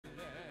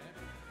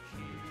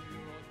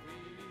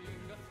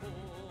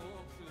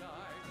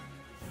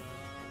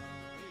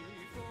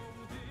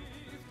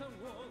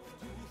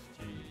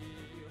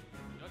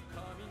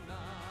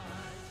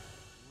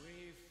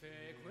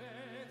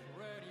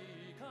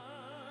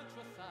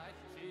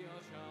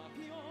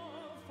champion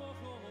for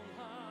from on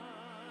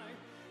high.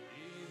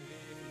 In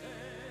this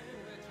land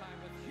where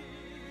timeless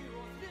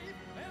heroes live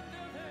and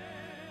their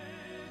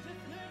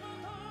legends never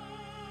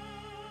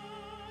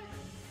die.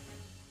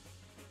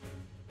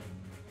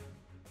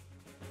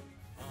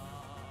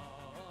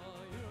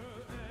 Fire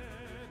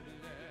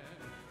Emblem,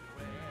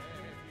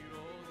 red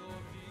heroes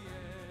of the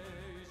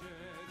ages.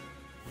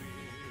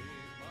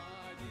 With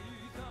my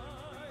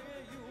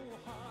desire, your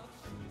heart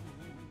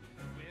soon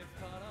with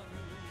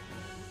Karamu.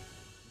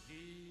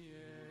 The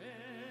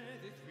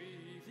end is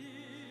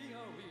reaching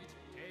a reach.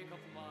 Take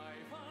up my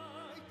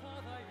fight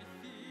as I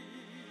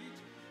beseech.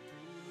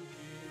 Two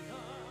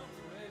kingdoms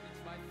ready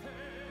my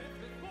faith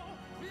with war,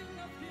 bring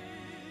us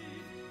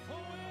peace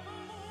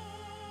forevermore.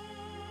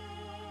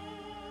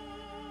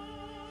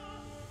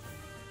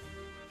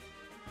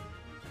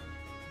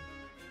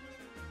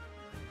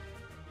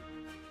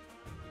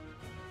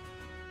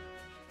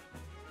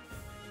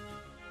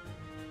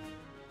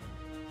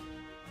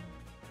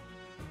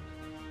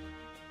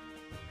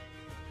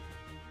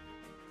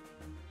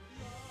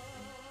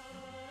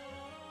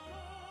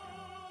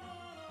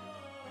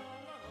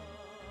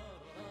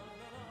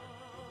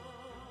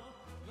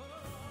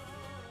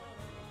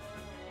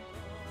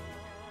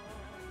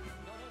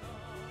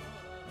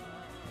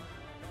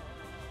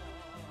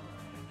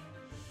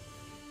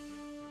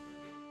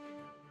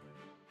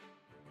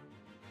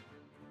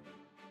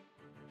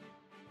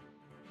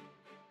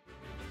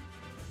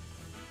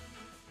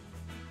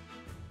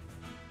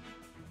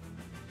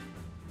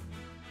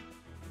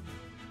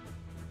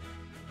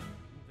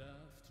 The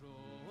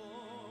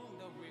strong,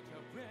 the weak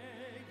shall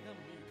break the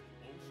meek.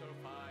 All shall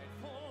fight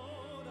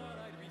for the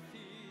right we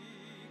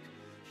seek.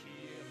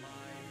 Hear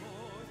my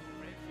voice,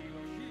 break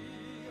hero,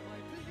 hear my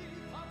plea.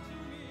 Come to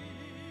me,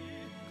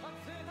 come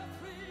set us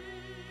free.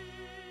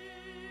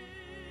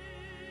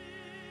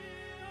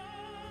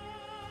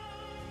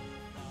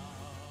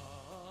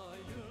 Fire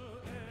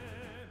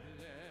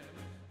Emblem,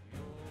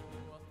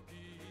 your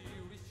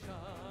spirit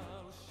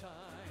shall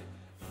shine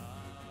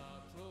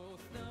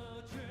across the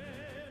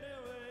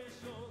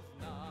generations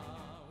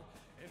now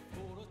and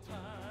for a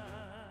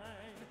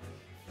time.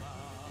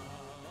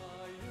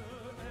 Fire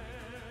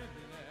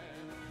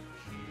Emblem,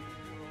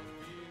 heroes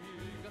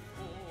giving us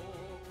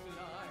hope's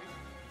light.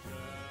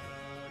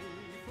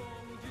 Journey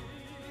from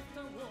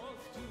distant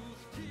worlds to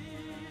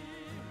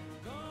steal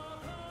the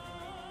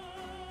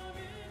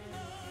coming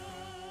night.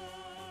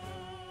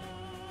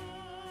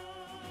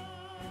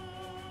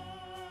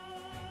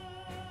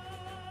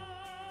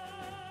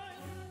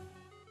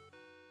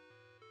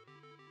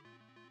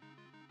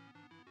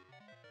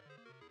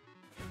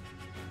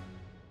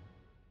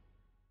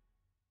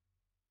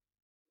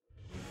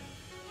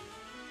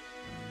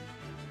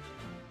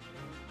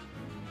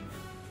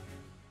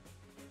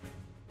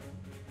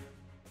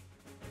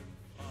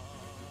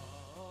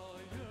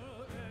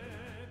 Fire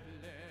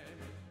Emblem,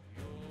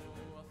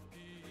 your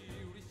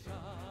spirit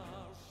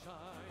shall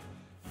shine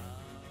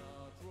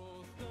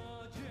across the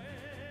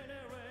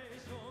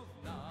generations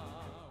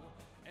now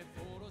and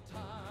for a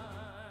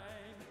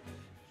time.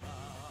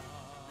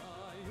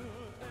 Fire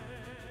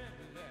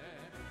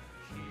Emblem,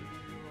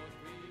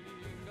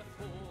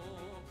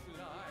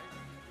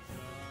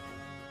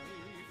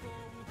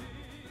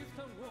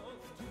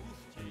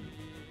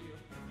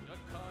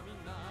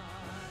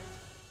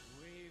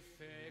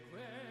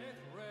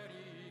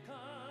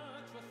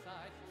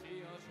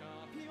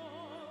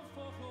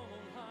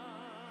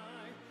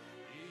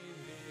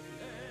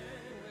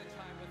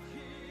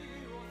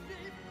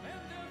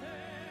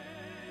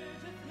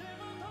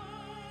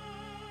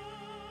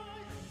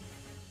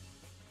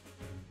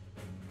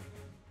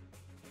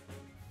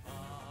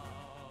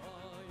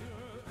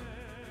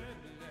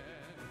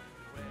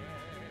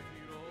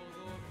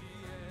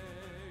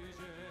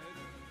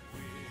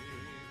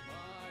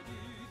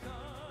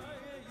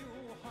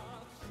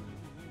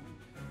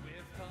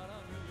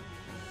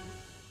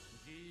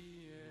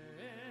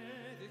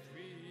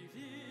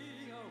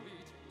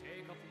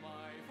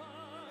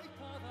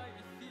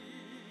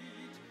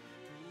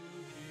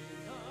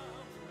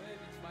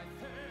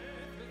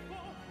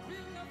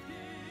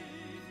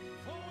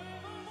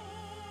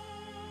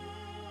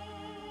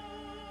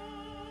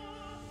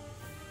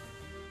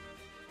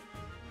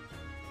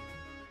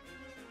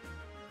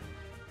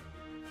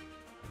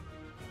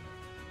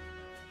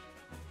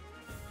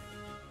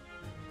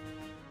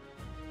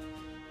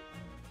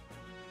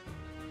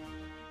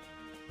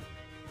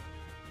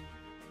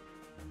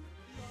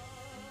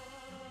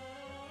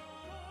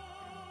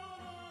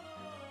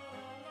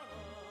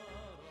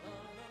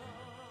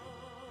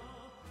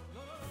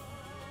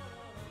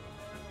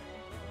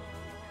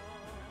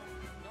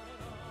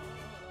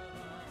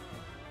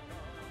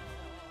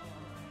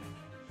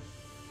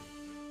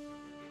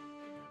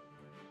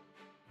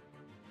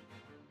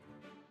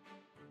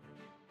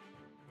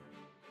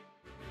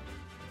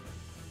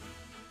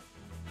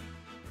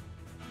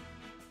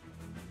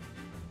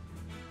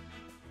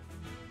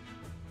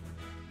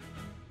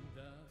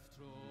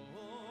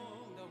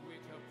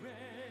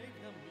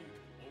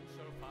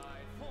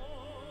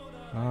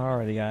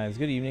 Alrighty, guys.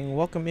 Good evening.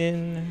 Welcome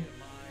in.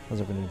 How's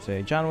everyone doing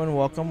today? Jonwin,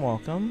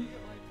 welcome.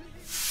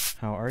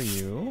 How are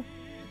you?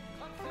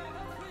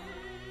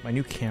 My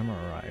new camera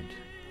arrived.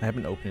 I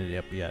haven't opened it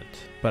up yet,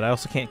 but I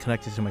also can't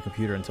connect it to my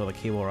computer until the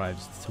cable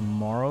arrives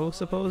tomorrow,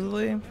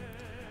 supposedly.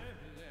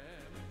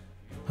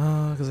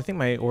 Because I think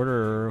my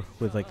order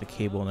with like the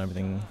cable and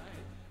everything,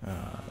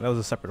 that was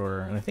a separate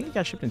order, and I think it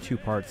got shipped in 2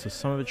 parts. So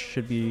some of it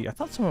should be. I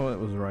thought some of it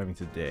was arriving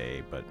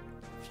today,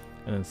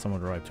 and then some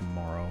would arrive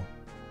tomorrow.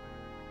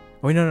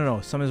 Oh, wait, no.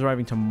 Some is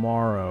arriving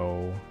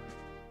tomorrow.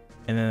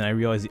 And then I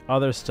realized the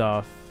other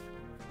stuff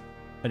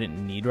I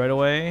didn't need right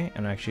away.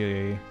 And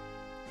actually,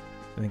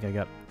 I think I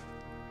got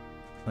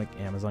like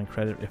Amazon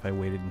credit if I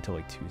waited until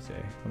like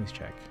Tuesday. Let me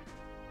check.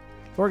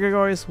 Lord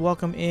Gregorius,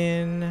 welcome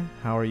in.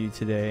 How are you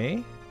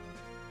today?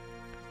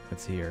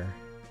 Let's see here.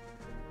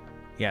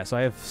 Yeah, so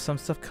I have some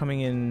stuff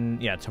coming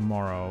in. Yeah,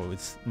 tomorrow.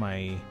 It's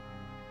my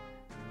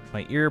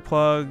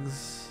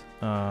earplugs.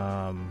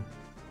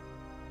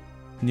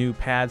 New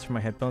pads for my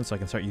headphones, so I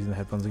can start using the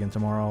headphones again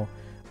tomorrow.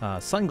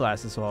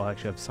 Sunglasses, so I'll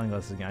actually have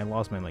sunglasses again. I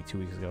lost mine like 2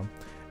 weeks ago.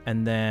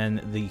 And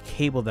then the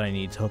cable that I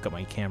need to hook up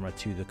my camera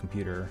to the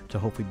computer to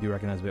hopefully be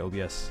recognized by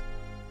OBS.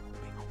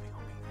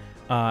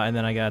 And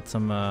then I got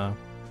some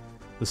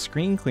the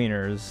screen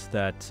cleaners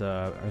that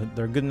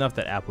they're good enough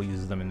that Apple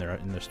uses them in their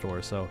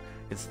store. So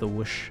it's the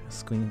Wish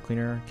screen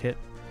cleaner kit.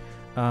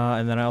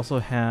 And then I also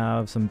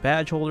have some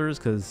badge holders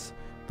because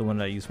the one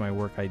that I use for my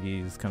work ID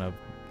is kind of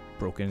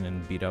broken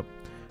and beat up.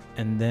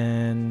 And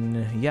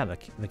then, yeah, the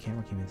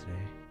camera came in today.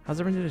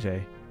 How's everyone doing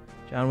today?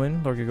 John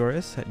Wynn, Lord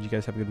Gregorius, did you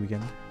guys have a good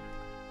weekend?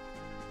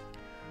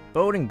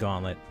 Voting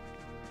Gauntlet.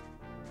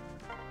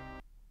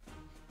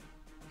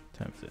 What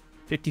time is it?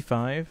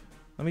 55?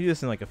 Let me do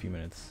this in like a few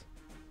minutes.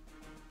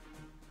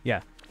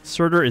 Yeah,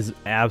 Surtur is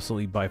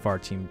absolutely by far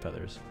Team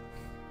Feathers.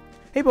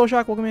 Hey,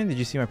 Bowshock, welcome in. Did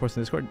you see my post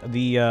in Discord?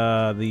 The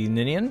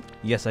Ninian?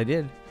 Yes, I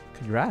did.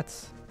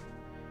 Congrats.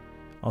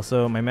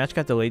 Also, my match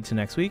got delayed to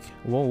next week.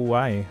 Whoa,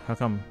 why? How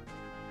come?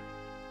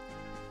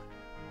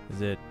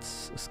 Is it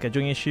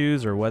scheduling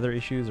issues or weather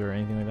issues or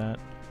anything like that?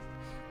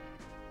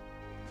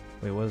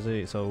 Wait, what is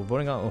it? So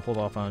voting out, we'll hold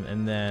off on,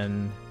 and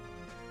then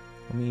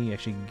let me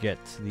actually get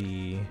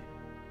the.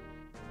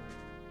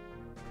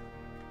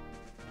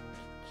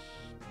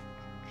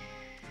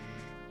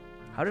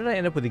 How did I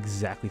end up with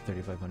exactly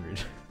 3,500?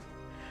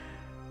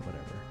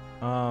 Whatever.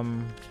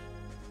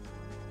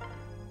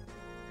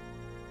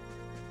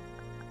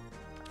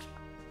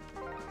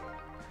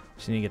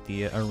 Just need to get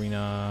the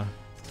arena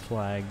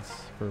flags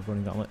for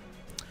voting gauntlet.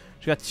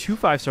 She got 2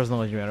 5-stars in the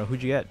legendary battle.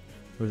 Who'd you get?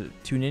 Was it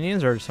 2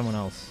 Ninians or someone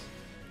else?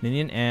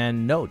 Ninian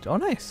and Note. Oh,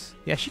 nice.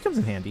 Yeah, she comes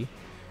in handy.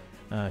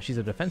 She's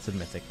a defensive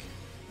mythic.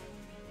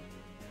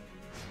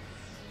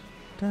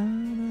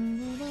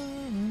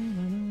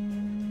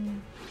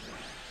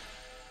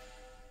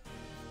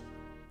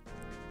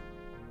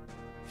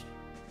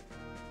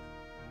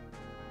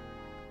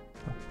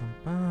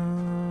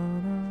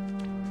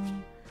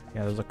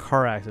 Yeah, there's a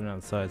car accident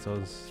outside, so I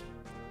was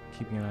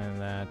keeping an eye on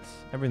that.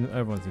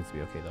 Everyone seems to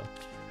be okay though.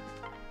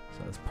 So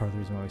that's part of the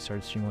reason why we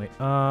started streaming late.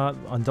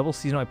 On double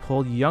season, I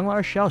pulled Young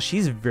Larshell.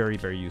 She's very,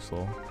 very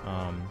useful.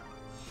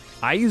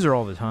 I use her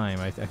all the time.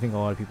 I think a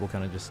lot of people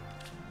kind of just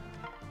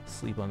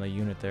sleep on the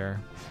unit there.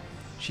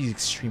 She's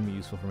extremely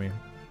useful for me.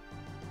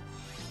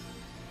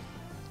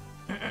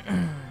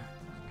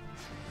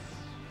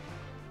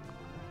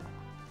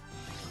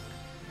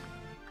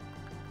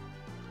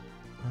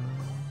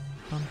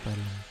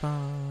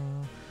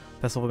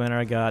 Festival banner,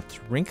 I got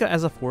Rinka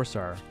as a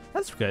 4-star.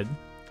 That's good.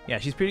 Yeah,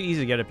 she's pretty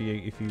easy to get if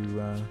you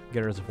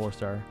get her as a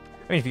 4-star. I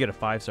mean, if you get a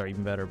 5-star,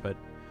 even better. But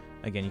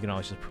again, you can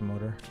always just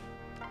promote her.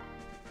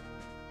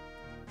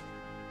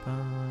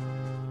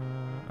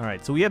 All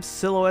right, so we have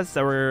silhouettes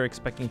that we're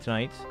expecting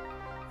tonight.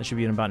 That should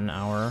be in about an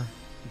hour,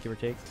 give or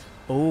take.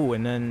 Oh,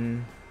 and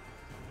then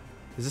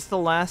is this the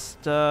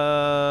last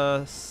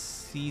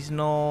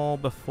seasonal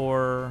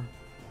before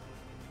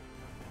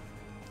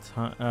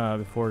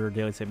your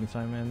daily savings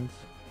time ends?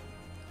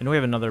 I know we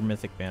have another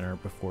mythic banner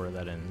before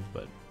that ends,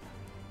 but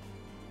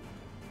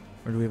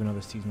or do we have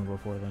another seasonal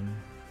before then?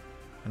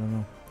 I don't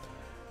know.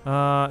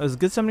 It was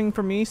good summoning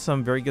for me.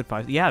 Some very good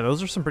 5. Yeah,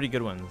 those are some pretty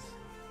good ones.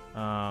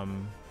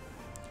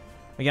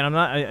 Again, I'm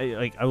not.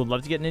 I would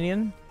love to get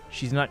Ninian.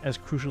 She's not as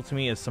crucial to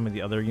me as some of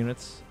the other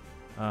units,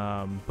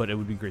 but it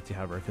would be great to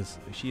have her because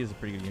she is a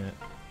pretty good unit.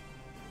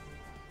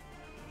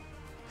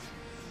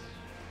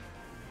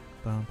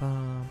 I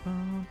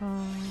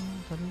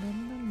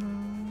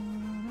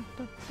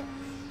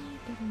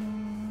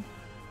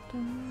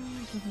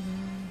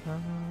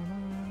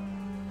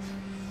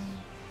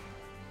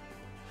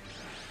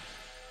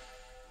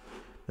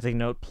take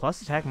note.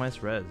 Plus attack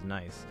minus res.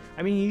 Nice.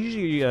 I mean,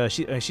 usually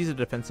she's a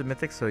defensive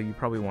mythic, so you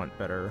probably want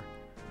better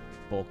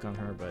bulk on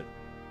her. But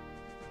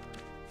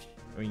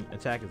I mean,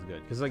 attack is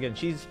good because again,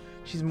 she's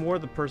more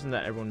the person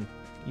that everyone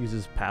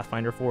uses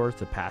Pathfinder for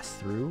to pass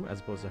through, as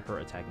opposed to her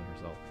attacking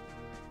herself.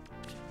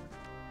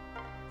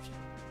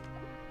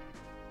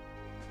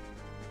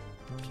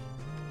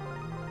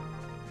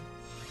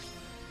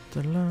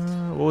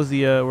 What was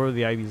the what were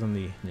the IVs on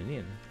the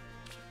Ninian?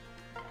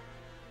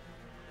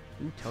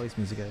 Ooh, Telly's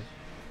music, guys.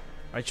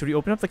 Alright, should we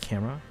open up the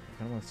camera?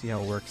 I want to see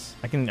how it works.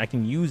 I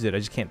can use it, I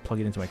just can't plug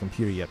it into my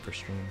computer yet for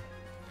stream.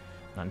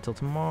 Not until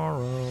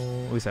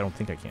tomorrow. At least I don't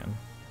think I can.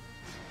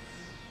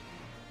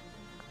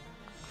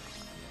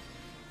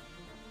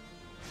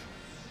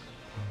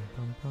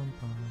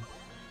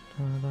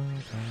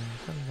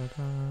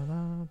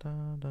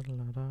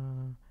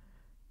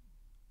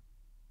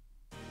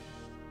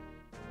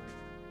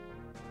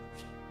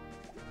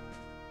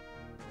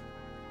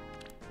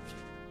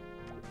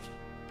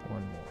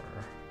 One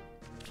more.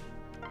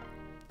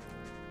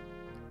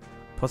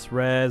 Plus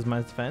res,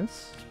 minus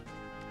defense?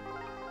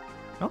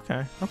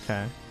 Okay,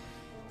 okay.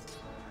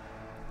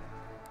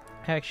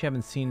 I actually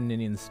haven't seen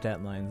Ninian's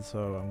stat lines,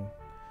 so I'm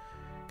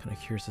kind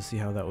of curious to see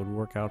how that would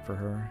work out for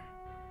her.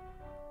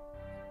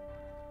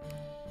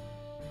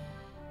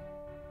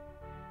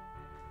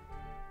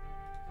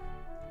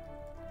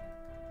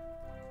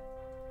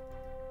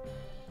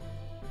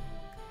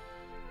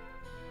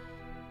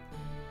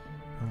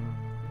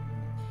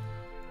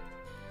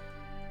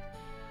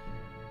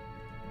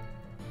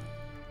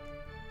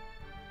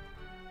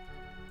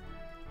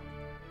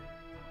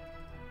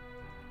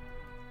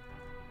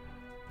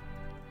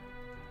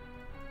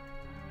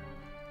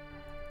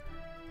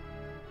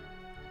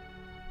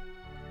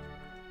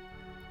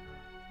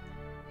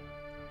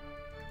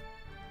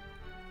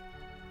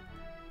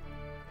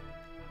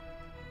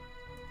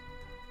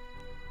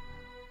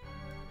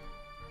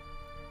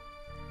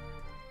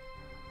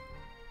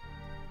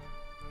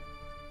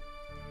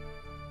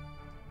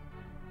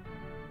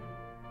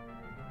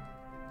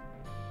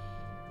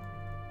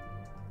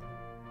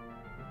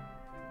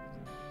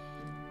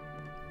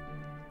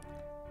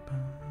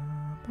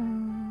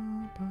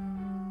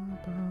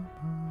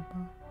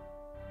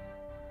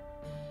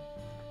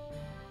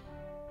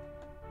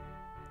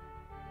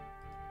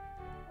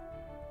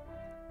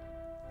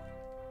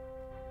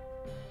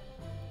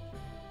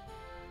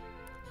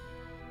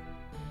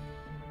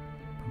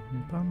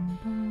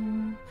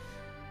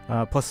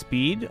 Plus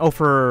speed? Oh,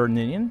 for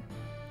Ninian?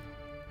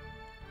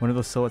 One of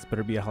those silhouettes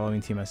better be a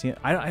Halloween team.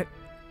 I'm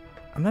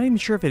not even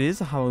sure if it is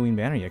a Halloween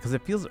banner yet, because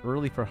it feels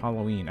early for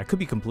Halloween. I could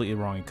be completely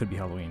wrong. It could be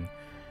Halloween.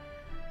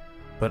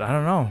 But I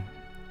don't know.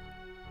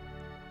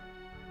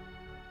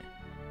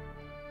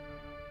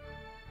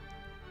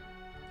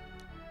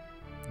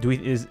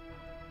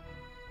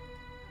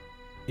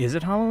 Is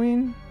it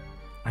Halloween?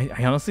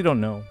 I honestly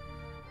don't know.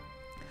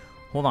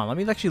 Hold on, let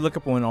me actually look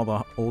up when all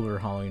the older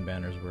Halloween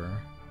banners were,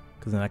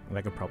 because then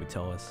that could probably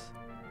tell us.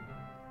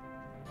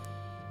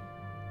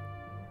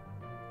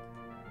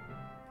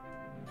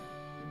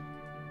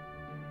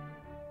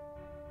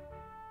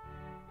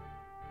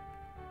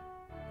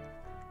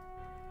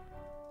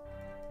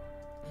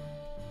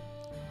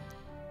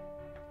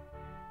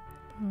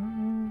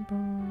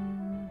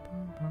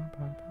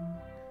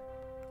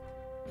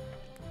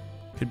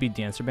 Could be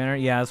Dancer banner.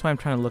 Yeah, that's why I'm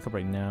trying to look up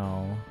right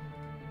now.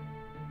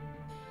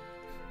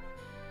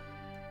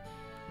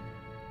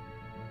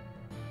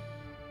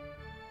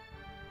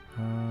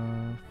 Fire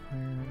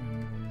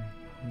Emblem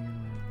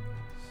Heroes.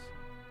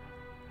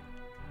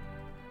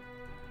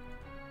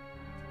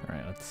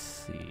 Alright, let's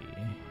see.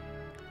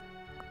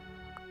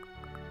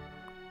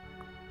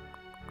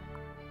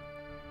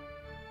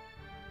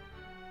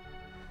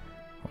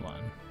 Hold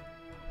on.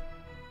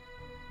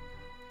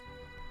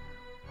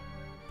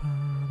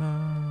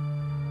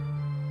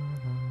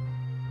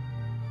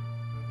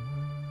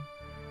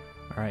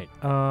 Alright,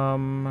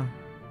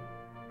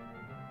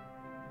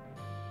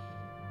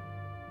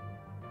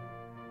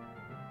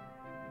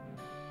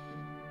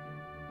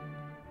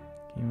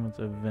 game with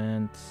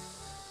events.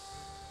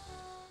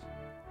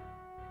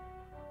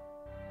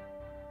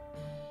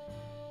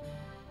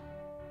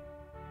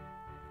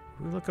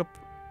 We look up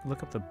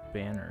the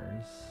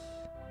banners.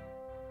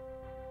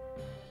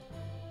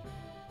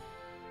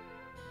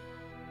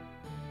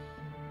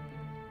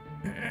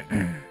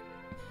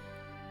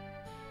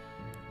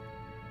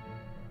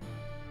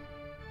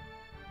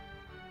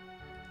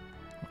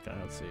 Okay,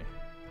 let's see.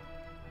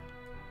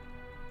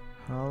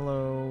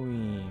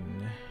 Halloween.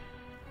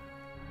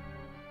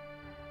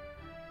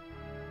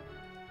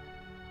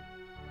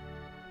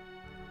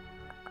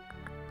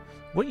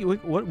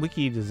 What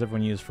wiki does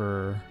everyone use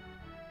for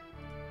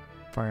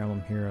Fire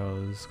Emblem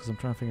Heroes? Because I'm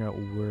trying to figure out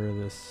where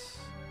this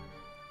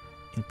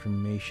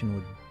information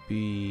would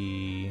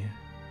be.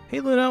 Hey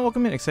Luna,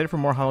 welcome in. Excited for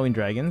more Halloween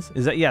dragons?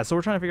 Is that, yeah? So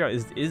we're trying to figure out,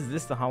 is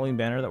this the Halloween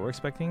banner that we're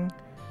expecting?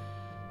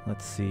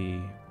 Let's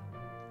see.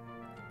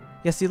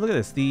 Yeah, see, look at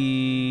this.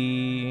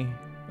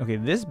 Okay,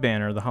 this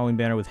banner, the Halloween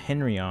banner with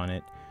Henry on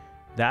it,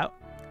 that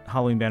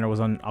Halloween banner was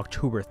on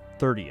October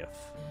 30th.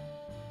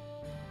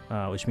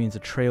 Which means the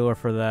trailer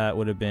for that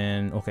would have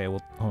been... Okay,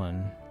 well, hold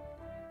on.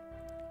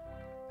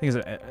 I think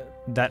it's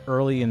that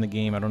early in the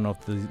game, I don't know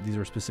if these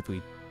were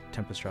specifically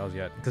Tempest Trials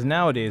yet. Because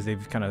nowadays,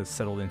 they've kind of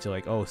settled into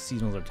like, oh,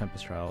 seasonals are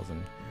Tempest Trials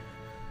and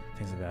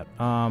things like that.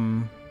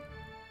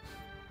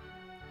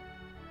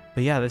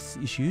 But yeah,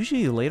 it's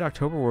usually late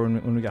October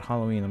when we got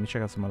Halloween. Let me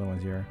check out some other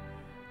ones here.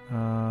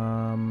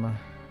 Are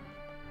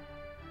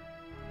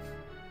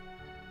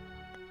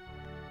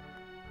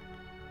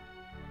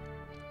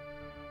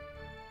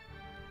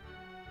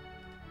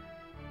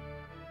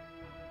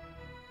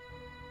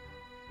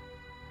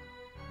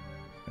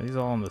these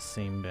all on the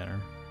same banner?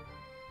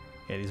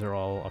 Yeah, these are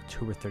all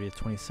October 30th,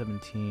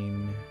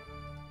 2017.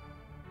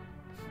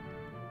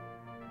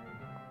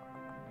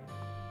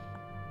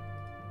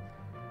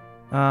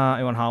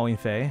 I want Halloween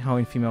Fae.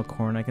 Halloween Female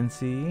Corn I can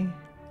see.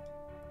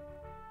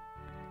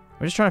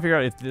 I'm just trying to figure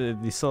out if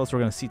the silhouettes we're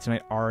going to see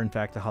tonight are in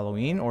fact a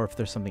Halloween or if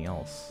there's something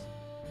else.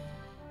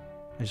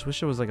 I just wish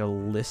there was like a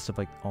list of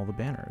like all the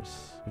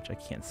banners, which I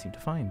can't seem to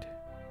find.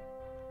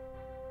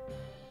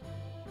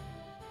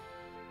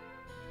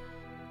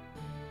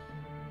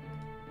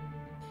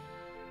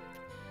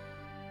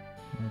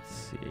 Let's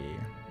see.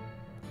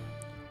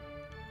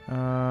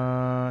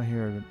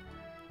 Here,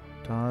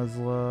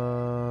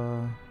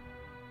 Dazla.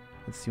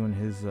 Let's see when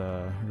his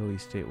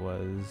release date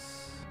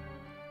was.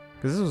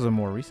 Because this was a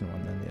more recent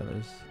one than the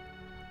others.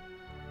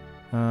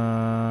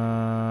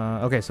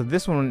 Okay, so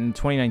this one in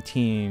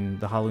 2019,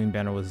 the Halloween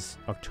banner was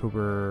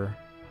October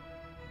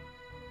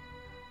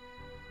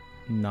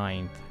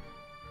 9th.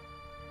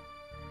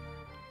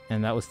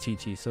 And that was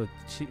TT. So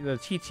the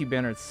TT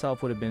banner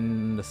itself would have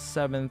been the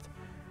 7th,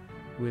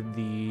 with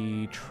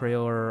the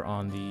trailer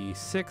on the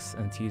 6th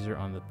and teaser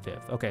on the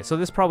 5th. Okay, so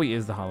this probably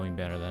is the Halloween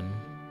banner then.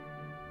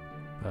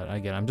 But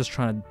again, I'm just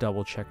trying to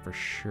double check for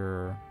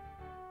sure.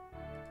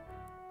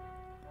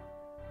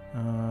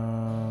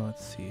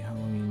 Let's see,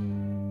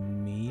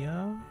 Halloween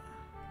Mia?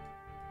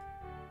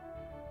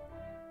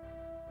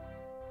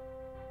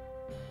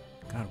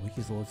 God,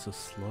 Wiki's load so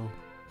slow.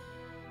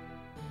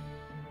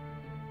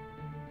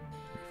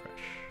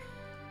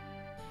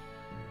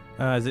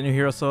 Is it New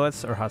Hero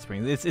silhouettes or Hot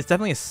Springs? It's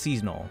definitely a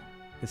seasonal.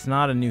 It's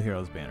not a New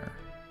Heroes banner.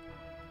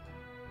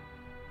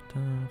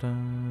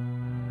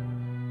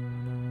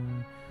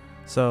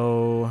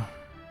 So,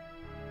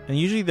 and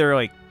usually they're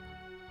like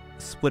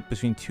split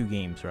between 2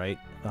 games, right?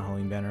 The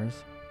Halloween banners.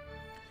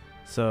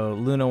 So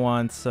Luna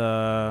wants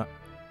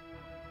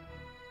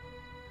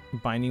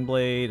Binding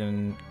Blade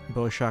and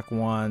Boshock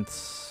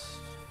wants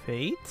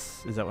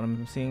Fates. Is that what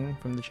I'm seeing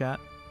from the chat?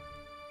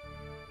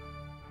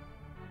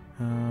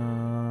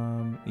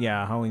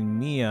 Yeah, Halloween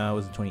Mia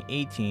was in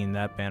 2018.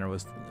 That banner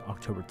was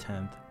October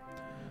 10th.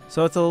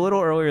 So it's a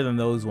little earlier than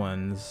those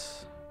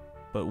ones,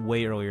 but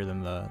way earlier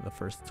than the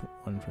first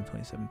one from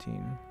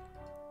 2017.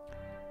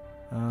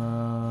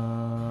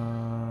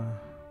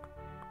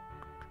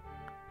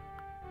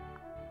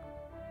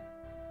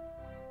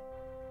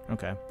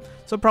 Okay,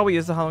 so it probably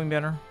is the Halloween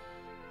banner.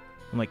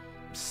 I'm like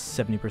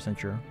 70%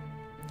 sure.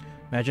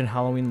 Imagine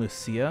Halloween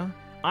Lucia.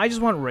 I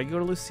just want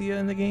regular Lucia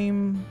in the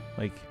game.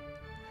 Like,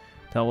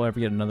 that will ever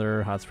get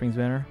another Hot Springs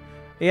banner.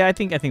 Yeah, I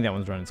think that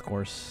one's run its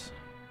course.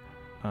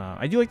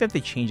 I do like that they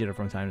change it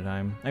from time to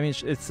time. I mean,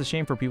 it's a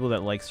shame for people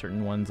that like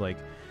certain ones. Like,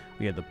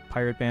 we had the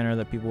Pirate banner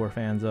that people were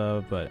fans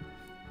of, but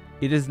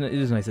it is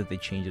nice that they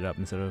change it up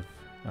instead of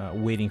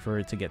waiting for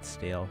it to get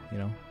stale, you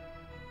know?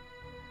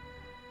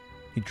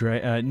 You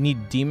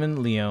need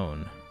Demon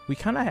Leon. We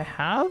kind of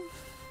have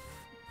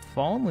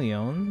Fallen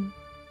Leon,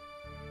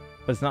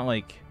 but it's not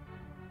like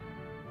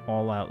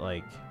all out,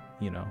 like,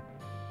 you know.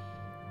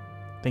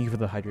 Thank you for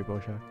the hydrate,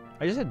 Boshak.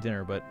 I just had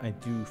dinner, but I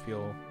do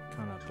feel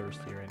kind of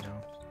thirsty right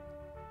now.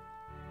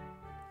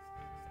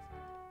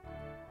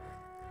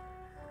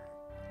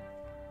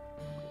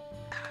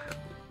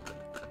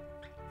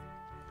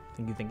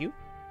 Thank you, thank you.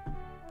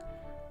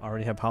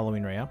 Already have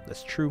Halloween right now.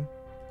 That's true.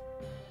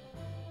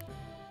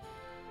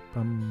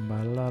 Bum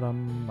ba la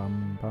dum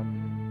bum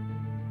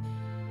bum.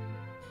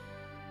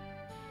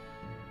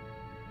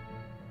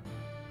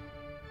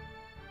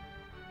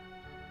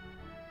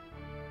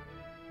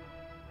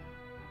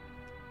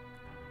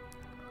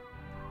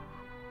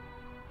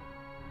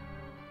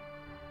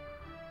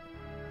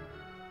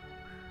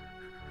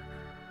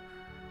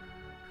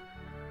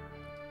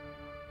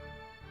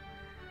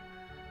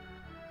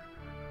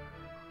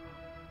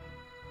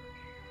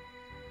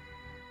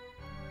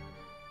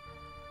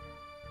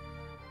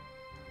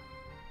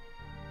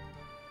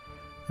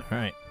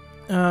 Alright.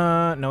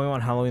 Now we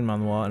want Halloween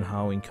Manuel and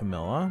Halloween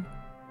Camilla.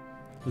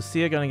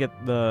 Lucia gonna get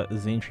the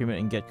Zane treatment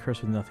and get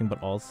cursed with nothing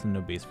but alts and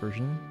no base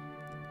version.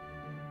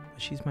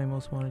 But she's my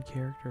most wanted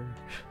character.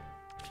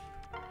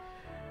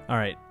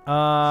 Alright.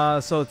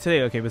 So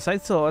today, okay,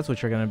 besides silhouettes,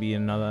 which are gonna be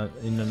in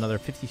another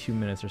 52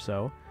 minutes or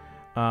so,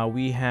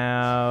 we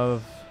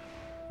have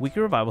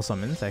weekly revival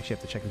summons. I actually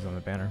have to check who's on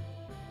the banner.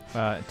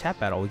 Tap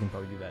battle, we can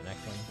probably do that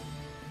next one.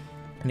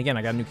 And again,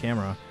 I got a new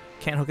camera.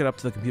 Can't hook it up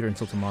to the computer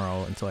until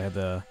tomorrow, until I have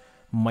the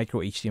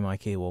micro HDMI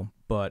cable,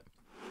 but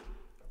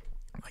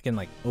I can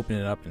like open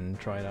it up and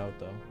try it out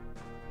though.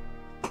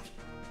 I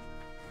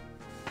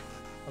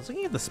was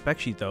looking at the spec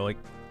sheet though, like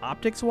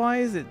optics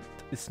wise,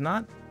 it's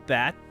not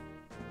that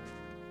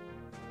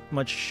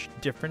much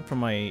different from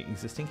my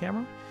existing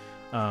camera.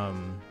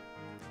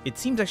 It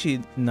seems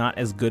actually not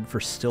as good for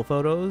still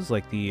photos,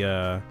 like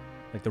the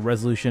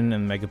resolution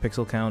and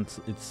megapixel count.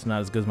 It's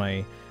not as good as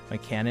my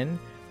Canon.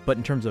 But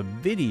in terms of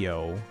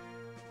video,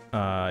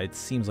 it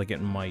seems like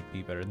it might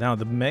be better. Now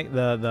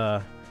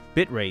the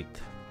bit rate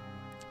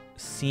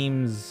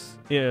seems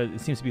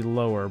it seems to be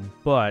lower,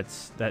 but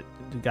that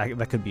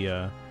could be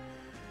a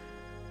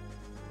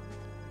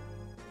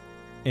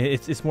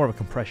it's more of a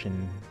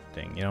compression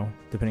thing, you know,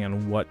 depending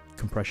on what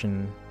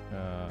compression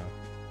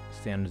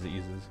standards it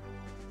uses.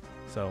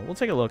 So we'll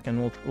take a look and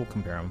we'll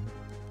compare them.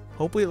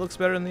 Hopefully it looks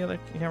better than the other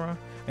camera.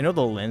 I know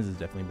the lens is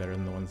definitely better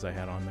than the ones I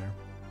had on there.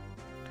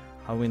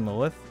 Halloween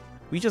Lilith.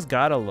 We just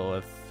got a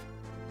Lilith,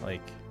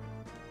 like,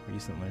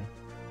 recently.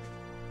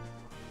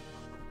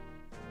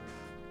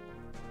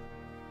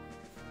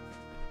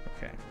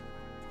 Okay.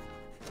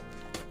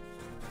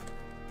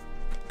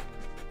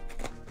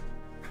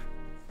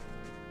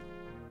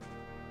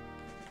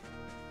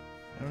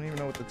 I don't even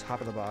know what the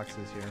top of the box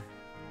is here.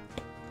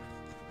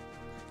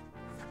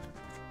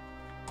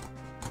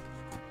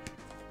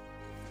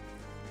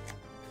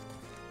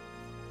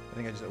 I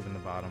think I just opened the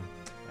bottom.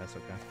 That's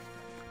okay.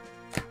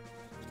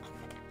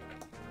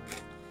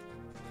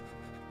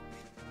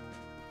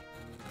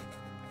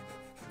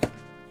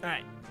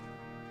 Alright.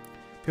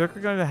 I feel like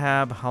we're going to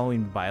have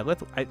Halloween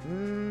Byleth. I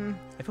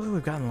feel like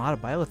we've gotten a lot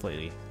of Byleth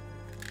lately.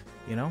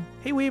 You know?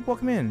 Hey, Weeb,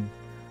 welcome in.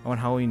 I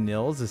want Halloween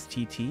Nils as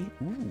TT.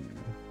 Ooh.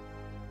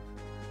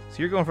 So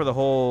you're going for the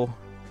whole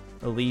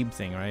Alib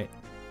thing, right?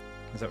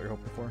 Is that what you're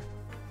hoping for?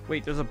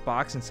 Wait, there's a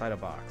box inside a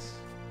box.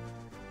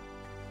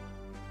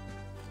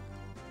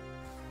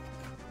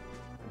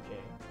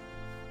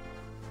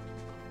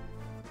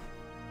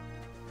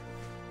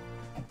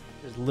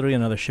 There's literally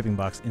another shipping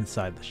box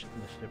inside the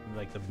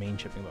like the main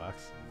shipping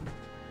box.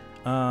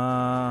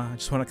 I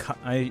just want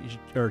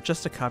to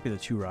just to copy the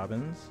two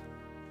Robins.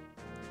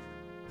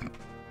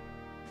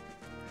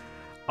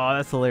 Oh,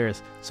 that's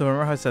hilarious. So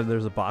remember how I said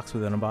there's a box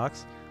within a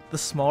box? The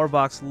smaller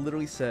box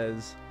literally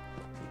says,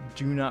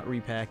 "Do not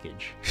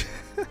repackage."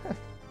 So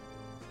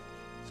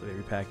they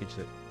repackaged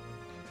it.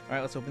 All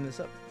right, let's open this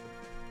up.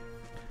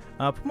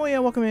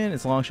 Pomoya, welcome in.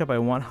 It's a long shot. I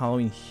want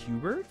Halloween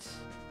Hubert.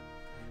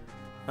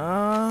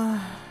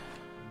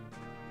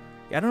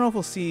 Yeah, I don't know if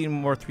we'll see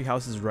more Three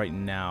Houses right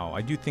now.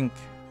 I do think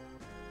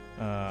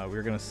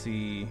we're gonna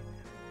see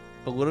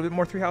a little bit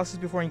more Three Houses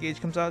before Engage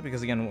comes out,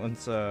 because again,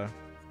 once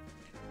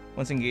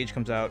Engage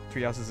comes out,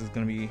 Three Houses is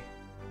gonna be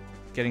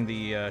getting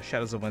the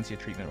Shadows of Valencia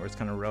treatment, where it's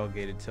kind of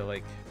relegated to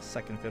like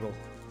second fiddle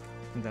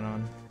from then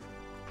on. You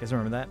guys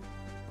remember that?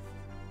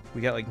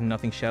 We got like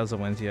nothing Shadows of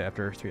Valencia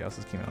after Three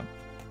Houses came out.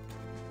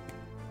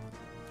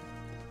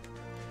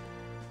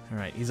 All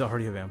right, he's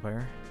already a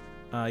vampire.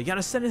 You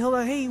gotta send it,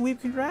 Hilda. Hey, Weeb,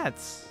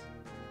 congrats.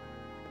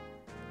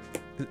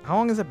 How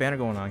long is that banner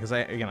going on? Because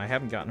I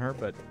haven't gotten her,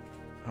 but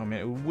oh man,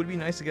 it would be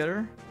nice to get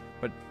her.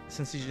 But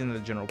since she's in the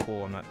general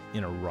pool, I'm not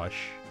in a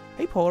rush.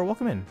 Hey, Polar,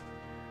 welcome in.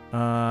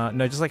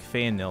 No, just like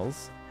Faye and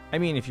Nils. I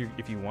mean, if you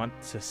want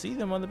to see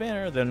them on the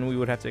banner, then we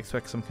would have to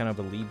expect some kind of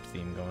a lead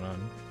theme going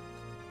on.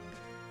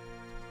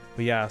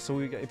 But yeah, so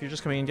if you're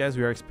just coming in, guys,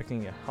 we are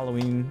expecting a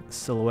Halloween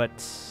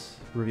silhouette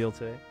reveal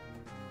today.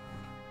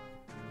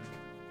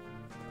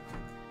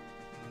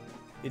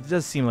 It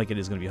does seem like it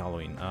is going to be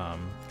Halloween,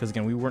 because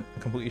again, we weren't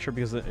completely sure,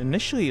 because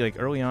initially, like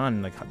early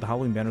on, like the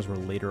Halloween banners were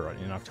later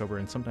in October,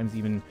 and sometimes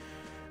even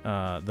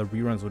the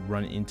reruns would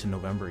run into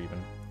November even.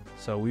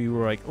 So we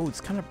were like, oh, it's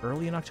kind of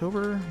early in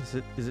October.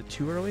 Is it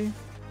too early?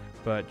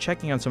 But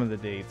checking on some of the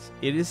dates,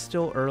 it is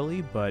still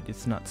early, but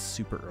it's not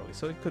super early.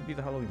 So it could be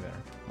the Halloween banner,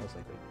 most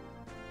likely.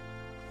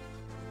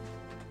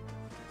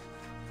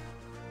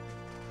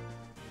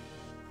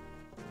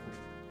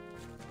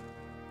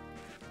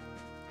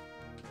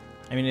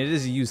 I mean, it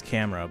is a used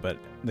camera, but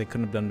they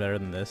couldn't have done better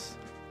than this,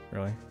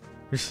 really.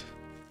 Alright,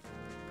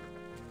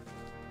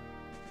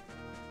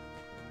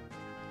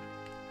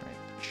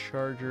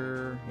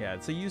 charger. Yeah,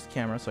 it's a used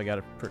camera, so I got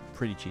it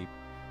pretty cheap.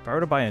 If I were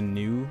to buy a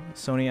new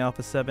Sony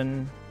Alpha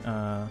 7,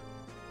 it'd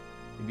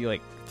be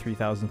like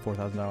 $3,000,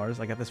 $4,000.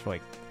 I got this for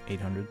like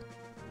 $800.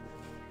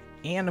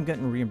 And I'm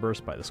getting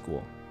reimbursed by the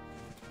school.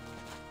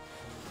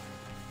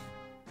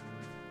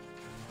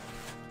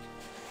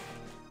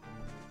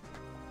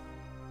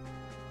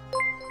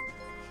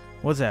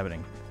 What's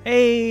happening?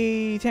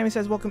 Hey, Tammy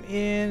says, welcome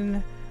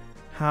in.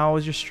 How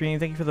was your stream?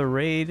 Thank you for the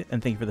raid,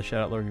 and thank you for the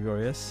shout out, Lord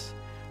Gregorius.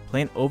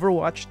 Playing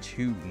Overwatch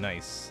 2.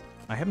 Nice.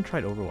 I haven't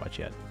tried Overwatch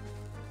yet.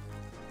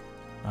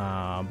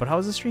 But how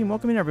was the stream?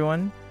 Welcome in,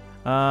 everyone.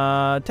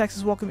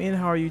 Texas, welcome in.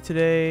 How are you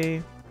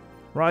today?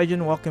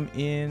 Raijin, welcome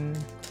in.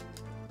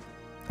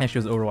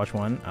 Actually, it was Overwatch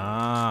 1.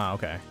 Ah,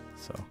 okay.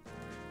 So,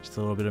 just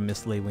a little bit of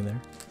mislabeling there.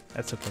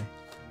 That's okay.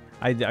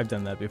 I've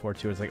done that before,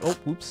 too. It's like, oh,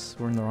 oops,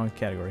 we're in the wrong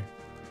category.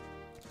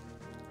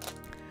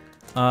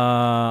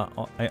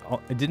 I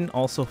didn't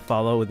also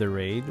follow with the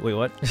raid. Wait,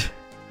 what?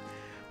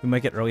 We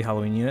might get early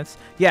Halloween units.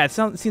 Yeah, it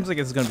seems like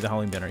it's going to be the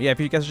Halloween banner. Yeah, if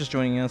you guys are just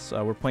joining us,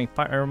 we're playing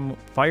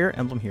Fire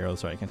Emblem Heroes.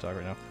 Sorry, I can't talk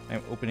right now.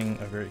 I'm opening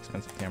a very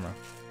expensive camera.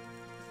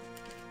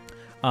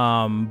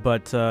 Yeah,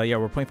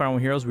 we're playing Fire Emblem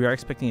Heroes. We are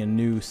expecting a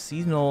new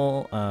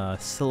seasonal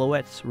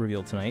silhouette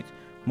reveal tonight.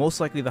 Most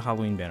likely the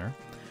Halloween banner.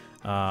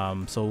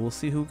 So we'll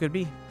see who it could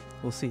be.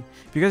 We'll see.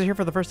 If you guys are here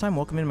for the first time,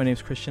 welcome in. My name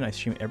is Christian. I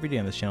stream every day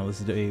on this channel.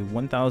 This is day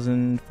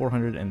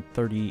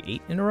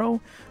 1,438 in a row.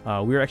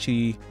 We're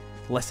actually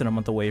less than a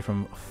month away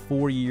from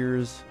 4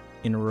 years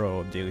in a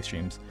row of daily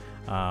streams.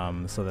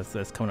 So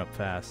that's coming up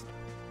fast.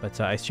 But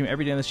I stream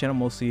every day on this channel,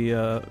 mostly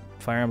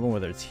Fire Emblem,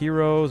 whether it's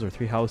Heroes or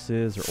Three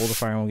Houses or older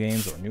Fire Emblem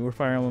games or newer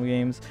Fire Emblem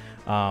games.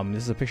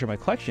 This is a picture of my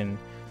collection.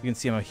 You can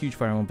see I'm a huge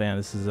Fire Emblem fan.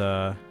 This is,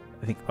 I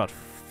think, about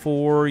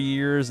 4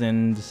 years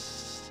and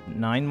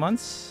 9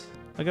 months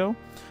ago.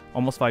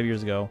 Almost 5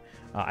 years ago.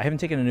 I haven't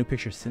taken a new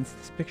picture since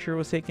this picture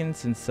was taken,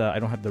 since I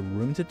don't have the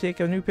room to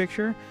take a new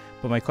picture.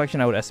 But my collection,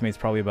 I would estimate, is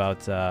probably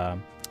about, I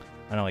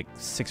don't know, like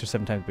 6 or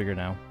 7 times bigger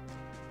now.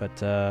 But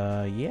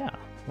yeah,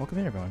 welcome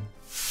in, everyone.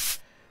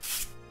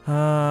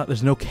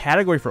 There's no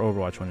category for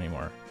Overwatch 1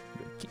 anymore.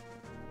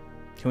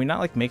 Can we not,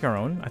 like, make our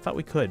own? I thought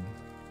we could.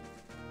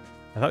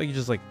 I thought we could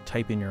just, like,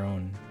 type in your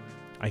own.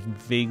 I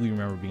vaguely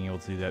remember being able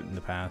to do that in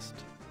the past,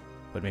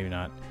 but maybe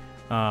not.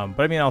 But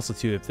I mean, also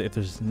too, if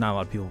there's not a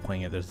lot of people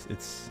playing it,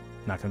 it's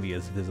not going to be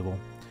as visible.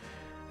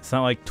 It's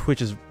not like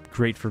Twitch is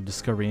great for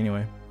discovery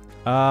anyway.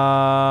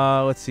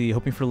 Let's see.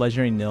 Hoping for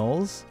legendary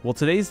nils. Well,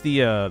 today's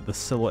the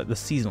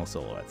seasonal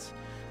silhouettes.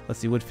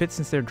 Let's see. Would fit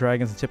since they're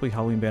dragons, and typically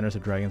Halloween banners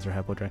of dragons or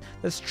Heplo dragons.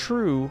 That's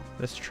true.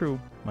 That's true.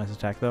 Minus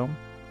attack though.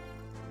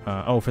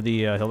 Oh, for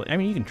the I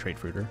mean, you can trade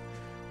Fruiter.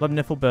 Love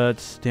Niffle,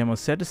 but damn, I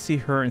was sad to see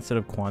her instead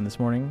of Quan this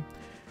morning.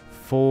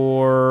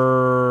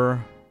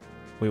 For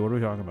wait, what are we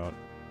talking about?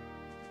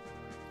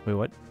 Wait,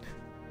 what?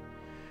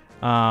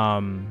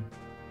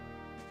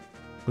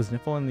 Was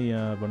Niffle in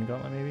the Bunny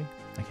Gauntlet, maybe?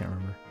 I can't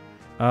remember.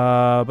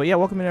 But yeah,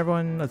 welcome in,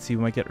 everyone. Let's see,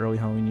 we might get early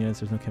Halloween units.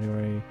 There's no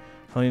category.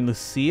 Halloween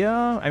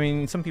Lucia? I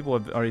mean, some people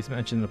have already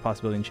mentioned the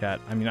possibility in chat.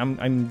 I mean,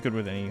 I'm good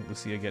with any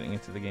Lucia getting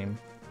into the game.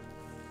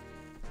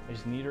 I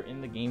just need her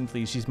in the game,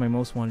 please. She's my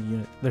most wanted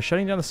unit. They're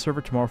shutting down the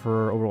server tomorrow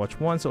for Overwatch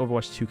 1, so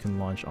Overwatch 2 can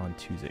launch on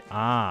Tuesday.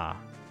 Ah.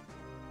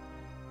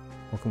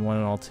 Welcome one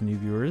and all to new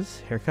viewers.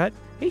 Haircut?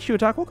 Hey,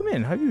 Shuatak, welcome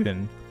in. How have you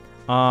been?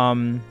 Not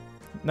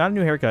a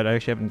new haircut. I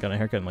actually haven't gotten a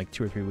haircut in like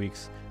 2 or 3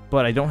 weeks.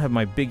 But I don't have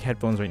my big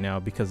headphones right now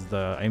because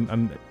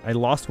I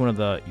lost one of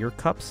the ear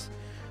cups.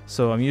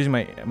 So I'm using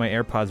my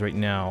AirPods right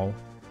now.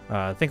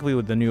 Thankfully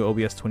with the new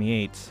OBS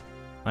 28,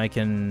 I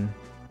can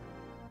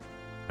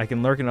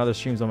lurk in other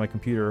streams on my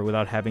computer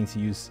without having to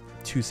use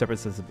 2 separate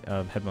sets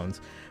of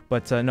headphones.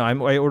 But no,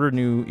 I ordered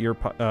new ear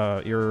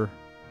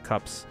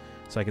cups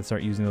so I can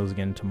start using those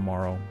again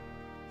tomorrow.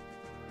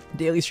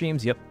 Daily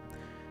streams, yep.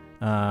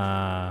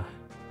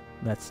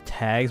 That's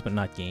tags, but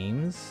not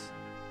games.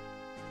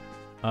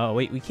 Oh,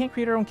 wait, we can't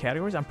create our own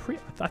categories? I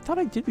thought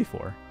I did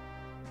before.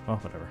 Oh,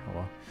 whatever. Oh,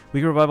 well.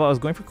 Week of Revival, I was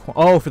going for...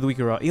 for the Week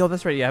of Revival. Yo,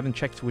 that's right. Yeah, I haven't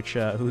checked which,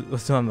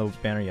 who's on the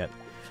banner yet.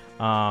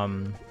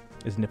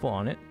 Is Nipple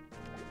on it?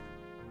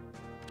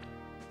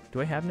 Do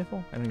I have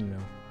Nipple? I don't even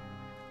know.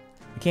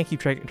 I can't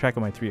keep track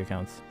of my 3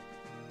 accounts.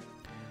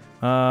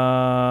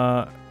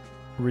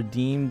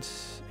 Redeemed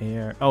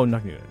air... Oh,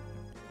 not gonna do it.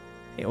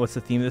 Hey, what's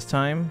the theme this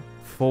time?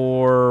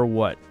 For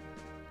what?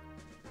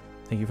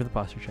 Thank you for the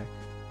posture check.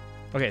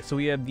 Okay, so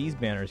we have these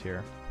banners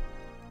here.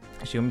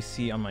 Actually, let me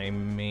see on my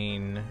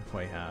main who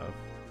I have.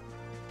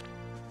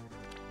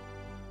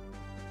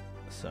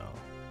 So.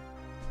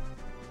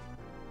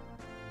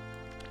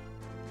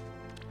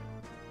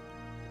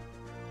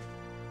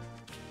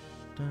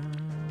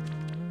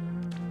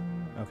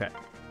 Okay.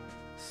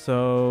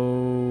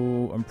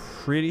 So, I'm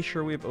pretty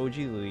sure we have OG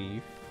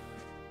Leaf.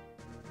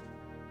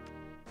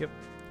 Yep,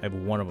 I have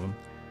one of them.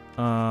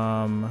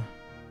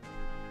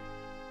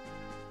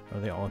 Are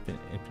they all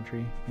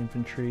infantry?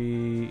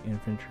 Infantry,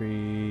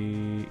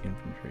 infantry,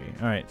 infantry.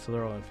 Alright, so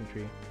they're all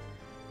infantry.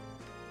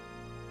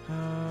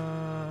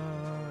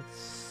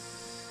 Let's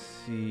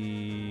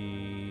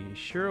see.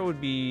 Shiro would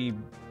be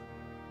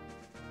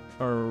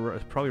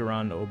probably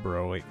around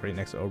Obro, like right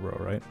next to Obro,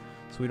 right?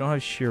 So we don't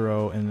have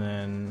Shiro, and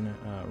then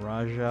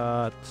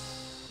Rajat.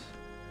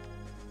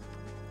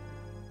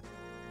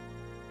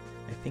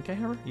 I think I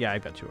have her? Yeah,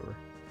 I've got 2 of her.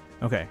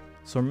 Okay,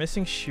 so we're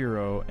missing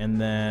Shiro, and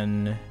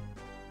then...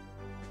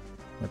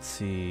 Let's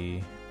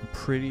see. I'm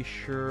pretty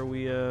sure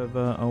we have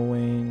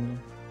Owain.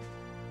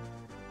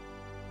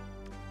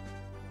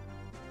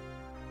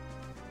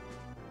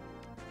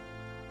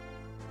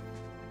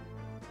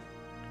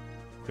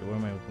 Wait, what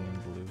am I looking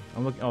in blue?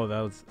 I'm looking. Oh, that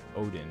was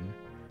Odin.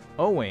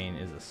 Owain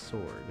is a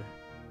sword.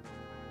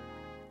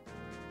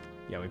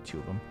 Yeah, we have 2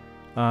 of them.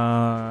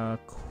 Quan.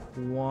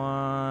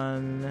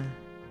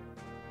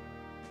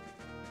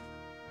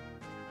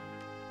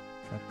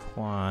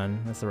 Quan.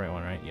 That's the right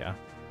one, right? Yeah.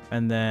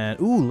 And then,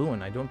 ooh,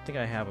 Lewin. I don't think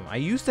I have him. I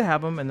used to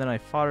have him, and then I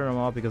foddered him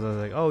off because I was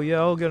like, oh yeah,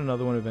 I'll get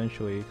another one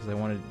eventually because I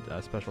wanted a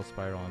special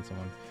spiral on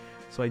someone.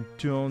 So I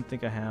don't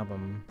think I have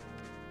him.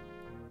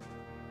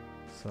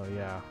 So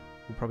yeah,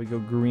 we'll probably go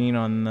green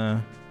on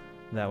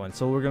that one.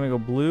 So we're gonna go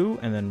blue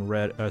and then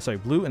red. Sorry,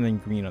 blue and then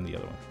green on the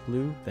other one.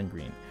 Blue, then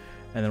green,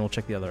 and then we'll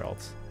check the other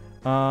alts.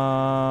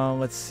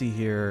 Let's see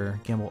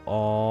here. Gamble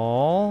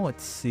all.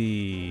 Let's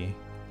see.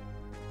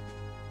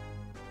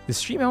 Is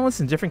stream elements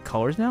in different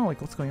colors now?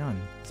 Like, what's going on?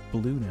 It's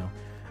blue now.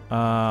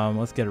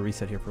 Let's get a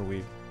reset here for a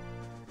week.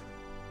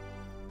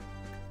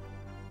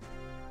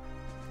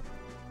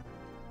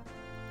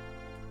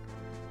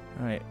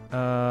 All right.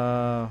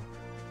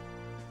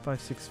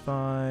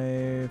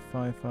 565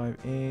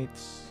 558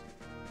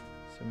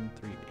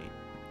 738.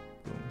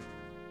 Boom.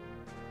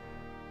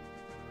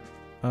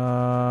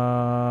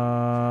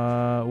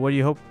 What do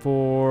you hope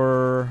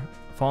for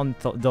Fallen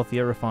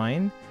Delphia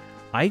Refined?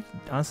 I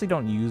honestly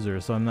don't use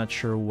her, so I'm not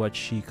sure what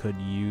she could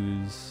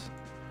use.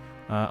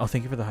 Oh,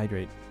 thank you for the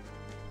hydrate.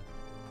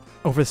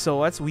 Oh, for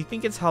silhouettes, we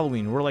think it's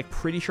Halloween. We're like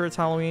pretty sure it's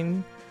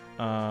Halloween.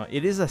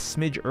 It is a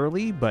smidge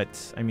early,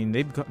 but I mean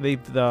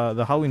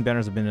the Halloween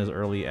banners have been as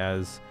early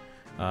as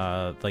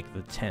like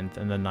the 10th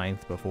and the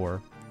 9th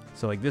before.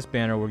 So like this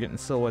banner, we're getting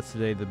silhouettes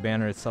today. The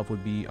banner itself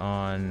would be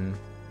on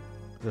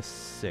the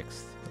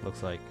 6th. It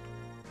looks like.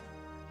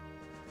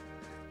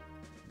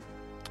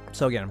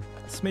 So again,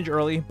 smidge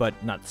early, but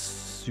not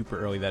super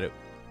early that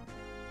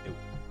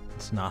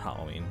it's not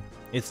Halloween.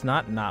 It's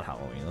not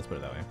Halloween. Let's put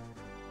it that way.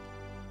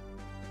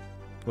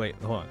 Wait,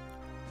 hold on.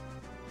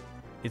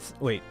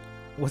 Wait.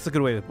 What's a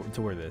good way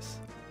to word this?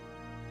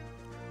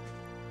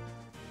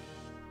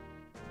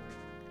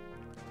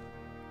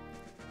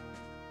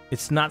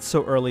 It's not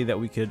so early that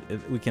we can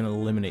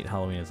eliminate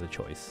Halloween as a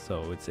choice.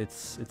 So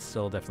it's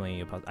still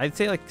definitely I'd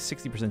say like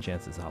 60%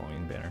 chance it's a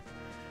Halloween banner.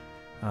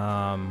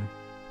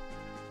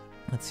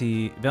 Let's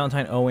see.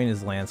 Valentine Owen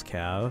is Lance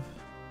Cav.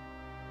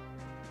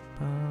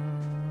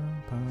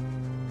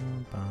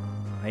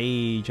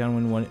 Hey,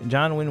 John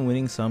Wynn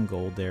winning some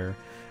gold there.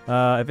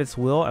 If it's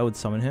Will, I would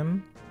summon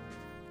him.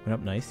 Went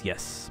up nice.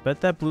 Yes.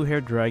 Bet that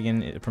blue-haired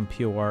dragon from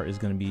POR is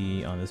going to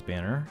be on this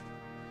banner.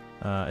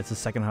 It's the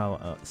second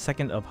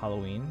of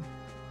Halloween.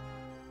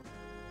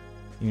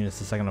 You mean it's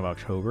the 2nd of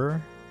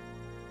October?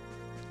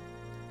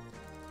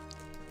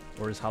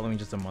 Or is Halloween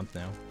just a month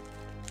now?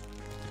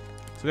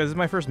 So guys, this is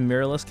my first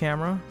mirrorless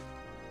camera.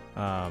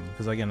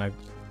 Because again, I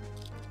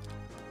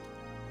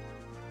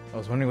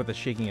was wondering what the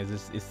shaking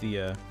is. It's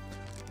the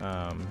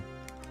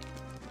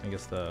I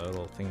guess the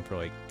little thing for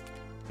like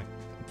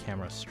a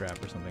camera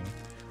strap or something.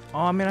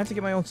 Oh man, I have to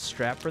get my own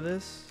strap for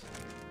this.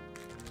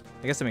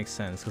 I guess that makes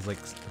sense because like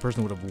the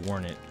person would have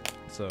worn it,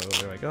 so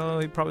they're like, oh,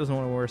 he probably doesn't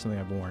want to wear something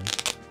I've worn.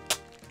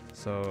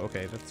 So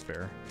okay, that's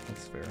fair.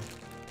 That's fair.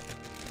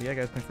 But yeah,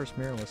 guys, my first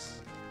mirrorless.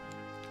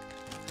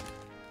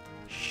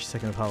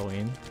 2nd of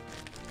Halloween.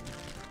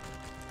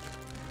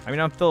 I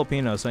mean, I'm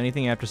Filipino, so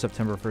anything after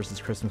September 1st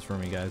is Christmas for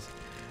me, guys.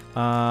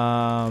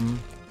 Don't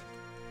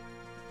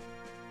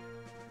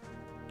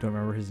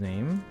remember his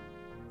name.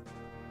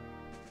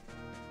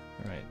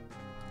 All right.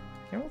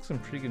 Camera looks in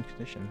pretty good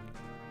condition.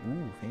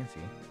 Ooh,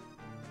 fancy.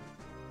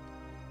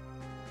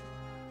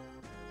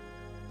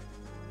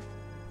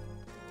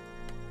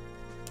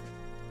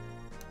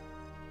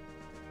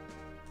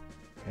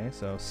 Okay,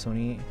 so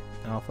Sony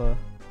Alpha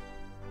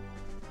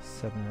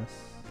 7S.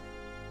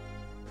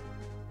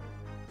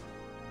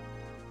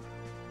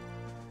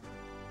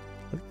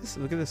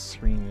 Look at this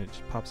screen. It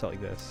just pops out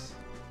like this,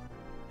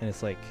 and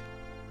it's like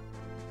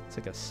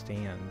a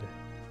stand.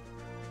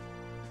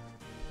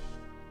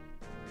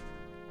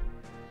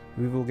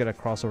 We will get a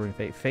crossover in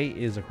Fate. Fate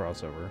is a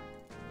crossover.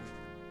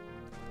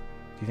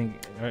 Do you think?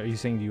 Are you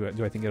saying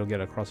do I think it'll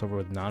get a crossover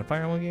with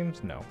non-Fire Emblem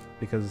games? No,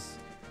 because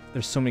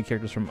there's so many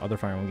characters from other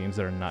Fire Emblem games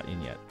that are not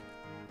in yet.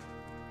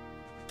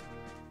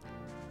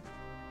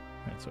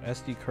 Alright, so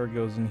SD card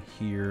goes in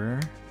here.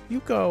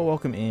 Yuko,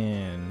 welcome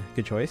in.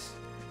 Good choice.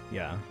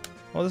 Yeah.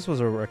 Well, this was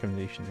a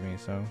recommendation to me,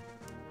 so.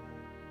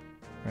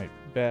 Alright,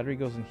 battery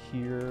goes in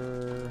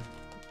here.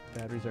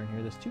 Batteries are in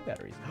here. There's 2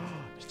 batteries.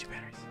 There's 2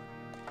 batteries.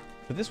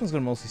 But this one's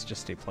going to mostly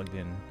just stay plugged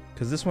in.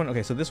 Because this one,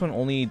 okay, so this one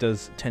only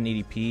does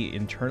 1080p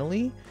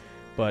internally.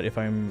 But if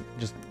I'm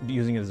just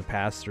using it as a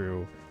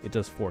pass-through, it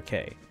does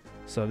 4K.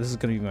 So this is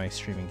going to be my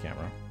streaming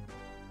camera.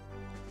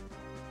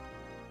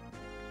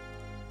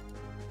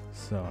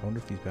 So I wonder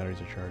if these batteries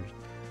are charged.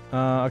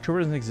 October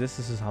doesn't exist.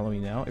 This is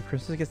Halloween now. If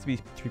Christmas gets to be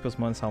 3+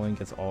 months, Halloween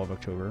gets all of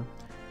October.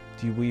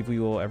 Do you believe we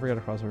will ever get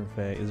a crossover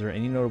Fae? Is there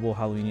any notable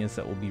Halloweenians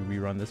that will be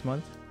rerun this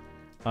month?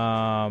 Well,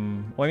 I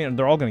mean,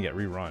 they're all going to get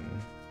rerun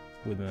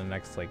within the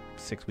next, like,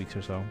 6 weeks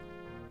or so.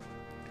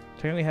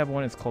 Technically have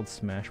one. It's called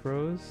Smash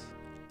Bros.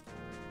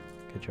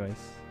 Good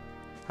choice.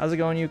 How's it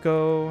going,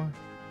 Yuko?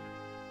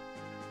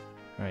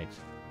 Alright.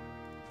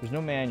 There's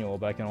no manual,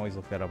 but I can always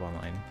look that up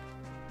online.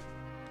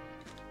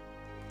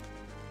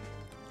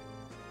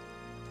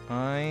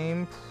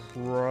 I'm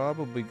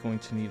probably going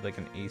to need like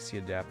an AC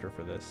adapter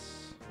for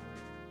this.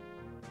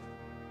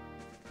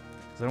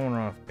 Because I don't want to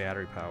run off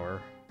battery power.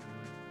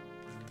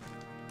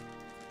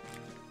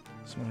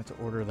 So I'm going to have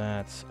to order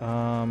that.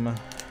 I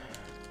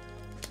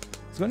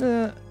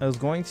was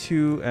going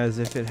to, as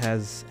if it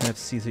has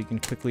NFC so you can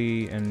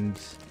quickly and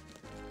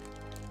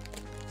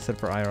set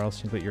for IRL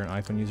streams, but you're an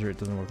iPhone user, it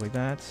doesn't work like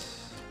that.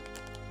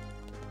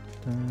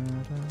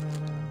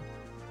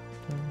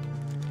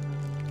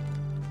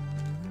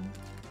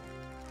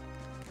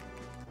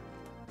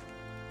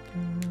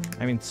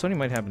 I mean, Sony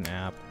might have an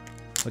app.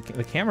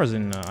 The cameras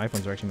in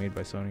iPhones are actually made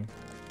by Sony.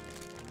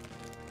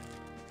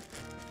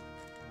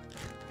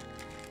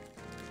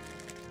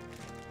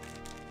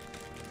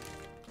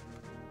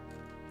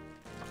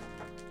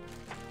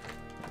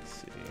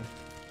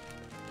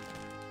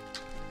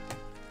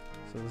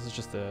 So this is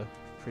just a,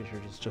 pretty sure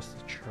it's just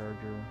a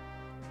charger.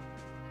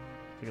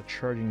 Like a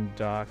charging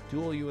dock,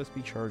 dual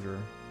USB charger.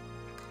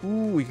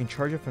 Ooh, you can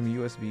charge it from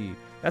USB.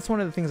 That's one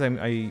of the things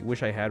I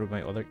wish I had with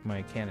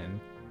my Canon.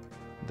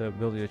 The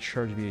ability to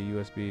charge via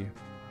USB.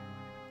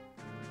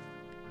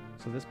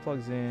 So this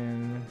plugs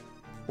in,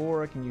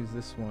 or I can use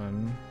this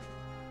one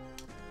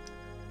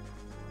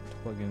to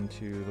plug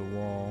into the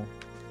wall.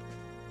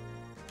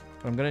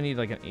 But I'm gonna need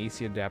like an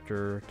AC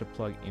adapter to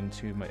plug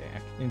into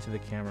the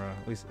camera.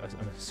 At least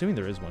I'm assuming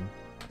there is one.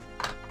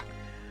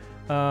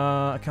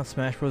 I count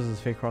Smash Bros as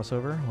a fake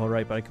crossover. All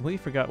right, but I completely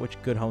forgot which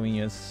good Halloween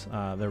units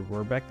there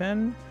were back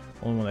then.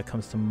 The only one that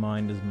comes to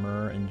mind is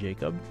Myrrh and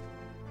Jacob.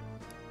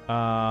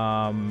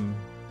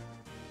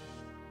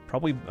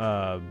 Probably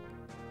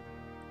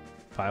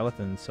Violet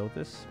and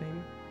Sothis,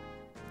 maybe.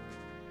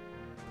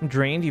 I'm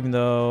drained, even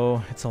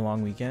though it's a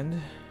long weekend.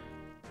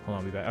 Hold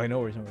on, I'll be back. Oh, no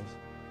worries, no worries.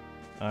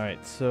 All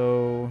right,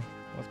 so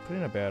let's put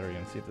in a battery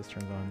and see if this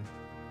turns on,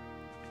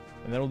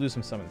 and then we'll do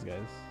some summons, guys.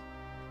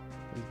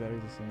 Are these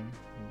batteries the same?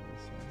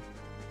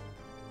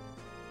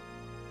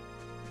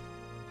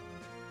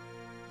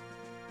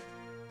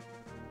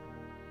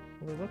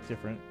 Well, they look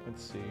different.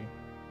 Let's see.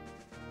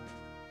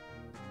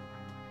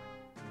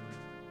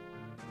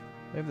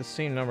 They have the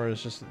same number,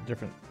 it's just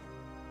different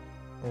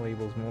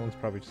labels. One's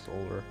probably just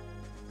older.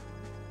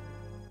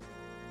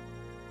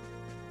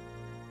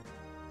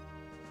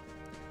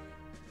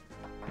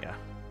 Yeah.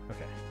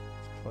 Okay.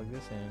 Let's plug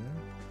this in.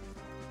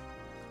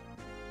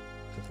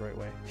 Is this the right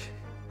way?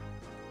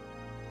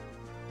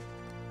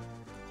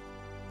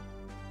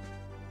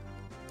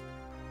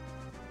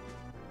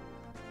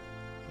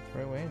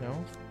 Right way?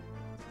 No.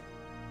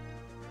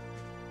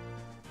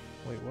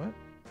 Wait, what?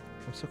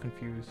 I'm so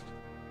confused.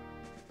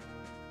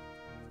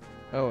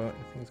 Oh, I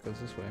think it goes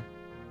this way.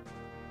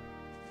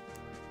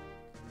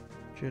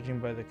 Judging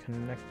by the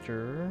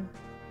connector.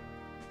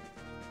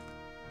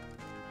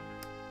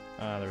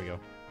 There we go.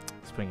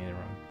 It's putting it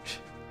wrong.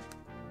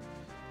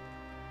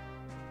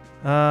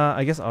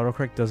 I guess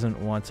autocorrect doesn't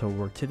want to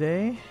work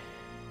today.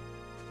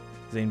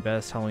 Zane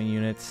Best, Halloween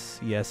units.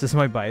 Yes, this is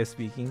my bias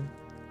speaking.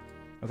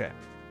 Okay.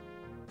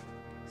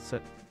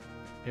 Set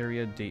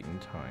area, date,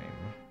 and time.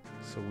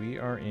 So we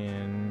are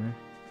in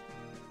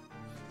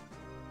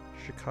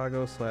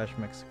Chicago /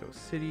 Mexico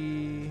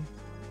City.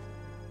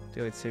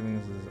 Daylight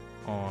savings is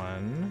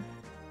on.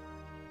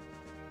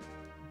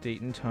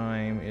 Date and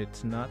time,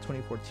 it's not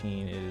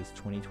 2014, it is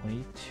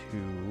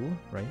 2022,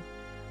 right?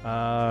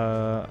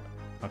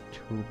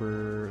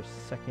 October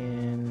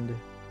 2nd.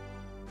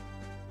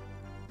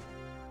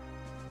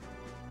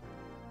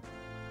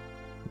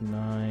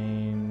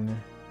 9.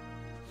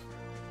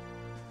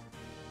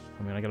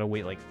 I mean, I gotta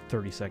wait like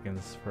 30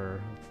 seconds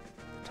for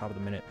the top of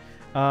the minute.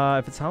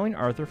 If it's Halloween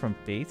Arthur from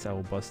Fates, I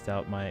will bust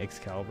out my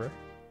Excalibur.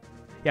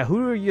 Yeah,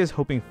 who are you guys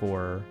hoping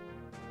for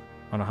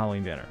on a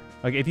Halloween banner?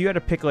 Like, if you had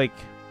to pick like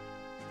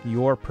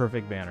your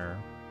perfect banner,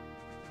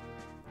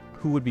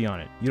 who would be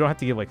on it? You don't have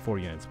to give like 4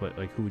 units, but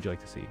like, who would you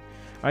like to see?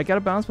 All right,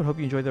 gotta bounce, but hope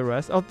you enjoyed the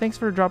rest. Oh, thanks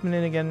for dropping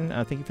in again.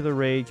 Thank you for the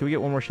raid. Can we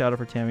get one more shout out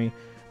for Tammy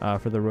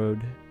for the road?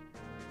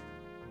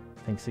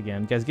 Thanks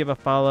again. Guys, give a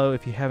follow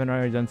if you haven't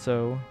already done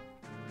so.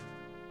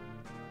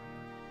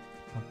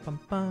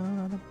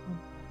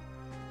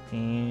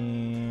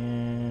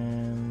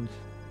 And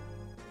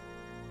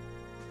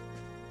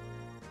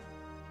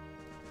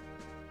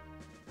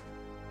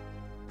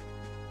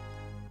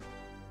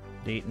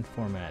date and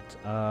format.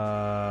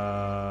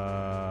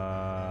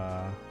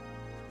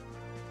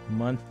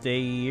 Month, day,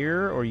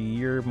 year, or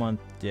year, month,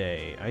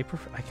 day. I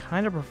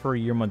kind of prefer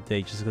year, month,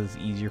 day, just because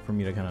it's easier for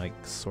me to kind of like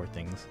sort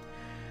things.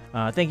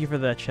 Thank you for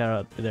that shout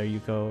out there,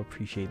 Yuko.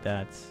 Appreciate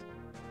that.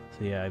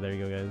 So yeah, there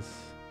you go, guys.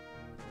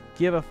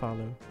 Give a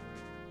follow.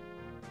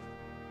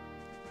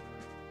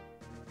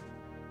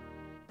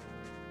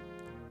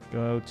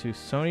 Go to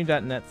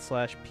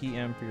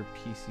sony.net/PM for your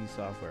PC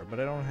software, but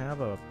I don't have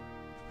a.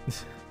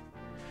 Let's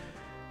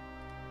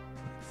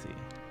see.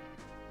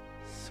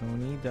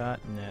 Sony.net/PM.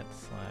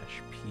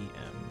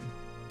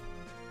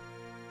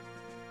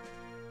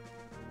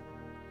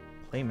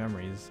 Play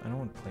memories. I don't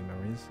want to play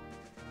memories.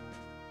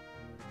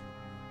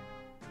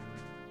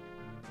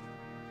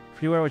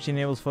 Freeware, which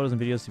enables photos and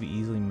videos to be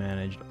easily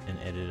managed and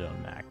edited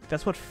on Mac.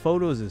 That's what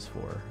Photos is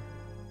for.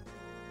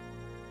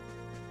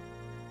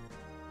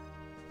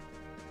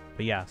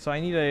 But yeah, so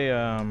I need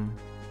a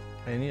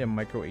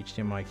micro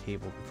HDMI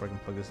cable before I can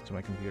plug this into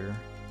my computer.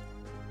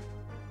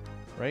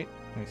 Right?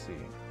 Let me see.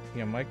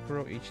 Yeah,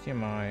 micro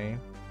HDMI.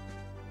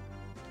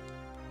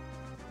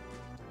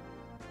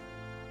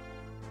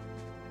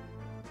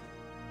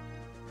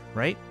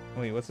 Right?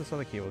 Wait, what's this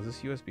other cable? Is this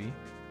USB?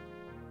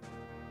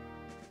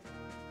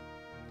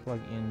 Plug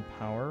in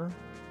power.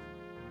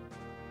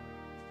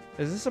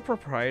 Is this a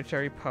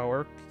proprietary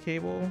power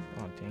cable?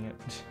 Oh, dang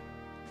it.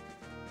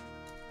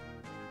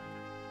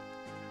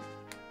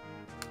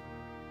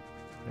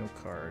 No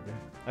card.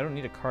 I don't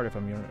need a card if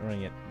I'm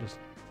running it just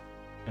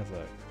as a...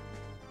 Hold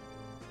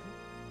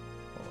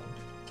on.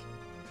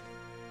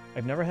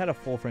 I've never had a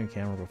full frame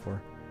camera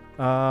before.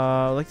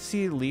 I'd like to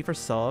see Leaf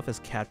herself as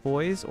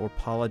Catboys or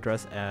Paula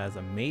dressed as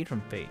a maid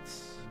from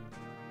Fates.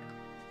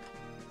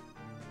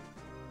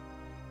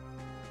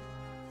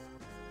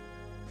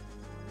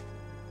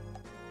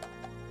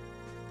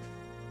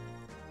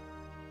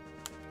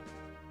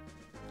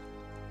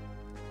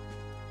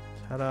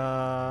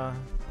 Ta-da!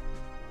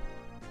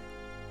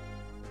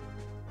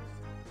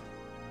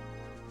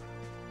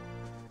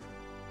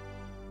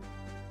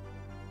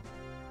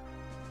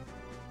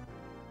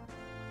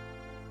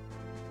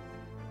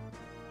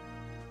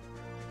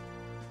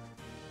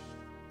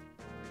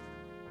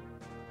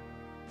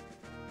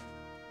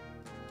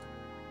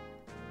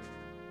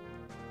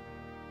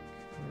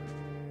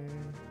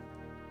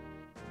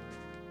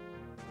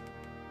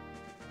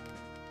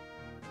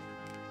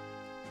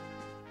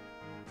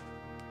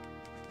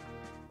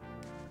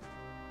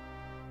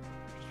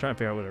 Trying to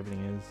figure out what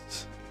everything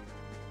is.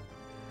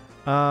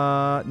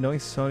 Knowing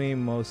Sony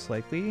most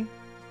likely.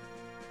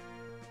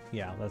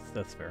 Yeah,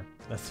 that's fair.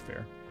 That's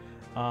fair.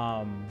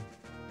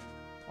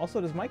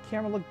 Also, does my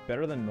camera look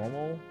better than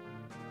normal?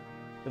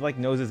 It like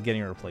knows it's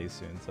getting replaced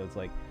soon, so it's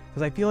like,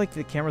 because I feel like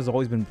the camera's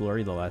always been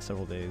blurry the last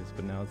several days,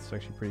 but now it's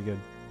actually pretty good.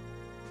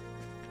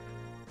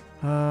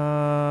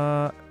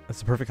 That's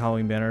the perfect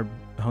Halloween banner.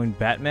 Halloween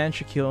Batman,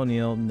 Shaquille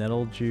O'Neal,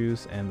 Nettle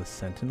Juice, and the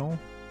Sentinel.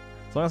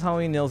 As long as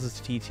Halloween nails his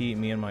TT,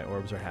 me and my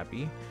orbs are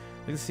happy.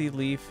 I can see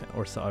Leaf,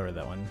 or sorry,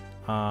 that one.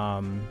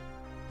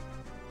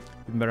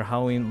 Even better,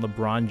 Halloween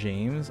LeBron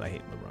James. I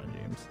hate LeBron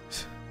James.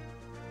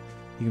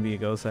 He can be a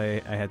ghost.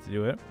 I had to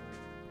do it.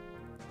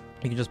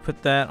 You can just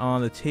put that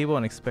on the table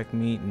and expect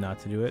me not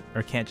to do it,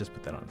 or can't just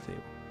put that on the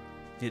table.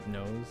 It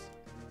knows.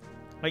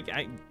 Like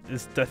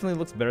this definitely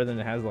looks better than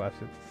it has the last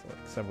like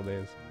several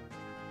days.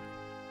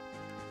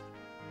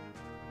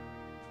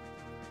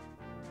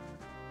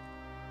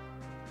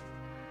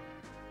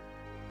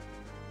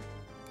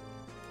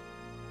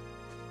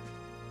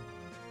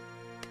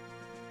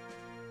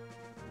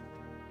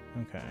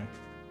 Okay.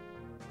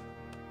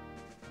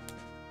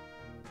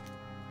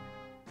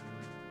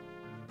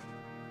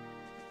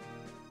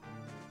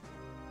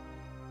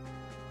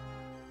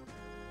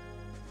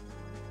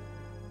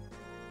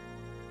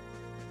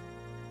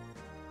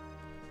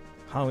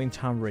 Halloween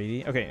Tom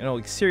Brady. Okay, no,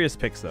 like serious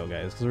picks though,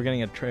 guys, because we're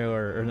getting a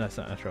trailer, or no, that's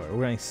not a trailer.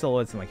 We're getting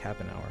silhouettes in like half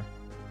an hour.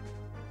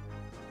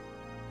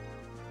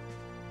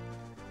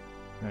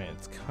 All right,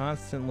 it's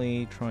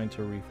constantly trying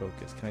to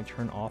refocus. Can I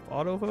turn off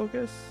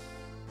autofocus?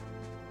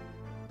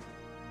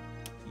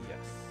 Yes.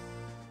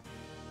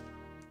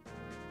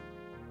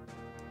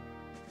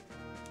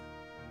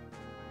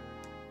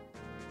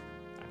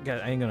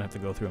 God, I ain't gonna have to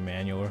go through a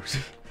manual.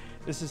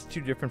 This is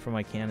too different from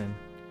my Canon.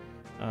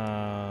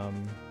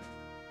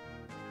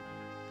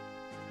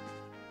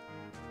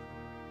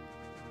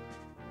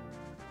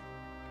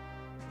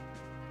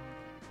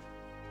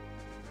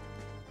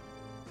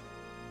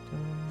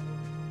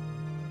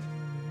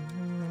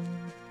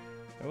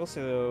 I will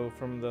say though,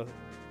 from the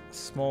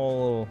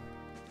small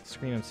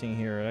screen I'm seeing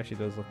here, it actually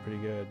does look pretty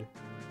good.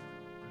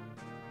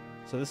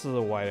 So this is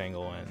a wide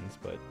angle lens,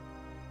 but it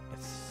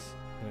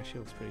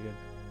actually looks pretty good.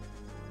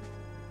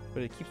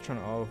 But it keeps trying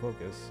to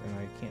autofocus, and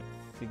I can't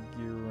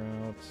figure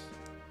out.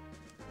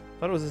 I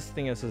thought it was this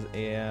thing that says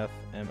AF,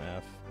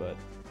 MF, but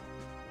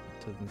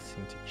it doesn't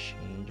seem to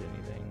change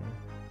anything.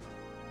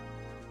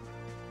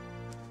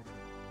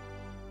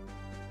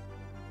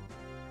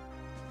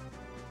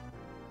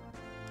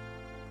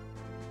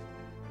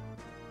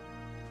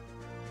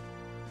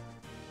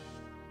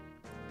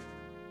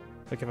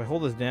 Like if I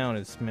hold this down,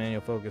 it's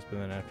manual focus, but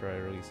then after I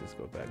release this,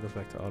 goes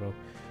back to auto.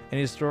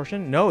 Any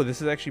distortion? No,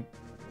 this is actually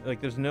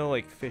like there's no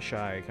like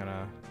fisheye kind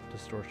of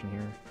distortion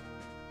here.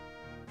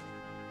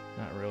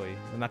 Not really.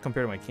 Not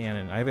compared to my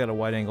Canon. I've got a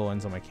wide angle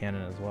lens on my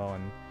Canon as well,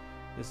 and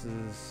this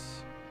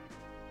is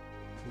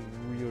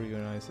really,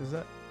 really nice. Is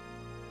that?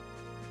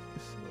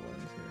 This is the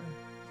lens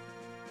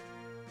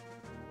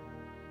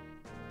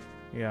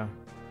here. Yeah.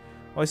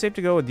 Well, it's safe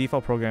to go with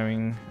default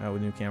programming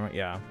with new camera.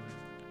 Yeah.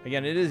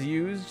 Again, it is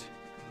used.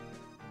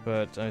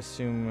 But I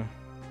assume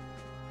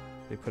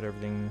they put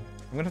everything.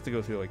 I'm gonna have to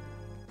go through like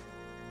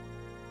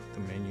the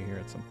menu here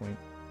at some point.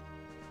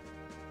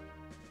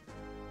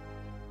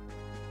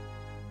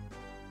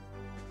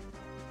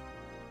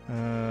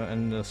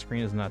 And the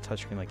screen is not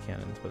touchscreen like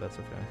Canon's, but that's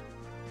okay.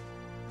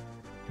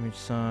 Image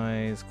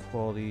size,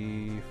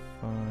 quality,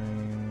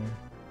 fine.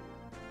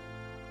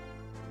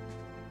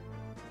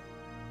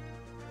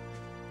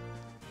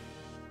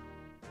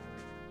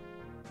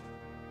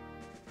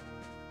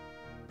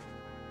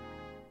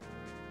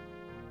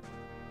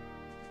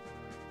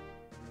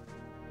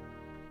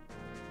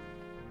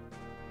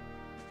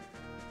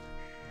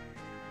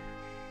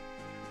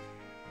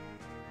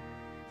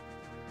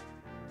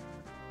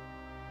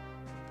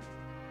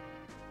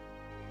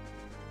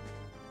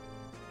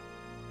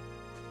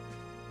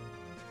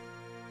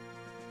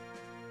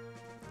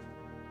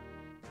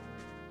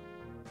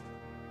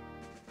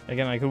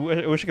 Again, I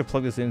wish I could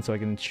plug this in so I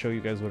can show you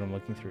guys what I'm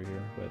looking through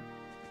here, but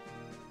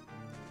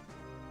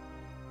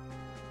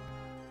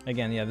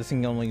again, yeah, this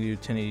can only do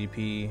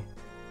 1080p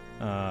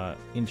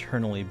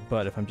internally,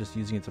 but if I'm just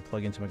using it to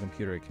plug into my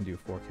computer, it can do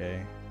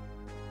 4K.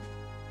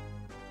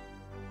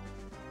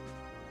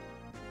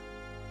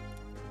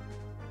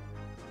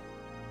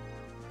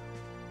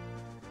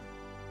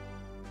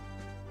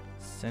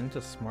 Send to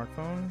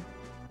smartphone.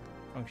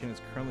 Function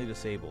is currently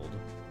disabled.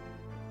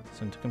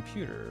 Send to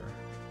computer.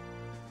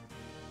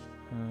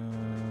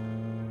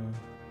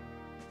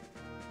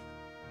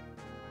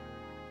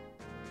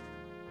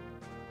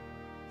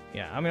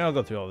 Yeah, I mean, I'll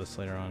go through all this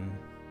later on.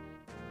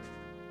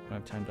 I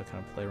have time to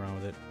kind of play around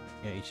with it.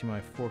 Yeah,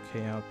 HDMI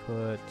 4K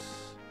output.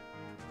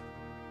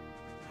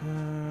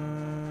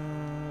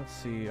 Let's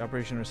see.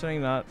 Operation or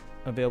setting not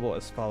available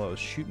as follows: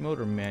 shoot mode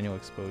or manual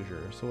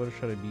exposure. So what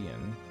should I be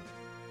in?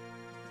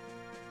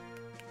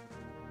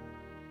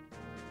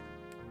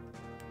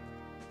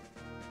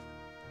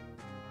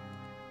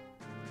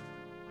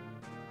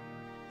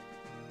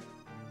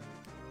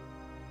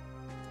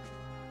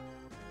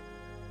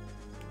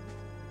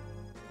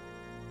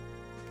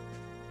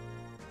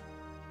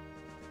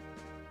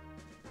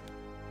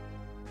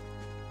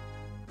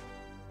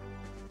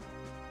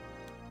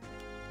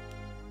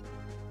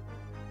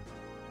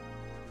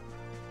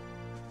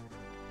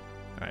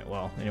 Alright,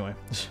 well, anyway.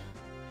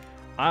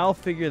 I'll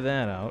figure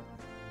that out.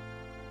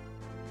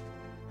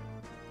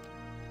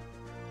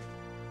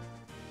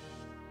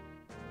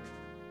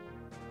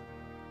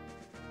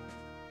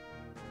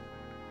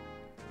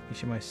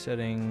 HDMI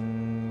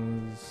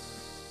settings.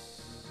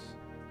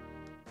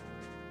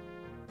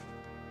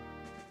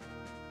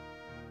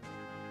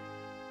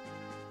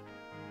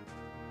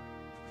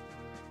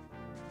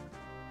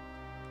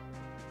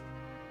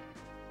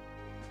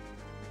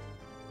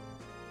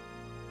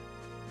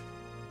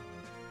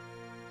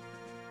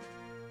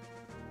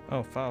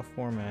 Oh, file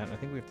format. I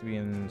think we have to be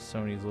in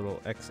Sony's little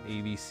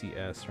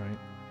XAVCS, right?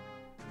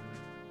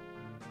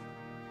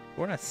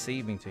 We're not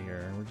saving to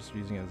here. We're just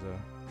using it as a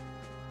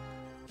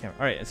camera.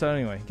 Alright, so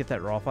anyway, get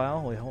that raw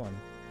file. Wait, hold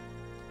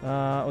on.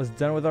 I was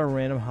done with our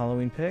random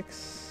Halloween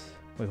picks.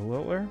 Wait,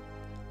 what were?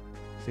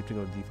 Safe to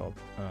go default.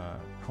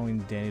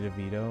 Halloween Danny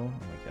DeVito. Oh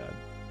my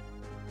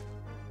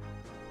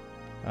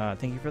god.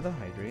 Thank you for the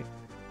hydrate.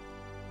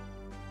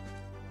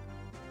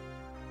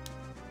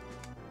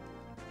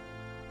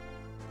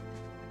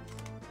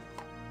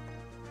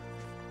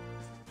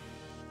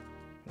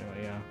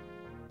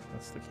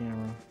 The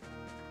camera.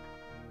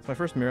 It's my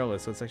first mirrorless,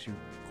 so it's actually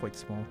quite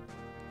small.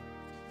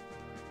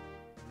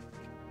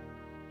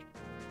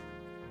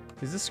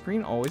 Is this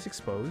screen always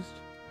exposed?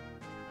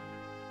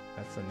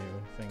 That's a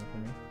new thing for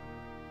me.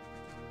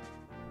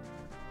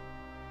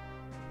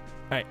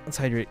 Alright, let's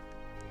hydrate.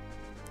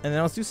 And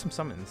then let's do some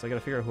summons. I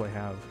gotta figure out who I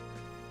have.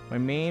 My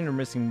main are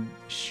missing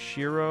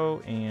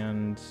Shiro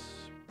and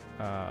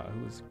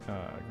who's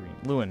green?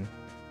 Lewin.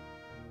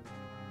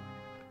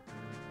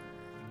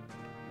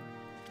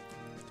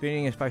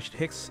 Debating if I should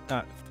fix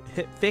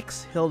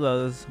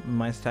Hilda's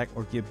minus attack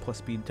or give plus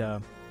speed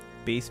to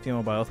base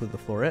female Bioth with the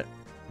floret.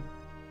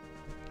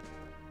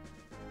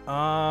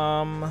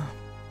 I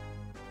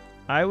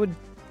would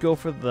go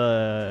for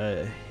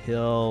the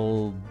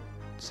Hilda.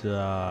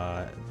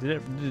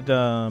 Did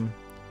female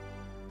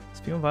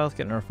Bioth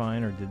get nerfed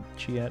fine, or did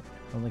she yet?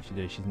 I don't think she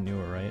did. She's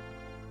newer, right?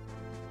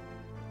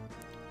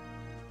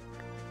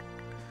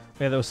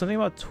 Yeah, there was something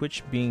about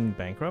Twitch being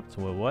bankrupt.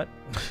 Well, what?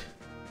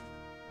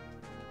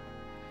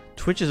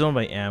 Twitch is owned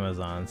by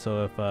Amazon,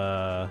 so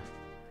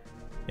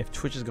if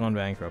Twitch has gone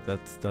bankrupt, that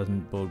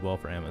doesn't bode well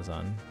for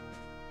Amazon.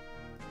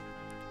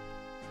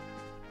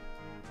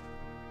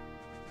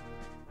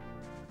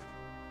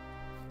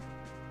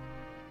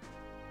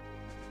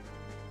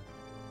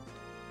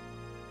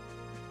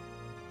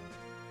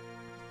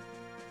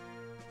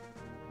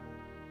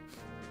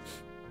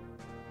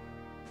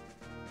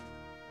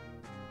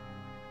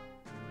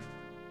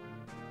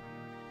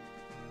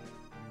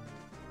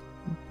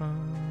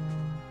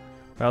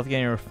 Bioth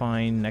getting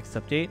refined next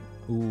update.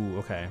 Ooh,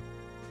 okay.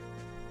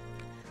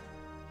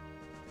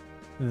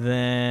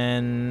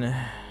 Then...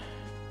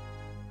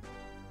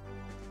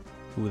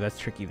 Ooh, that's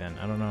tricky then.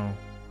 I don't know.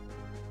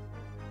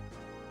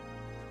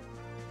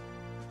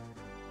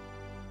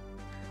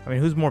 I mean,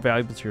 who's more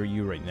valuable to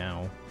you right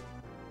now?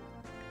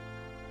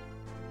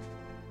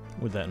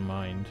 With that in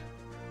mind.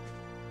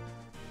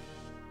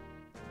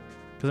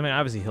 Because, I mean,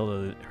 obviously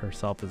Hilda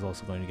herself is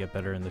also going to get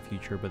better in the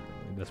future, but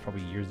that's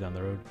probably years down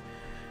the road.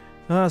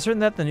 Certain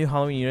that the new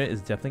Halloween unit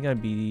is definitely going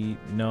to be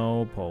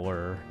no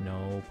polar.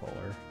 No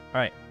polar.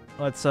 Alright,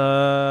 let's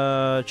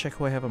check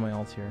who I have on my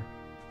alts here.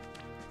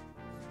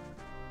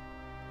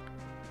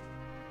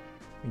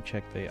 Let me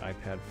check the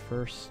iPad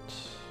first.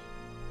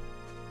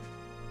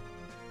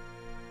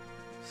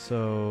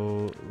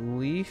 So,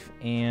 Leaf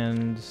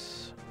and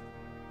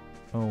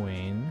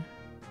Owain.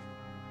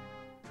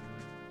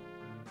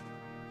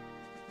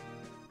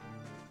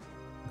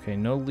 Okay,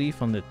 no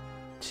Leaf on the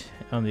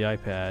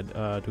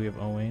iPad. Do we have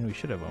Owain? We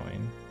should have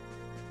Owain.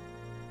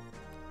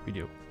 We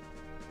do.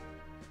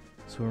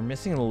 So we're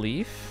missing a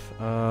Leaf.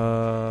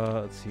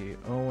 Let's see.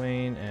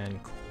 Owain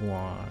and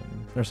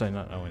Quan. Or sorry,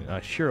 not Owain.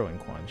 Shiro and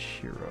Quan.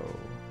 Shiro.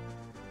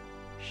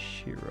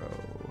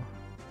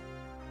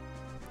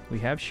 We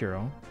have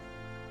Shiro.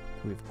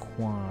 We have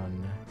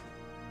Quan.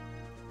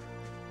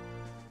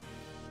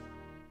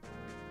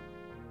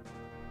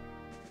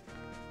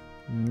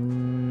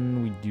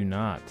 We do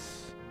not.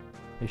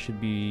 They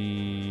should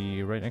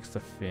be right next to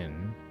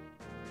Finn.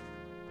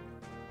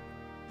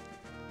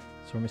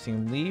 So we're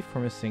missing Leaf,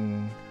 we're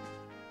missing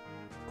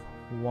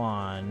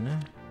Quan,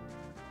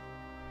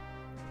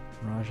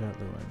 Rajat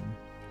Lewin.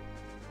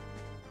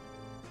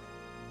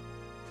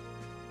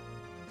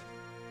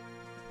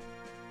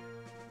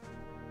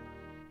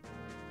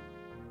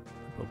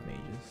 Both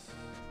mages.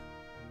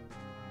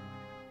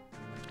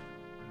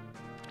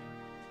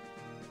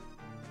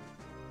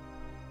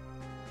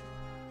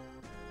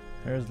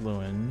 There's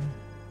Lewin.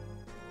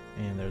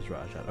 And there's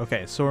Rajat.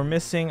 Okay, so we're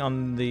missing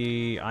on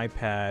the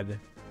iPad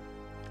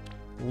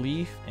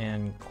Leaf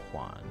and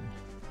Quan.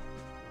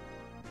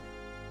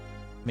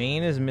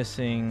 Main is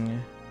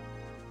missing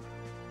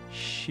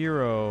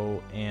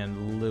Shiro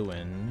and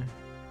Lewin.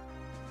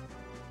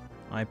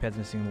 iPad's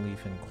missing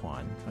Leaf and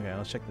Quan. Okay,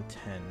 let's check the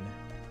 10.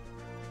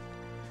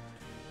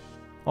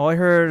 All I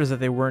heard is that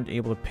they weren't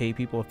able to pay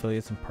people,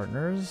 affiliates, and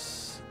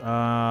partners.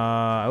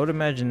 I would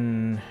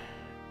imagine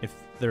if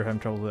they're having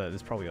trouble with that,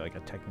 it's probably like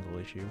a technical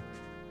issue.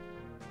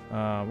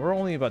 We're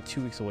only about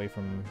 2 weeks away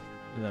from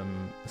them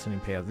sending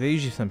payouts. They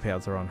usually send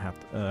payouts around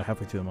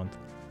halfway through the month.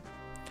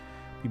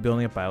 Be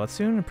building up buyouts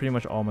soon, and pretty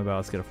much all my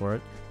buyouts get it for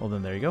it. Well,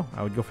 then there you go.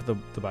 I would go for the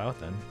buyout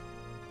then.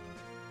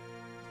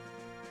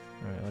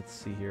 Alright, let's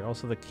see here.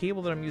 Also, the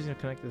cable that I'm using to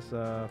connect this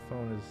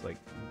phone is like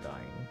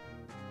dying.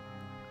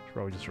 Should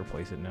probably just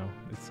replace it now.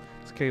 This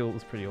cable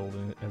is pretty old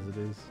as it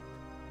is.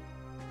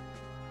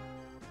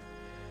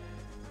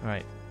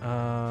 Alright.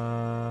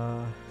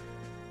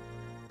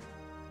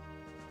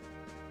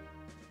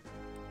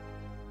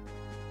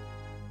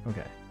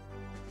 Okay.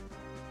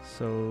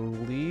 So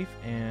Leaf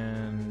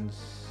and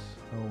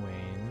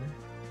Owain.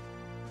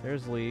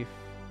 There's Leaf.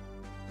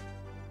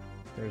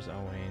 There's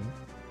Owain.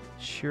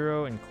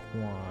 Shiro and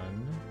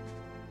Quan.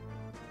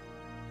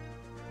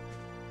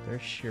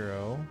 There's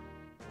Shiro.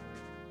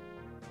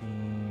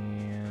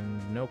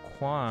 And no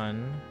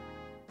Quan.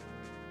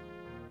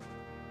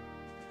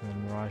 And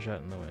then Rajat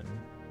and Lewin.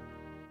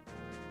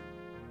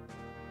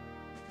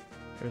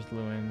 There's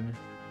Lewin.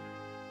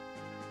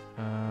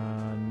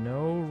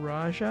 No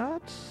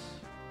Rajat?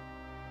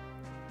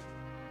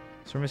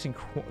 So we're missing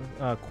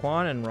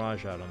Quan and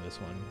Rajat on this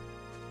one.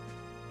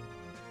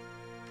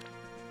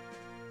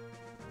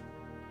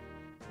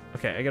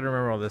 Okay, I gotta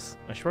remember all this.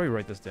 I should probably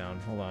write this down.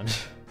 Hold on.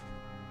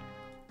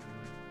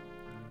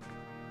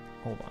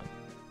 Hold on.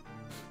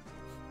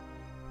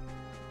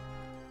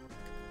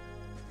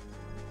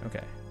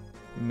 Okay.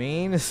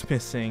 Main is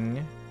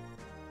missing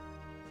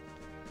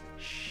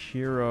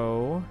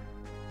Shiro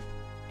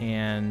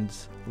and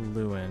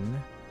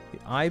Lewin. The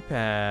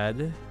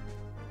iPad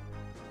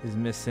is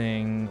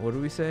missing, what do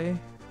we say?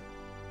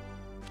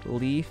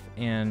 Leaf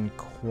and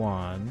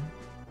Quan.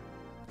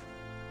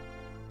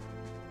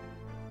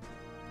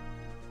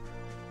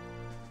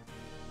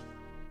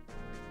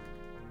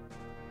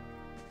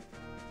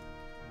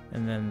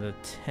 And then the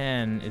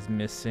 10 is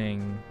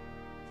missing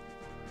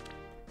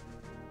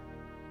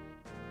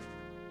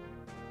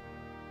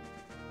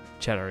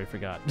Chat, I already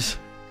forgot.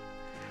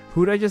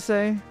 Who did I just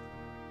say?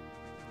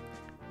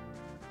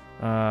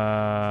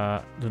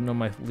 Don't know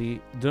my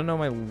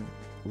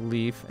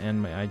Leaf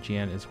and my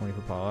IGN is 20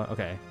 for Paula.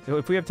 Okay,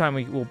 if we have time,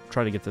 we'll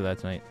try to get to that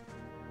tonight.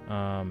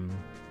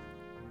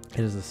 It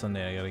is a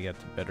Sunday. I gotta get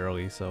to bed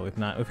early, so if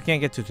we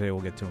can't get to today,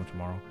 we'll get to them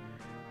tomorrow.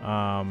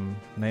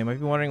 Now you might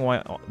be wondering why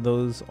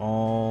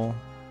all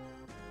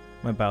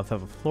my battles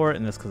have a floor,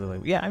 and that's because they're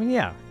like, yeah, I mean,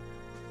 yeah.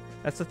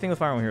 That's the thing with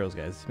Fire Emblem Heroes,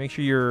 guys. Make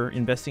sure you're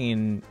investing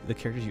in the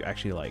characters you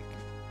actually like,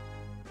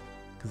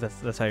 because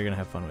that's how you're gonna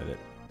have fun with it.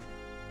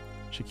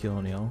 Shaquille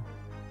O'Neal.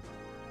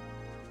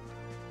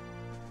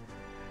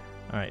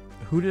 Alright,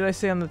 who did I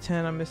say on the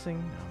 10 I'm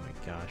missing? Oh my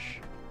gosh.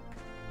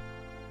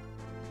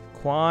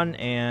 Quan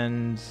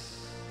and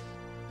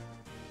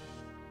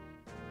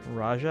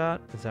Rajat?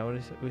 Is that what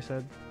we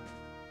said?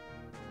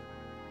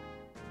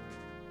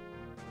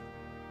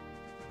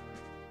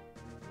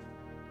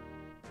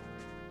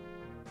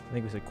 I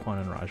think we said Quan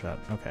and Rajat.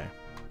 Okay.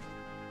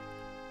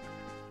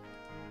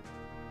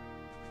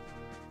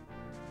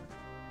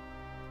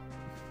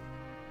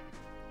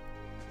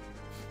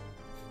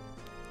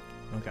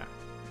 Okay.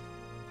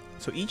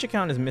 So each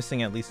account is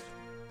missing at least...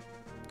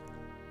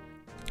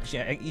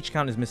 Yeah, each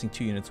account is missing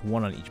 2 units,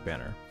 1 on each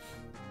banner.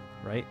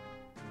 Right?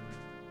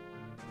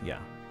 Yeah.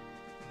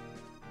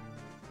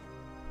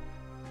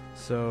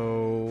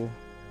 So,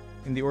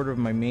 in the order of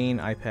my main,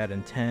 iPad,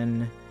 and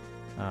 10,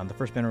 the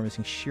first banner we're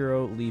missing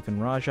Shiro, Leaf,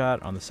 and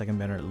Rajat. On the second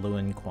banner,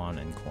 Lewin, Quan,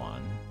 and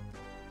Quan.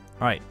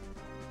 Alright.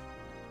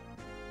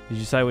 Did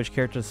you decide which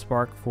character to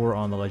spark for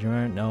on the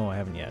Legendary? No, I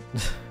haven't yet.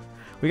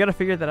 We gotta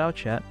figure that out,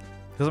 chat.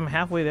 Because I'm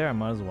halfway there, I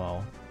might as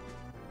well.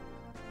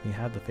 We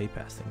have the Fate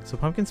Pass thing. So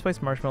pumpkin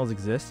spice marshmallows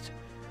exist,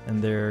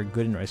 and they're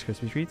good in Rice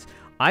Krispie treats.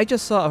 I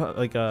just saw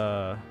like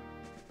a...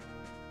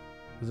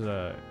 Was it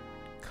a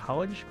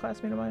college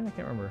classmate of mine? I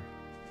can't remember.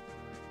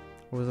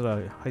 Or was it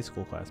a high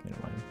school classmate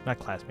of mine? Not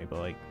classmate, but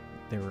like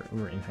we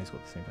were in high school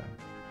at the same time.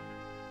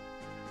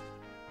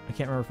 I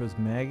can't remember if it was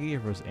Maggie or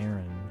if it was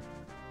Aaron.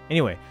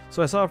 Anyway,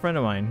 so I saw a friend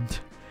of mine.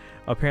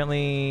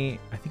 Apparently,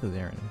 I think it was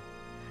Aaron.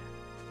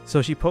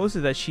 So she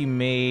posted that she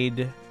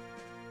made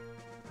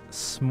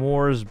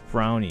s'mores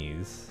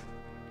brownies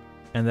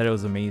and that it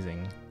was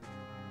amazing.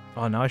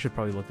 Oh, now I should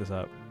probably look this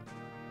up.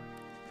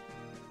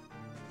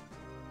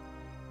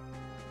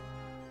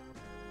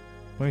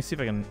 Let me see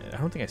if I can. I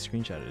don't think I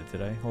screenshotted it,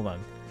 did I? Hold on.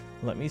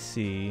 Let me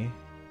see.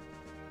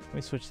 Let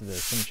me switch to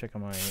this. Let me check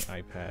on my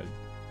iPad.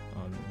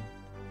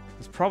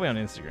 It's probably on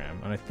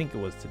Instagram, and I think it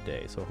was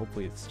today, so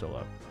hopefully it's still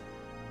up.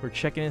 We're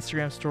checking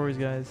Instagram stories,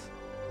 guys.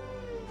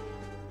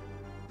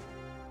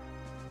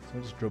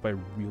 Someone just drove by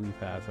really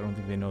fast. I don't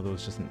think they know there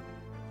was just an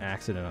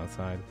accident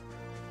outside.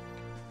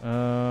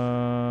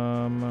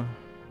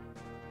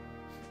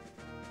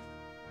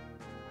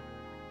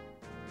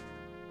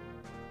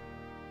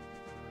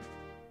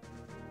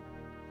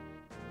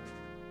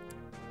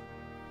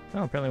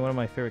 Oh, apparently one of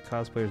my favorite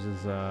cosplayers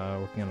is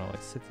working on a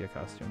like Scythia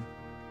costume.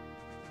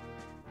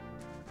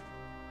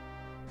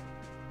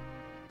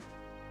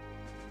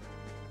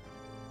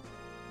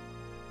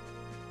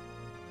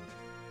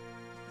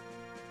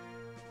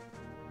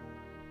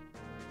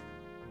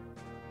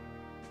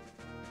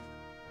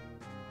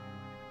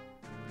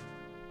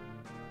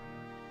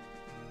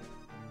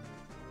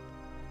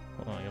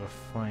 Hold on, I gotta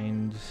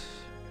find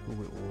who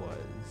it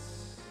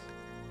was.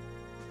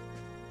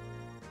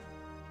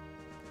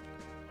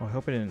 Oh, I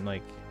hope I didn't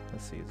like.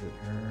 Let's see, is it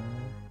her?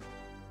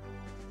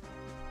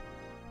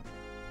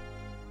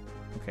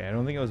 Okay, I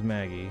don't think it was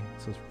Maggie,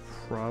 so it's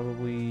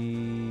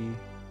probably.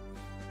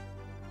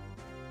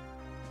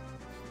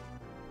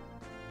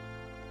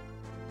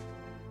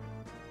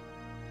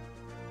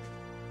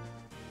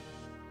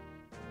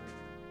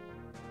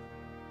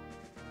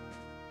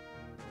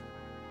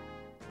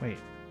 Wait,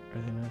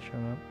 are they not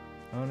showing up?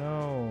 Oh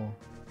no!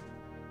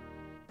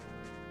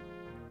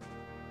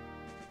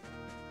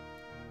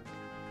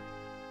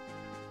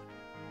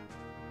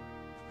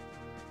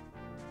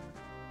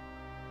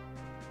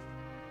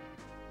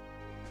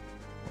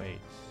 Wait.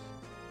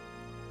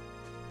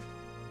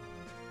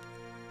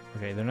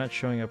 Okay, they're not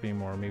showing up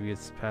anymore. Maybe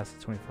it's past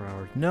the 24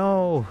 hours.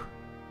 No!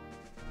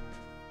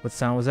 What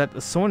sound was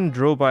that? Someone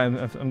drove by.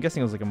 I'm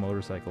guessing it was like a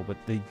motorcycle, but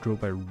they drove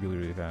by really,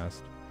 really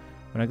fast.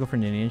 When I go for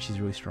Ninian, she's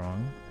really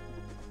strong.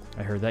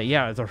 I heard that.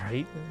 Yeah, it's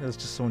alright. It was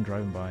just someone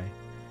driving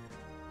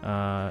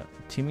by.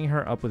 Teaming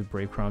her up with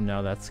Brave Crom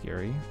now, that's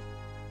scary.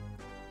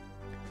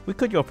 We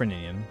could go for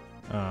Ninian.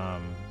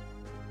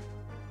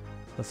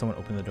 Let someone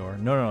open the door.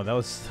 No, that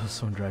was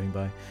someone driving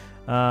by.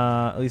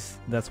 At least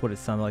that's what it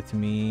sounded like to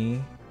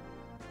me.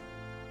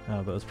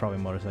 But it was probably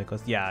a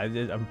motorcyclist. Yeah,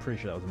 I'm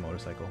pretty sure that was a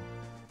motorcycle.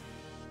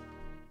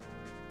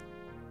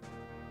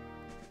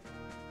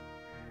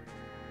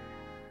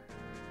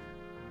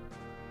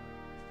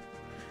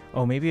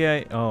 Oh, maybe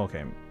I... Oh,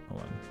 okay.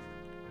 Hold on.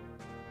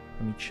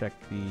 Let me check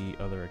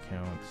the other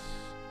accounts.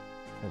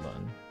 Hold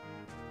on.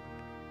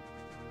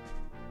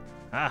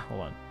 Ah,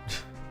 hold on.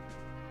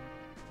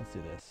 Let's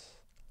do this.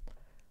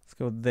 Let's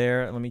go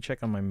there. Let me check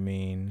on my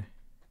main...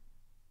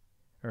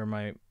 Or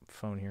my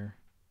phone here.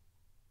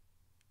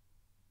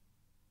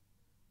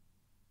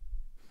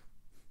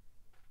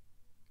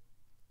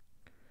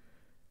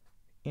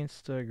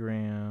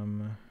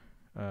 Instagram.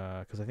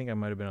 Because I think I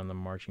might have been on the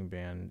marching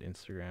band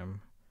Instagram.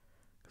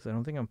 Because I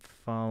don't think I'm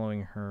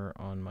following her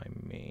on my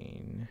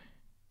main.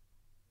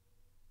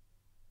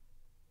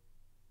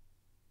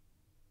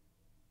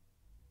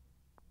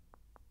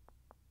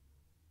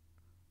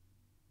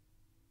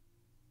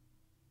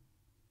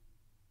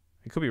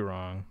 I could be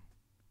wrong.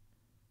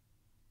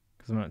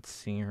 Because I'm not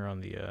seeing her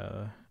on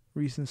the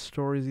recent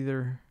stories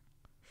either.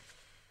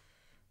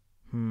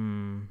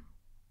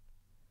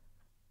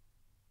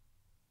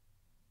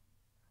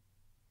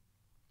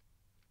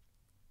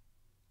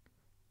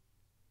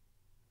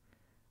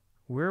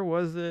 Where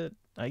was it?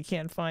 I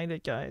can't find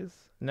it, guys.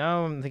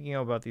 Now I'm thinking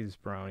about these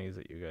brownies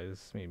that you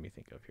guys made me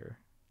think of here.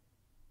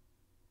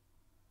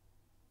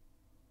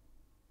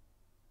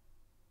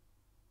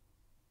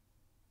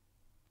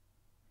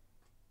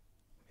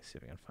 Let me see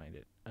if I can find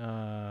it.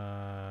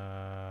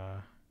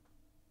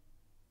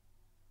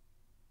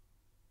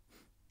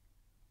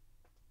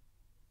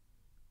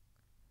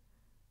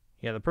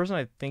 Yeah, the person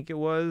I think it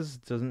was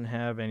doesn't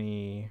have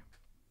any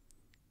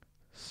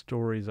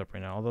stories up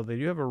right now. Although they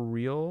do have a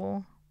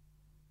reel.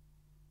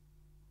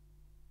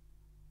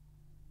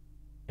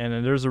 And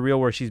then there's a reel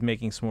where she's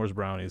making s'mores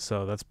brownies.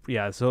 So that's,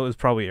 yeah, so it was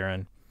probably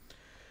Erin.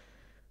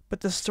 But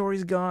the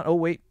story's gone. Oh,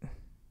 wait.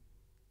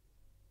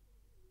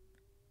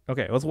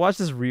 Okay, let's watch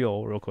this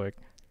reel real quick.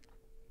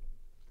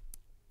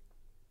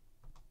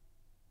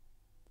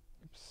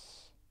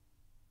 Oops.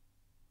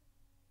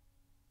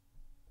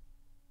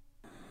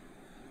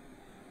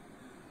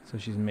 So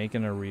she's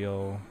making a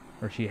reel,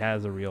 or she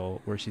has a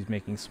reel where she's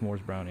making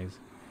s'mores brownies.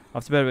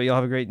 Off to bed, but y'all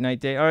have a great night,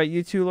 day. All right,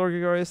 you too, Lord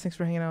Gregorius. Thanks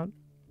for hanging out.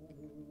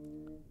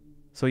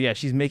 So yeah,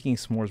 she's making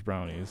s'mores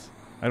brownies.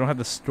 I don't have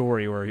the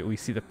story where we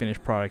see the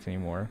finished product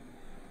anymore.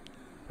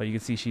 But you can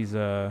see she's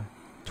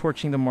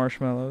torching the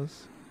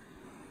marshmallows.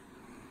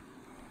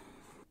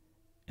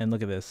 And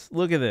look at this.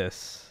 Look at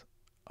this.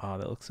 Oh,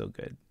 that looks so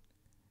good.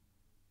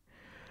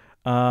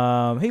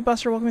 Hey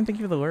Buster, welcome in. Thank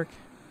you for the lurk.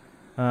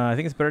 I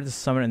think it's better to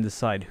summon and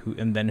decide who,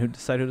 and then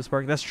decide who to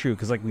spark. That's true,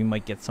 because like we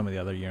might get some of the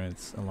other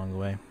units along the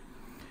way.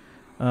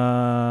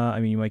 I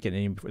mean, you might get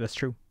any before. That's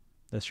true.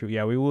 That's true.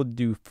 Yeah, we will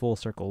do full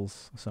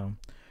circles. So,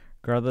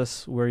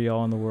 regardless where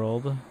y'all in the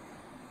world.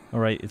 All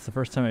right, it's the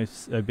first time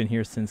I've been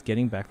here since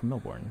getting back from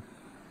Melbourne.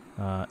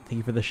 Thank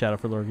you for the shout out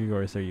for Lord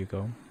Gregorius. There you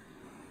go.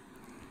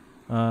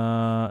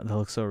 That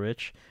looks so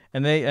rich.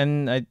 And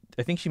I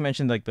think she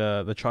mentioned like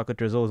the chocolate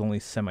drizzle is only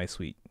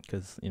semi-sweet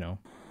because, you know,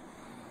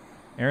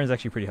 Erin's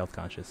actually pretty health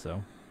conscious,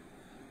 so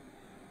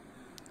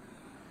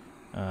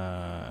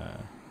I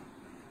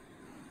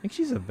think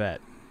she's a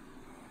vet.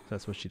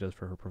 That's what she does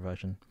for her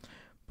profession.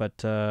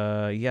 But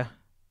yeah,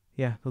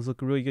 those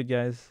look really good,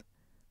 guys.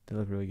 They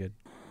look really good.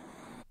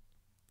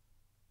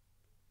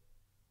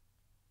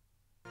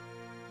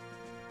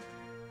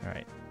 All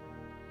right.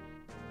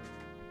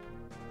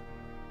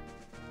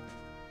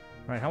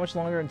 All right, how much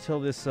longer until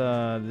this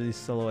these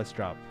silhouettes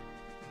drop?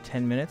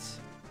 10 minutes.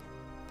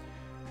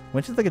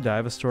 Went to the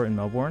Godiva store in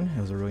Melbourne.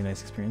 It was a really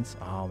nice experience.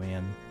 Oh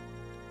man,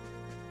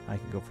 I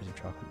could go for some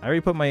chocolate. I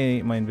already put my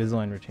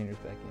Invisalign retainers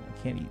back in.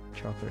 I can't eat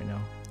chocolate right now.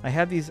 I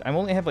had these. I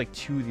only have like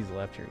 2 of these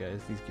left here,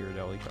 guys. These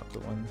Ghirardelli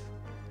chocolate ones.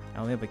 I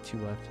only have like 2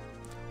 left.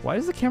 Why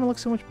does the camera look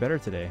so much better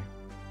today?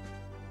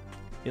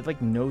 It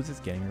like knows it's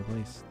getting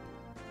replaced.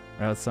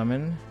 All right, let's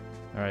summon.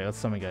 All right, let's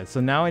summon, guys. So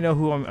now I know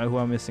who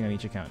I'm missing on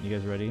each account. You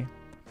guys ready?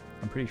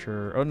 I'm pretty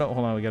sure. Oh no,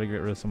 hold on. We gotta get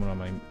rid of someone on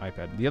my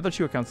iPad. The other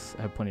 2 accounts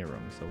have plenty of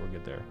room, so we're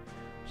good there.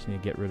 Just need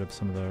to get rid of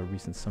some of the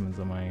recent summons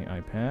on my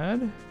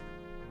iPad.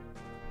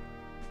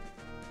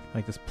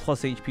 Like this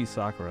plus HP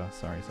Sakura.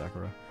 Sorry,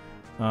 Sakura.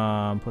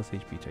 Plus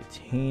HP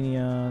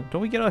Titania.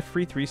 Don't we get a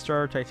free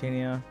 3-star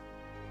Titania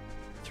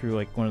through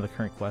like one of the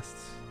current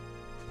quests?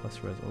 Plus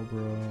Res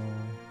Obro.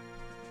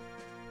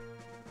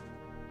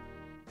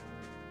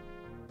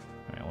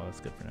 Alright, well that's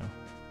good for now.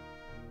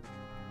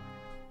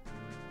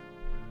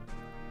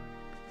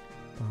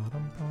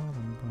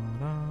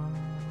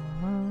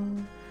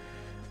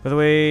 By the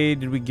way,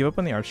 did we give up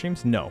on the art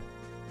streams? No.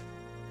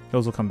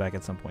 Those will come back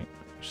at some point.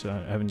 So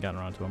I haven't gotten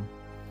around to them.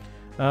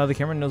 The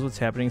camera knows what's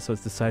happening, so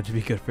it's decided to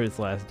be good for its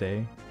last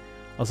day.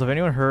 Also, if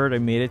anyone heard, I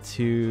made it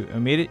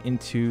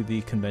into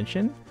the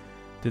convention.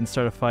 Didn't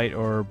start a fight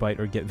or bite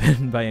or get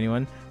bitten by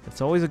anyone.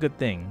 That's always a good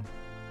thing.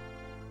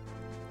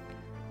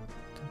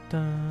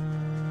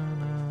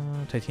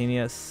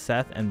 Titania,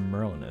 Seth, and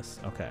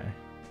Merlinus. Okay.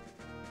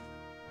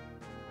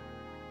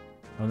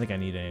 I don't think I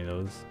need any of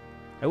those.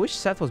 I wish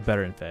Seth was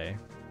better in Fae.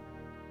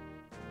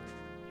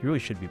 He really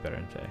should be better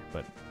in Fae,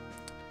 but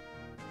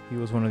he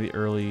was one of the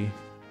early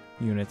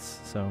units,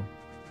 so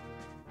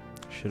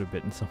should have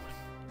bitten someone.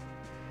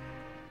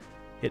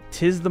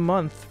 Tis the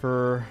month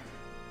for...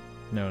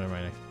 No, never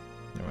mind.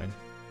 Never mind.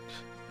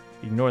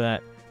 Ignore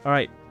that. All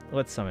right,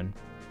 let's summon.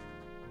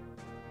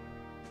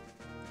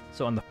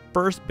 So on the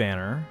first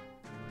banner,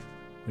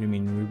 what do you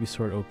mean, Ruby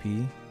Sword OP?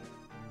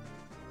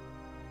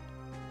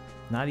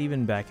 Not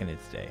even back in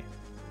its day.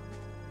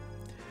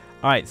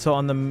 All right, so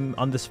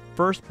on this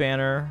first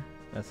banner,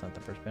 that's not the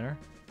first banner.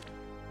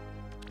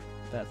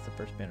 That's the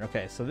first banner.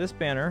 Okay, so this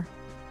banner,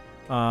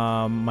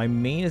 my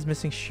main is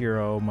missing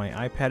Shiro, my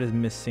iPad is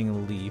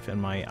missing Leaf,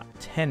 and my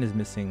 10 is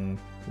missing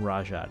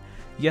Rajat.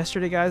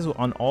 Yesterday, guys,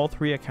 on all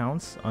 3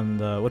 accounts, on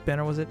the, what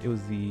banner was it? It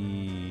was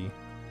the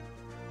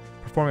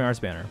Performing Arts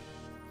banner.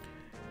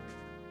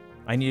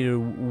 I needed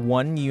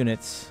 1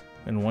 unit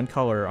and 1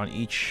 color on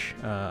each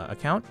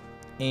account,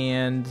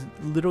 and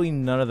literally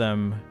none of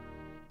them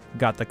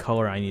got the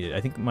color I needed.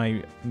 I think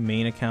my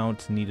main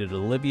account needed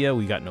Olivia.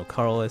 We got no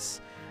colorless.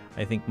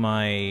 I think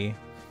my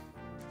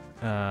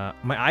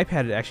my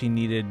iPad actually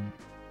needed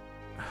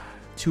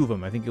 2 of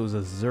them. I think it was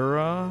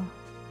Azura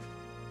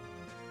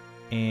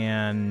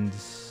and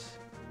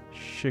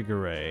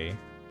Shigure.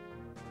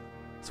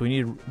 So we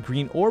needed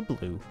green or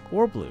blue.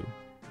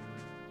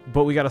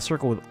 But we got a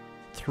circle with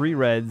 3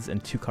 reds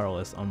and 2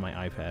 colorless on my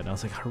iPad. And I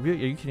was like, are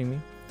you kidding me?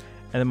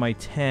 And then my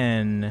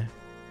 10,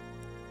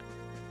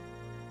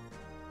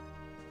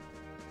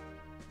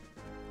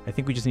 I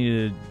think we just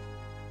needed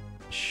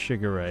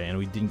Shigure, and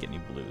we didn't get any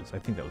blues. I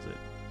think that was it.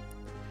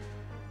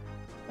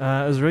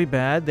 It was really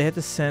bad. They had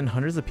to send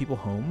hundreds of people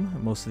home.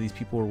 Most of these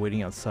people were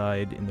waiting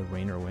outside in the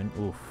rain or wind.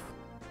 Oof.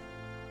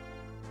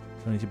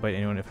 Don't need to bite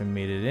anyone if I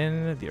made it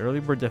in. The early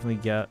bird definitely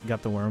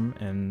got the worm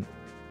and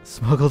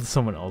smuggled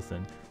someone else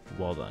in.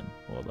 Well done.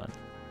 Well done.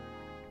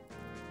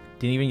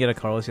 Didn't even get a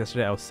Carlos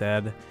yesterday. I was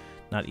sad.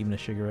 Not even a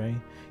Shigure.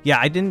 Yeah,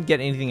 I didn't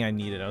get anything I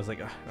needed. I was like,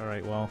 all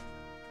right, well,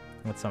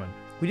 let's summon.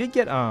 We did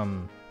get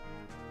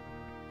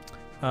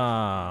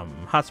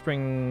Hot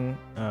Spring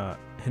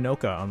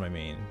Hinoka on my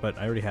main, but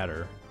I already had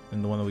her,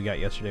 and the one that we got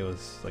yesterday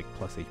was like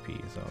plus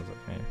HP, so I was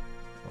like, hey,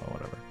 well,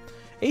 whatever.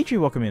 Adri,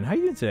 welcome in. How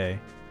you doing today?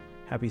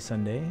 Happy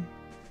Sunday.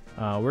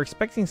 We're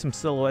expecting some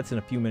silhouettes in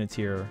a few minutes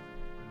here.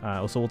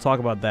 So we'll talk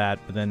about that,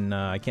 but then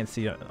I can't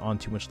see on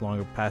too much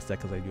longer past that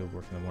because I do have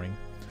work in the morning.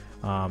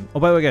 Oh,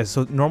 by the way, guys,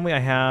 so normally I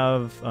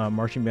have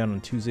marching band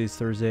on Tuesdays,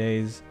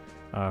 Thursdays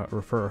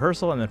for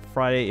rehearsal, and then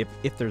Friday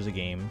if there's a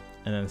game,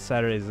 and then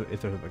Saturdays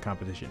if there's a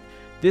competition.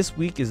 This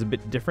week is a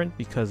bit different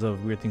because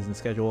of weird things in the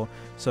schedule.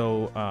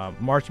 So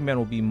marching band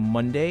will be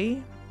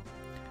Monday.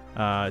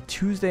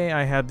 Tuesday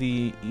I have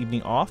the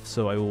evening off,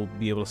 so I will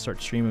be able to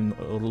start streaming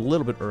a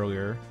little bit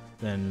earlier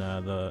than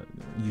the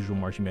usual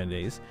marching band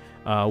days.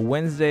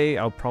 Wednesday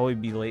I'll probably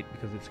be late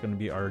because it's going to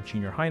be our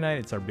junior high night.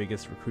 It's our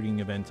biggest recruiting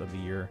event of the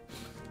year.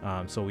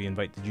 So we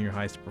invite the junior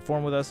highs to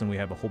perform with us, and we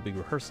have a whole big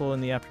rehearsal in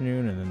the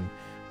afternoon, and then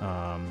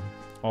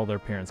all their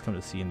parents come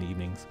to see in the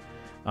evenings.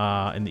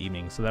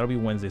 So that'll be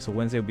Wednesday. So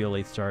Wednesday will be a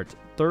late start.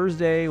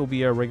 Thursday will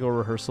be a regular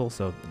rehearsal,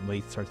 so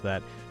late start to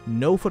that.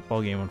 No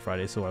football game on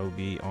Friday, so I will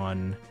be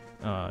on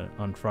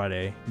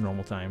Friday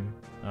normal time.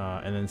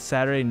 And then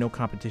Saturday, no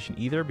competition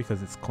either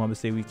because it's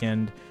Columbus Day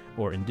weekend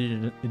or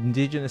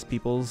Indigenous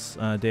Peoples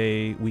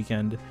Day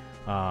weekend.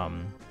 Because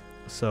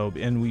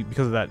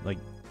of that, like,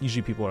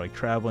 usually people are like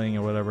traveling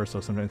or whatever, so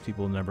sometimes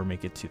people never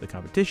make it to the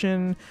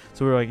competition.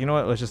 So we're like, you know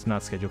what, let's just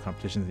not schedule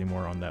competitions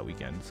anymore on that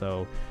weekend.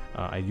 So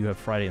I do have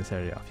Friday and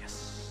Saturday off.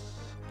 Yes.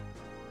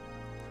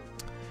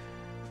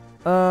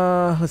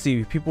 Let's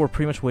see. People were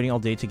pretty much waiting all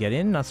day to get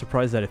in. Not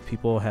surprised that if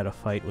people had a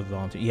fight with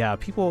volunteers.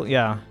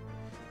 Yeah.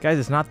 Guys,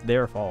 it's not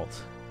their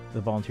fault.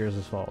 The volunteers'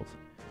 fault.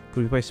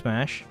 Could we play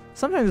Smash?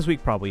 Sometime this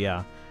week, probably,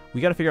 yeah.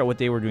 We got to figure out what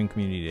day we're doing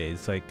community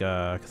days. Like,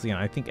 because again,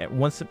 I think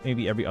once,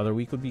 maybe every other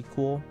week would be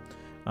cool.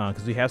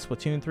 Because we have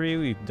Splatoon 3,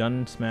 we've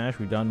done Smash,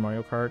 we've done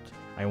Mario Kart.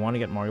 I want to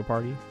get Mario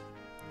Party.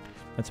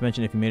 Not to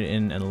mention, if you made it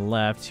in and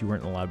left, you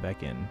weren't allowed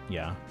back in.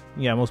 Yeah,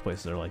 most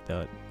places are like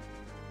that.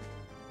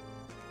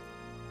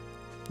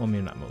 Well,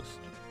 maybe not most.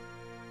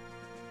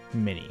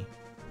 Many.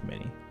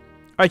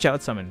 Alright, chat,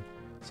 let's summon.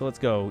 So let's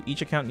go.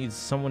 Each account needs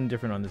someone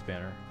different on this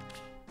banner.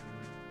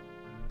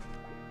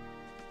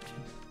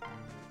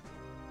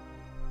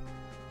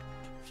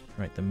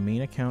 Alright, the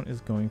main account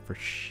is going for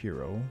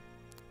Shiro.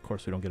 Of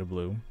course, we don't get a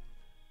blue.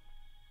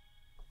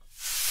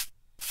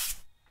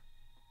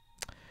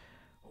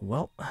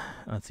 Well,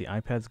 let's see.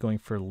 iPad's going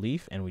for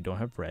Leaf, and we don't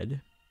have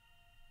red.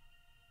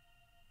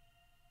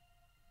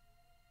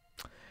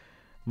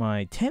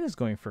 My 10 is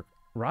going for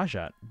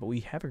Rajat, but we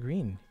have a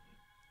green.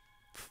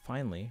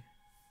 Finally.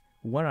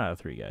 1 out of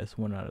 3, guys.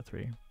 1 out of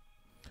 3.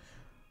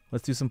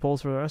 Let's do some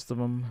polls for the rest of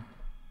them.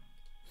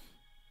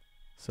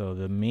 So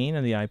the main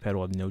and the iPad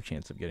will have no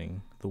chance of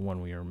getting the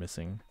one we are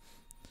missing.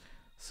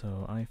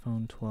 So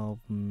iPhone 12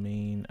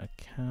 main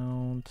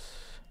account.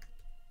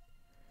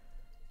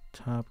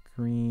 Top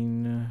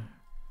green,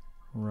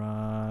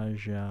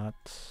 Rajat,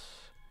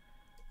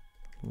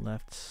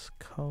 left's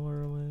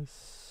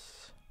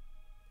colorless,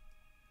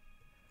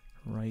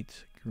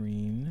 right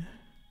green,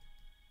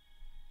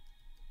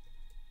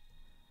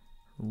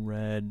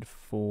 red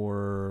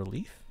for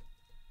Leaf,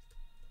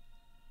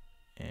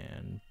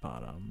 and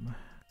bottom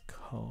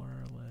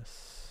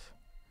colorless.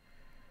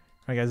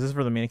 Alright guys, this is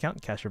for the main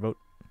account. Cast your vote.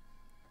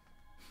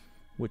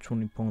 Which one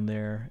we pull in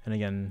there? And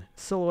again,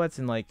 silhouettes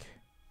in like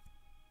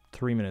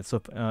 3 minutes. So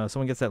if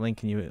someone gets that link,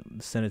 can you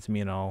send it to me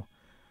and I'll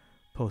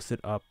post it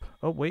up.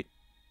 Oh, wait.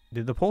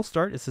 Did the poll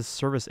start? It says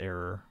service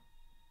error.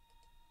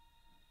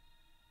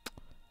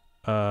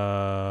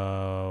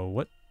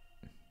 What?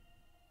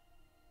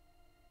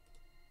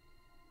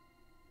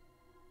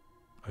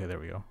 Okay, there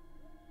we go.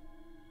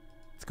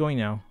 It's going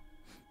now.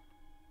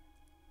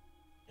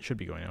 It should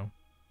be going now.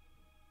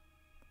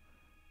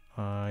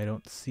 I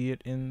don't see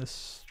it in the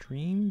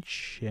stream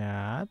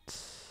chat.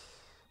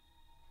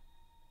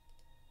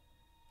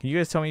 Can you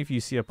guys tell me if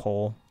you see a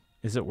poll?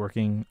 Is it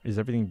working? Is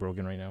everything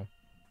broken right now?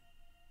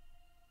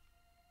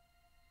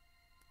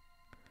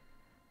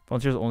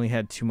 Volunteers only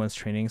had 2 months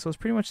training, so it's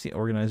pretty much the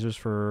organizers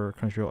for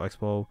Crunchyroll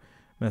Expo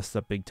messed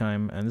up big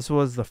time. And this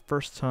was the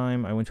first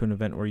time I went to an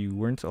event where you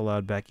weren't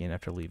allowed back in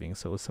after leaving,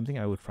 so it was something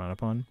I would frown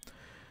upon.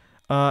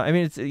 I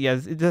mean, it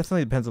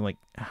definitely depends on like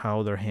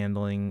how they're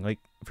handling. Like,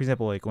 for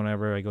example, like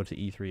whenever I go to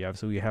E3,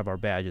 obviously we have our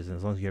badges, and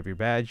as long as you have your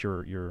badge,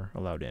 you're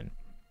allowed in.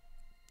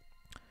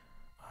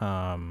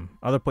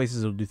 Other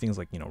places will do things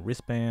like, you know,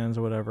 wristbands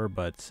or whatever,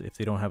 but if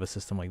they don't have a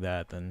system like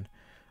that, then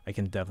I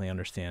can definitely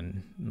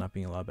understand not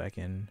being allowed back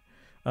in.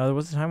 There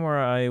was a time where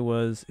I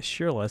was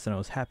shirtless and I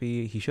was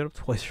happy. He showed up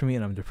twice for me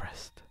and I'm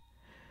depressed.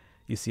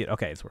 You see it?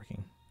 Okay, it's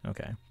working.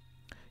 Okay.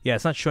 Yeah,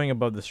 it's not showing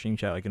above the stream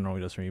chat like it normally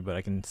does for me, but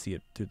I can see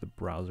it through the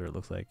browser, it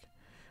looks like.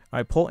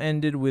 Alright, poll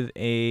ended with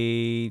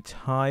a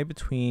tie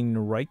between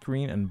right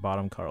green and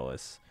bottom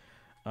colorless.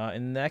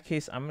 In that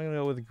case, I'm going to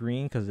go with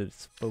green because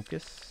it's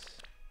focus.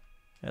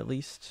 At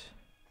least.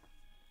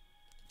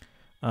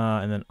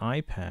 And then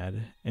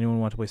iPad. Anyone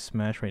want to play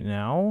Smash right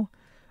now?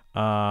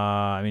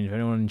 I mean, if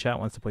anyone in chat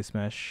wants to play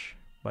Smash,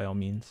 by all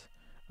means.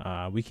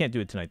 We can't do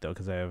it tonight, though,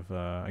 because I have,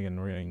 again,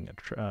 we're getting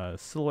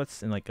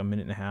silhouettes in like a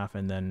minute and a half,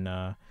 and then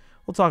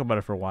we'll talk about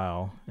it for a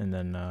while, and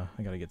then I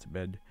gotta get to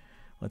bed.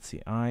 Let's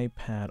see.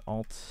 iPad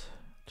Alt,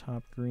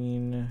 top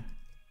green,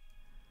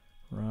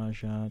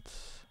 Rajat,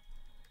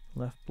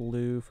 Left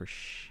blue for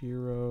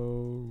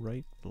Shiro.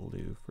 Right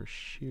blue for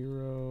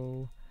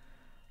Shiro.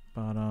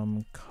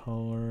 Bottom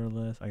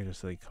colorless. I could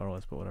just say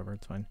colorless, but whatever,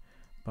 it's fine.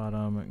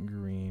 Bottom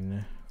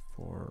green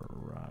for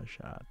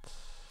Rajat.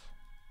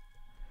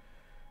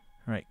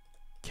 Alright,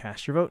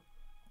 cast your vote.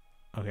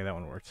 Okay, that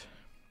one worked.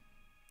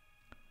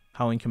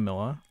 Howling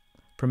Camilla.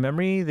 From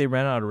memory, they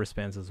ran out of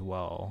wristbands as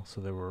well,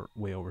 so they were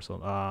way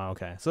oversold.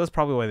 Okay, so that's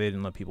probably why they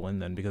didn't let people in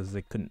then, because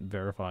they couldn't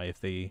verify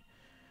if they,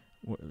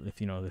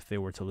 if they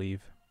were to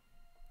leave.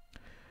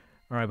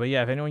 All right, but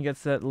yeah, if anyone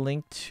gets that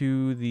link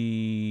to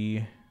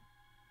the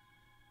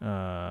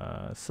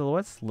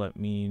silhouettes, let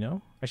me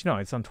know. Actually, no,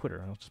 it's on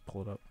Twitter. I'll just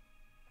pull it up.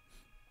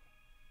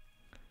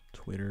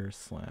 Twitter /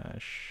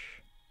 Fire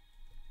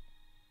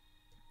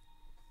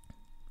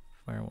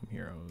Emblem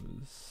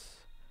Heroes.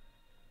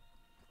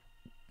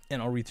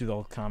 And I'll read through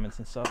all the comments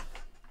and stuff.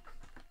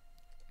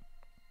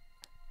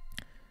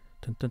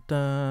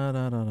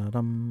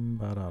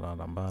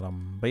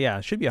 But yeah,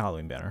 it should be a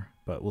Halloween banner,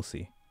 but we'll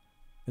see.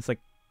 It's like,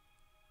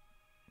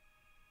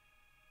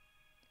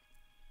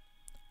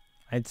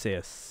 I'd say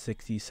a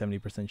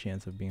 60-70%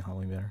 chance of being a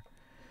Halloween banner.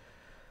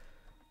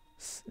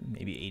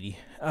 Maybe 80.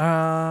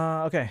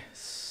 Okay,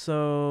 so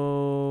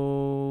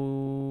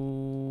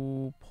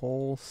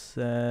poll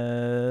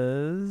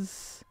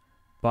says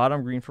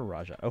bottom green for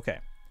Raja. Okay.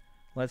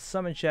 Let's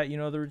summon chat. You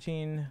know the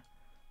routine.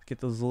 Let's get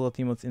those little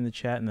emotes in the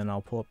chat, and then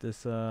I'll pull up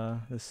this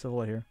this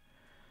silhouette here.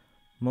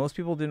 Most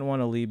people didn't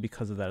want to leave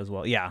because of that as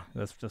well. Yeah,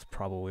 that's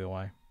probably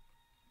why. All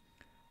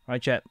right,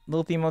 chat.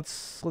 Little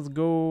emotes. Let's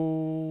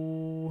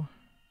go.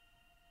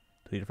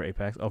 Delete it for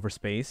Apex. Oh, for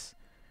space.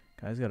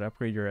 Guys, gotta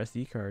upgrade your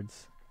SD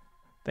cards.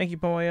 Thank you,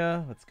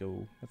 Poya. Let's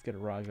go. Let's get a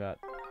Rajat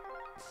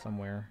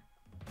somewhere.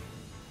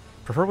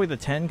 Preferably the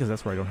 10, because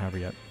that's where I don't have her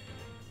yet.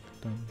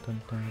 Dun, dun,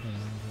 dun, dun, dun, dun,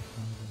 dun.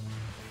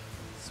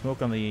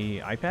 Smoke on the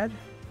iPad.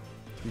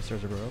 3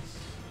 stars or else.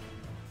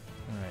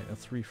 Alright,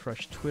 let's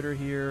refresh Twitter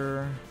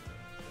here.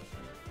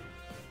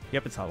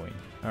 Yep, it's Halloween.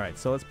 Alright,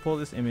 so let's pull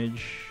this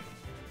image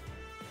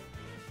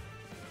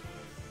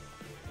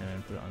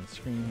and put it on the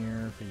screen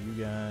here for you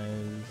guys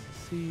to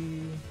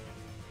see.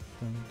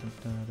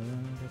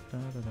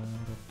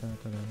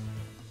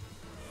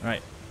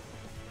 Alright.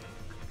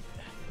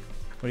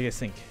 What do you guys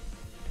think?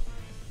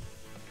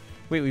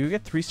 Wait, we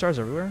get 3 stars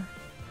everywhere?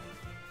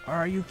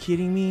 Are you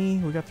kidding me?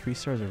 We got 3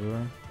 stars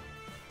everywhere.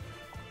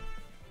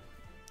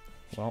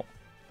 Well,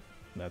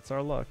 that's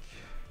our luck.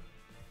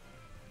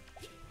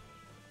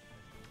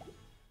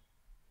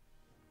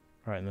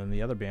 Alright, and then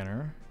the other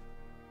banner.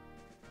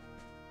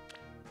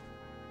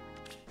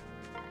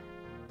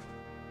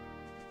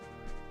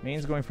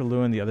 Main's going for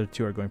Lewin, the other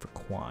 2 are going for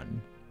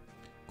Quan.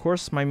 Of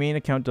course, my main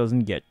account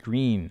doesn't get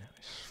green.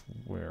 I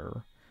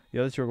swear. The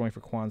other 2 are going for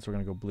Quan, so we're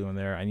going to go blue in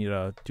there. I need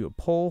to do a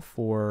poll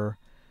for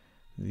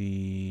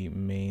the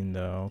main,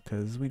 though,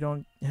 because we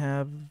don't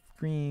have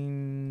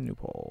green. New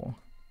poll.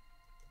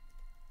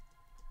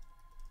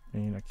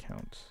 Main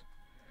account.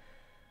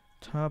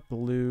 Top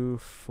blue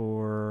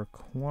for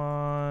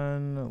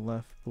Quan.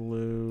 Left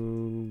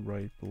blue.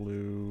 Right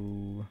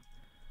blue.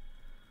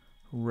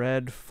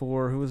 Red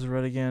for... Who was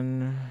red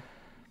again?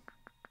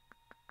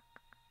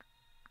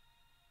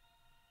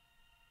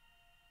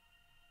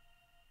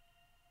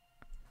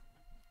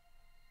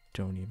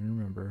 Don't even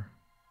remember.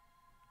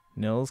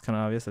 Nils, kind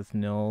of obvious. That's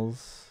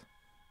Nils.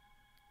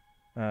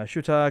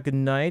 Shuta, good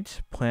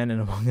night. Plan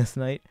and Among Us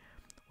night.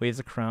 Wait, it's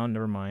a crown.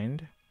 Never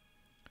mind.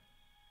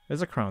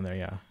 There's a crown there,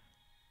 yeah.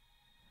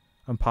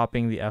 I'm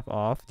popping the F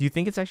off. Do you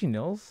think it's actually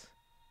Nils?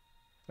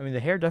 I mean, the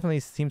hair definitely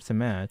seems to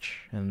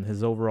match, and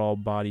his overall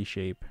body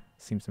shape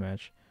seems to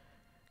match.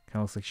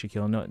 Kind of looks like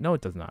Shaquille. No,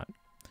 it does not.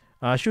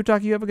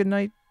 Shutaki, you have a good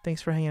night.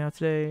 Thanks for hanging out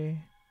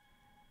today.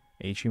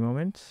 H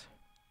moment.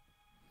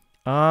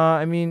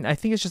 I mean, I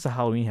think it's just a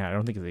Halloween hat. I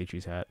don't think it's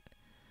H.E's hat.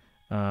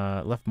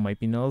 Left might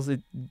be Nils.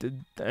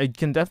 I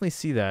can definitely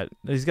see that.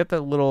 He's got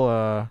that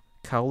little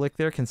cowlick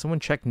there. Can someone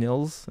check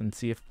Nils and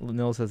see if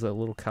Nils has a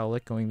little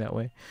cowlick going that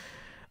way?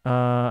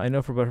 I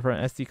know for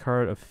an SD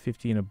card of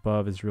 50 and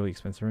above is really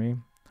expensive for me.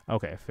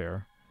 Okay,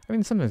 fair. I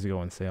mean, sometimes they go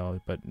on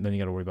sale, but then you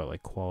got to worry about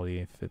like quality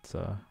if it's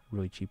a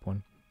really cheap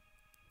one.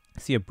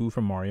 I see a Boo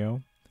from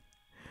Mario.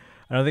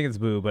 I don't think it's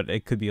Boo, but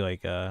it could be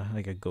like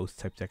a ghost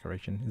type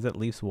decoration. Is that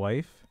Leaf's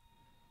wife?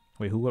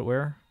 Wait, who, what,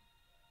 where?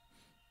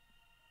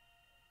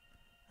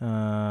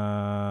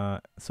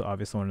 So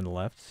obvious one on the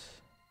left.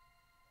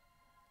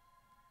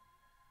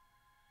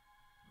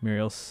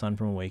 Muriel's son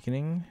from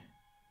Awakening.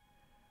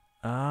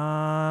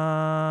 Honestly,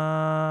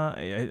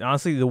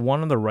 the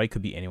one on the right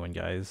could be anyone,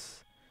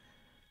 guys.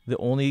 The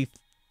only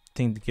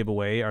thing to give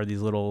away are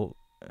these little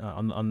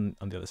on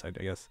the other side,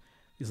 I guess.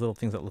 These little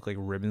things that look like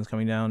ribbons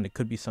coming down. It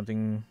could be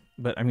something,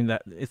 but I mean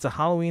that it's a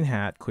Halloween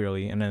hat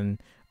clearly, and then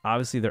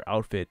obviously their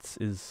outfits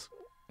is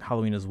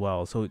Halloween as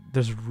well. So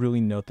there's really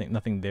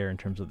nothing there in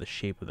terms of the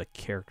shape of the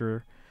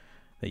character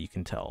that you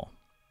can tell.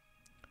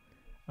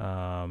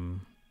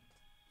 Let's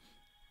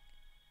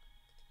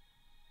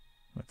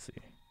see.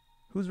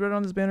 Who's red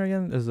on this banner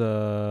again? There's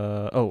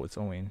oh, it's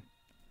Owen.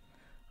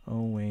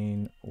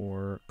 Owain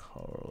or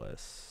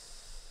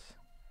colorless.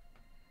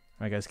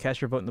 Alright guys,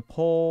 cast your vote in the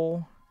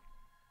poll.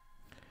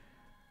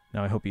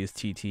 Now I hope he is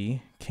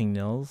TT. King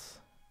Nils.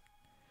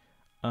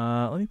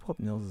 Let me pull up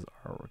Nils'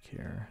 artwork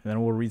here. And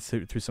then we'll read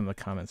through some of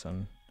the comments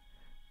on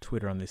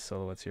Twitter on these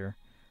silhouettes here.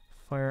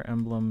 Fire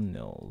Emblem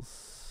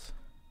Nils.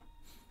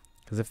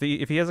 Because if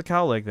he has a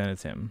cowlick, then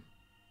it's him.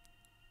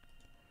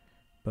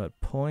 But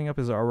pulling up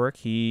his artwork,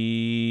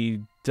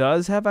 he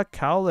does have a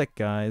cowlick,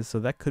 guys. So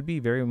that could be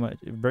very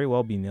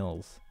well be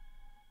Nils.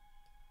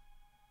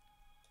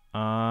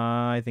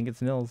 I think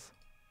it's Nils.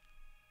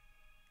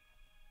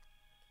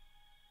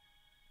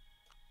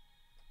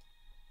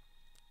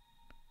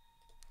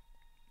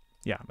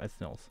 Yeah, that's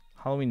Nils.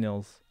 Halloween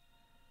Nils.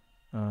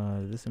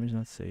 Did this image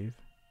not save?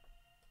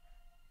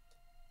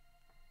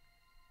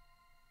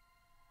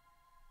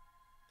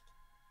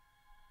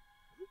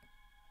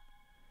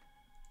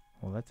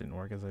 Well, that didn't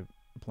work as I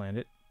planned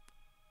it.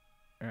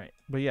 Alright,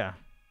 but yeah.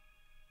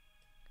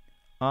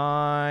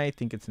 I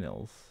think it's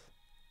Nils.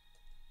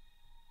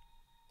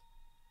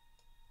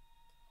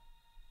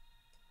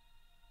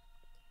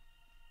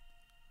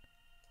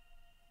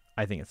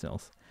 I think it's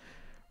Nils.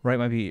 Right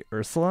might be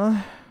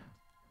Ursula.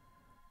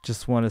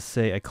 Just want to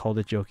say I called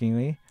it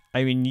jokingly.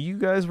 I mean, you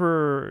guys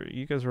were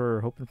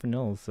hoping for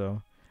Nils,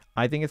 so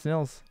I think it's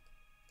Nils.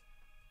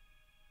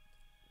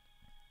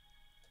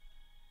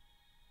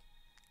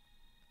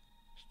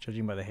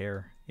 Judging by the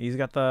hair, he's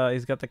got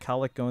the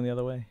cowlick going the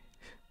other way.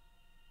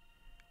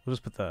 We'll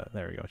just put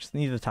there we go. Just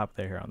need the top of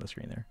the hair on the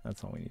screen there.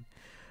 That's all we need.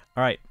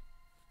 All right.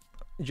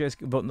 Did you guys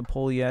vote in the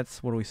poll yet?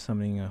 What are we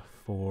summoning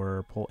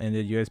for? Poll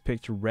ended. You guys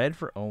picked red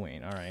for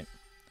Owain. All right.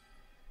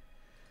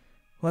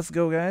 Let's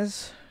go,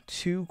 guys.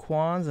 2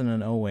 Quans and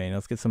an Owain.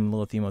 Let's get some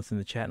little emotes in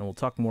the chat, and we'll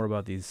talk more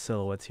about these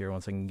silhouettes here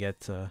once I can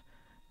get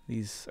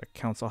these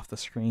accounts off the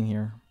screen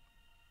here.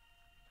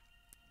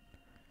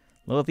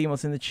 Little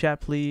emotes in the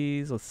chat,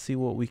 please. Let's see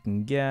what we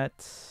can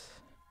get,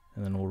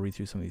 and then we'll read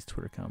through some of these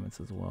Twitter comments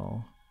as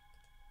well.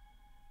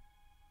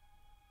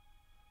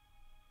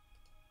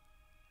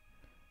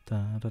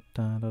 Thank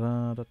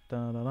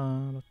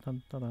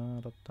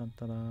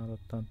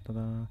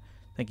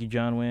you,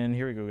 John Wynn.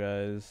 Here we go,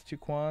 guys. 2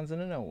 Quans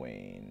and an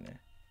Owain.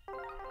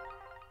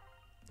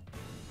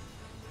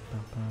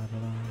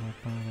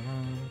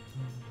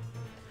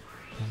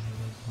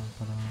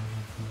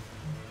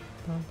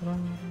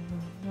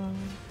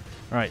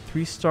 All right,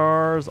 3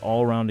 stars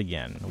all around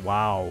again.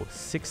 Wow,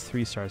 6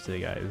 3 stars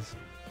today, guys.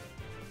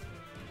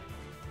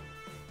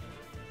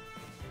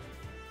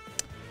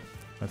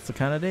 That's the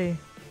kind of day.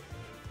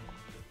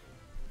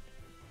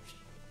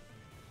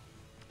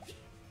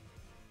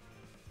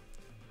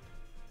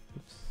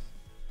 Oops.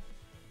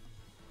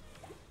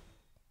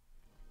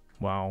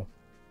 Wow.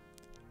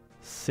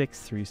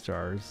 6 3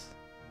 stars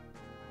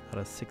out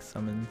of 6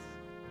 summons.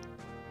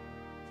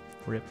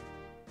 Rip.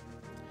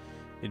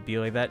 It'd be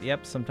like that.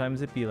 Yep,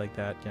 sometimes it'd be like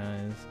that,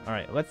 guys. All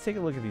right, let's take a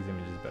look at these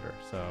images better.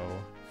 So,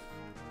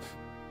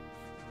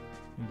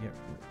 get me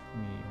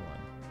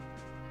one.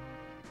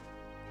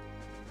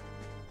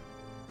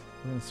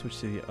 I'm gonna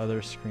switch to the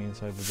other screen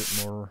so I have a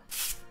bit more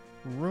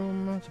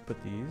room to put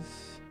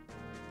these.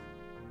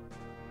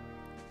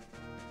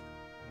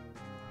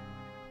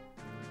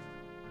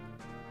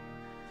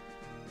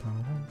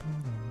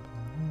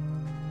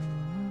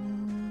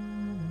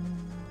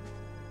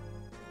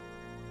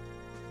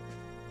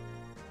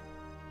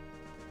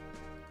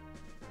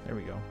 There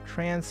we go.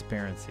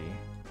 Transparency.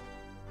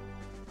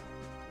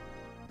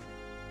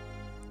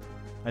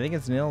 I think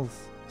it's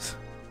Nils.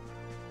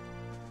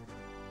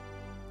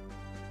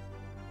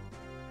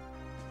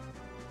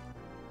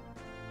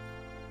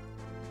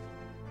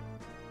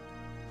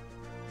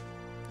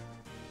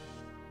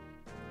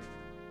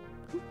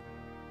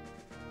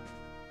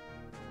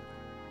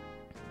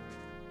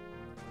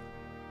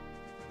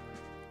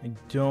 I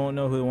don't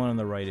know who the one on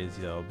the right is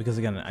though, because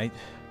again,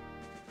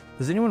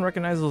 does anyone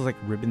recognize those like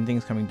ribbon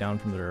things coming down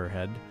from their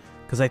head?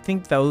 Because I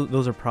think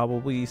those are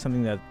probably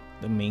something that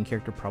the main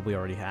character probably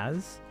already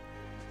has.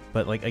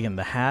 But like again,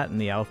 the hat and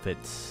the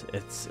outfits,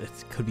 it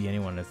could be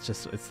anyone.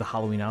 It's the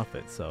Halloween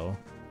outfit. So,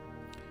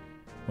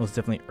 well, it's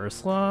definitely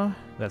Ursula.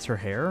 That's her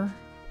hair.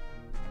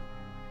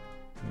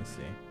 Let me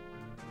see.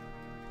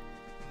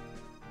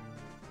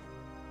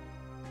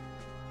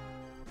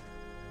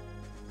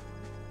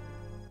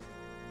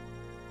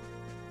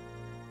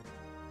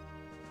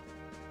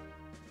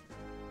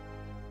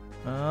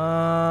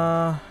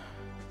 I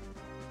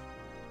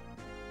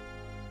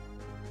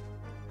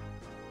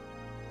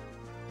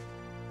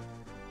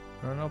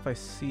don't know if I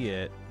see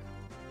it.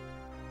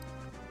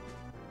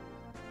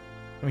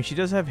 I mean, she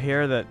does have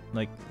hair that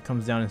like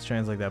comes down in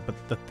strands like that, but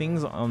the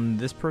things on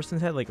this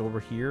person's head, like over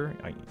here,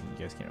 you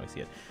guys can't really see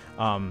it.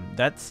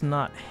 That's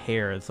not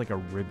hair. It's like a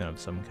ribbon of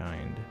some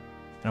kind.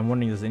 And I'm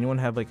wondering, does anyone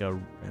have like a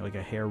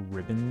hair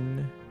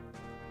ribbon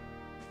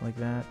like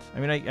that? I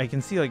mean, I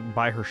can see like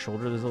by her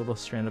shoulder there's a little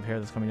strand of hair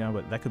that's coming down,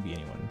 but that could be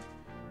anyone.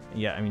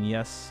 Yeah, I mean,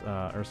 yes,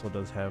 Ursula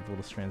does have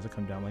little strands that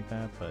come down like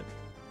that, but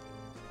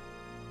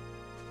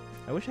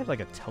I wish I had like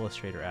a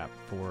Telestrator app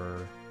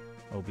for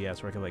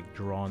OBS where I could like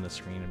draw on the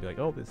screen and be like,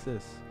 oh, it's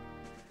this.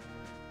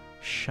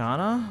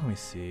 Shauna? Let me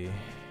see.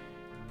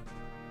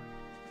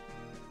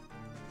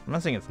 I'm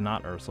not saying it's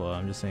not Ursula.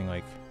 I'm just saying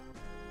like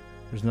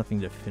there's nothing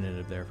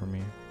definitive there for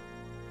me.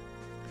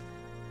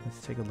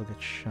 Let's take a look at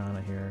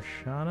Shauna here.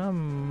 Shauna,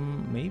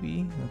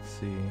 maybe. Let's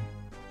see.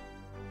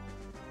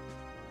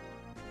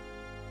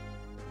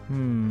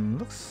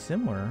 Looks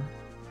similar.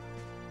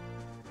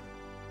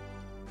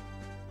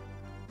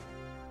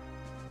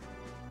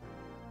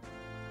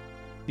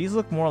 These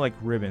look more like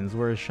ribbons,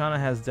 whereas Shauna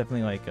has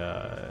definitely like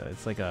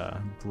it's like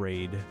a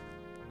braid.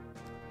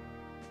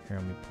 Here,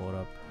 let me pull it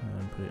up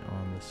and put it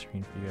on the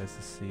screen for you guys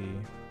to see.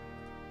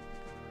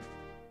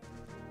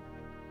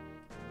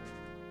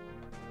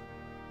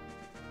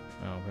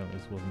 Oh, apparently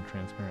this wasn't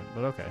transparent,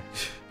 but okay.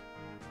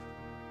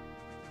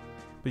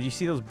 But you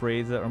see those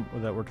braids that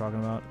we're talking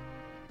about?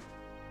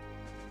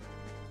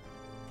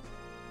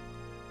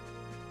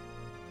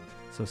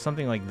 So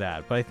something like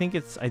that, but I think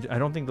it's I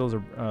don't think those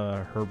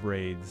are her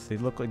braids. They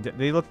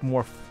look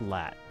more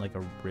flat, like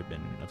a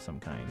ribbon of some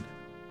kind.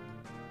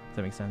 Does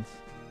that make sense?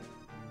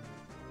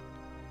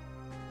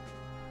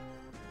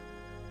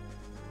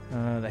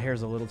 The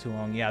hair's a little too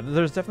long. Yeah,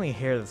 there's definitely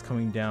hair that's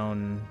coming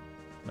down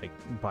like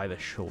by the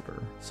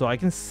shoulder. So I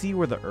can see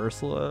where the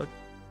Ursula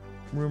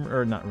rumor,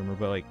 or not rumor,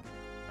 but like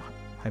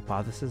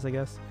hypothesis, I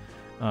guess,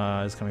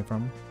 is coming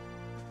from.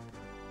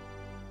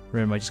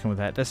 Rim might just come with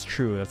that. That's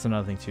true. That's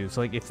another thing too. So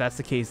like if that's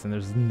the case, then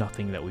there's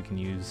nothing that we can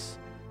use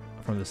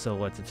from the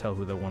silhouette to tell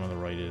who the one on the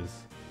right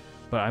is.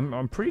 But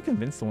I'm pretty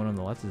convinced the one on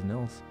the left is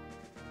Nils.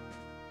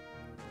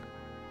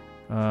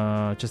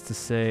 Just to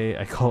say,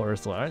 I call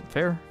Ursula. All right,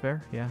 fair,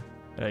 yeah.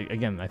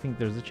 Again, I think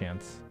there's a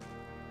chance.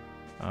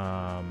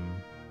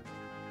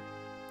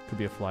 Could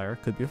be a flyer.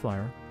 Could be a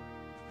flyer.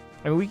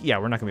 I mean,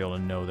 we're not gonna be able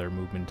to know their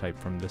movement type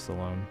from this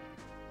alone.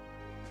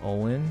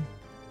 Olin.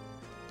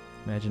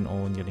 Imagine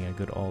Olin getting a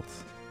good alt.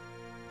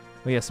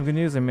 Oh yeah, some good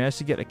news. I managed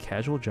to get a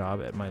casual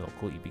job at my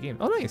local EB game.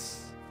 Oh,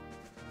 nice.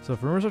 So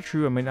if rumors are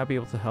true, I might not be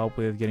able to help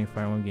with getting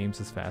Fire Emblem games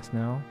as fast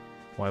now.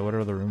 Why? What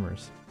are the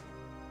rumors?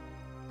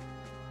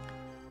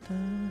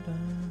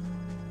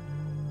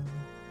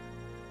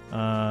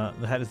 The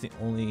hat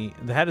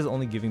is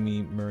only giving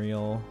me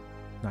Muriel.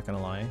 Not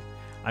gonna lie.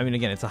 I mean,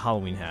 again, it's a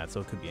Halloween hat, so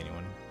it could be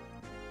anyone.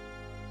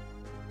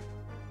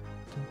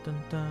 But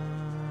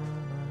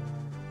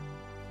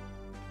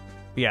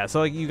yeah,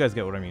 so like you guys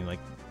get what I mean. Like,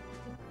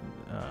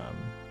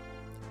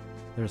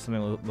 there's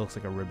something that looks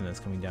like a ribbon that's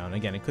coming down.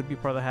 Again, it could be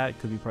part of the hat, it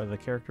could be part of the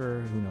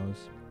character. Who knows?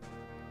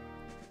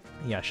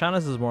 Yeah,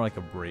 Shauna's is more like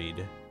a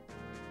braid.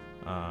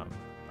 I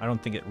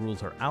don't think it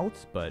rules her out,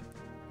 but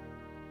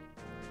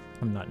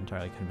I'm not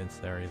entirely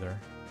convinced there either.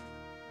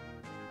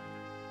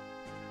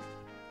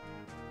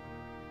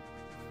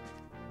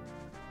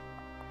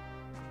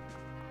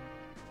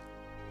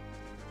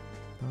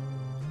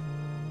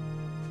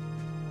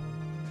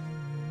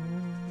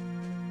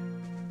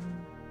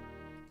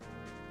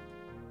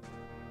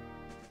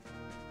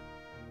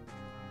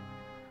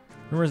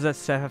 Rumors that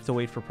staff have to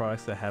wait for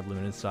products that have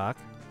limited stock.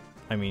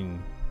 I mean,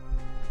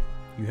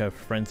 you have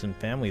friends and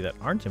family that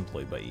aren't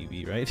employed by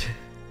EV, right?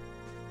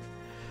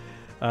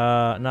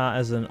 Nah,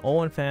 as an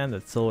Olin fan,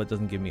 that silhouette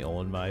doesn't give me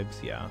Olin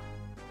vibes. Yeah.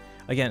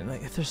 Again,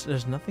 like,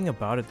 there's nothing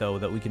about it though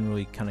that we can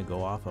really kind of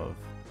go off of.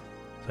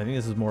 So I think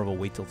this is more of a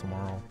wait till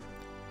tomorrow.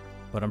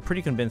 But I'm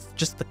pretty convinced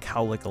just the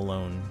cowlick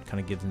alone kind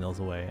of gives Nils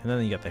away, and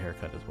then you got the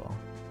haircut as well.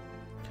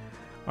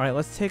 All right,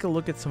 let's take a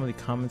look at some of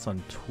the comments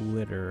on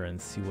Twitter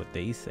and see what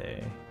they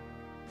say.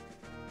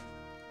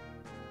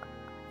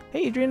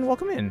 Hey Adrian,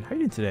 welcome in. How are you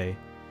doing today?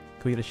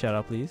 Can we get a shout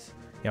out, please?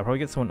 Yeah, I'll probably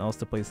get someone else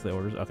to place the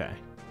orders. Okay.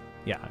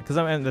 Yeah, because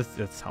I mean,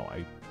 that's how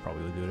I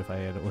probably would do it if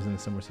I was in a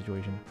similar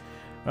situation.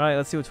 All right,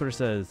 let's see what Twitter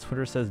says.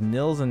 Twitter says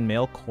Nils and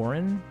male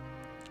Corin.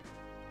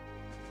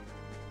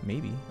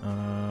 Maybe.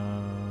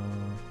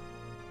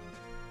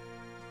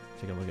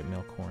 Take a look at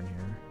male Corin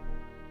here.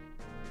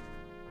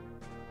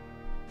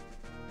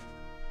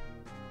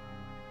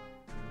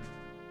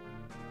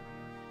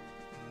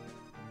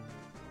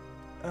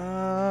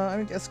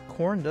 I guess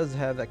Corn does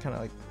have that kind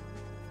of like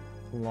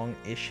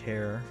long-ish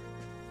hair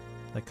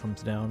that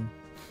comes down.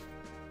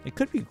 It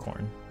could be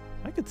Corn.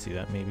 I could see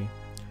that maybe.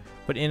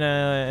 But in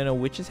a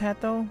witch's hat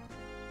though,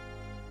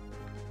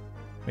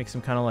 makes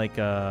him kind of like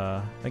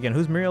again.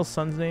 Who's Muriel's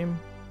son's name?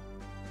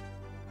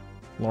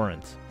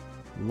 Laurent.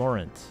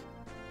 Laurent.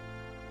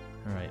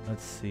 All right,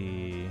 let's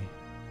see.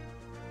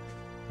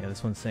 Yeah,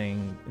 this one's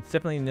saying it's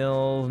definitely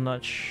Nils.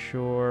 Not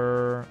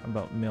sure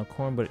about male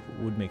Corn, but it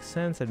would make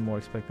sense. I'd more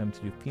expect them to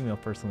do female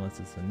first unless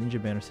it's a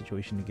Ninja Banner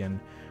situation again,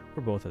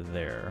 where both are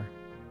there.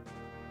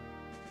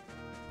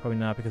 Probably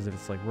not, because if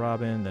it's like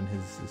Robin, then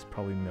his is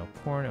probably male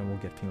Corn, and we'll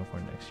get female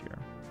Corn next year.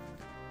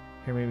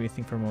 Here, maybe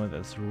think for a moment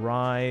that's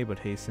Rye, but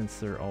hey, since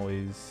they're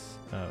always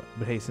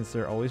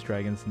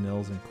dragons,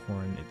 Nils and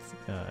Corn,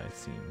 it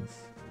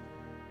seems.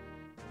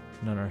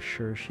 None are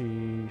Shersh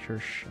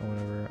or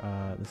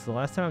whatever. This is the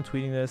last time I'm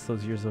tweeting this.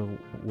 Those years of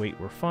wait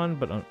were fun,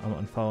 but I'm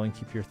unfollowing.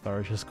 Keep your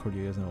Tharjas,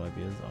 Cordelias, and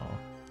Olevias.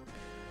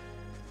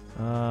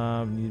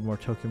 Need more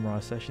Tokyo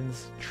Mirage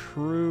sessions.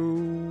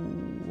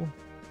 True.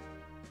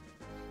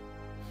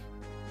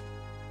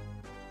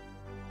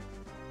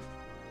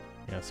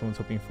 Yeah, someone's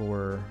hoping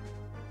for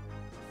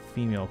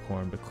female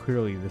corn, but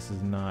clearly this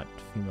is not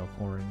female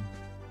corn.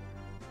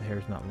 The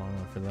hair's not long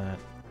enough for that.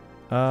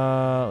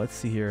 Let's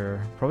see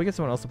here. Probably get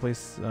someone else to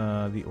place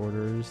the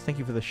orders. Thank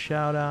you for the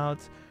shout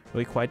outs.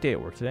 Really quiet day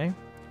at work today.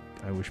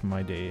 I wish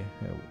my day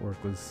at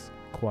work was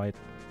quiet.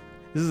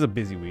 This is a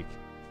busy week.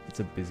 It's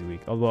a busy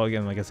week. Although,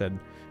 again, like I said,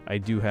 I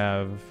do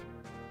have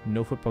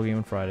no football game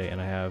on Friday, and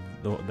I have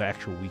the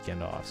actual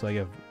weekend off. So I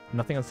have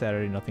nothing on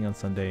Saturday, nothing on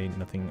Sunday,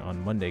 nothing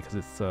on Monday, because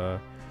it's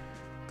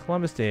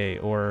Columbus Day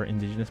or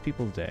Indigenous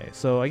Peoples Day.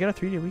 So I got a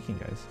 3-day weekend,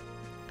 guys.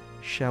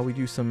 Shall we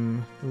do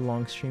some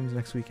long streams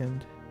next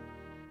weekend?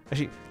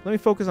 Actually, let me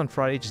focus on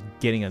Friday, just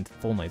getting a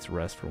full night's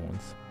rest for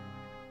once.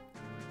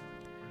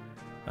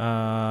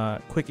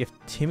 Quick, if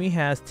Timmy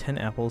has 10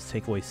 apples,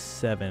 take away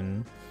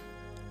 7.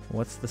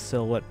 What's the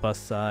silhouette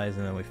bust size?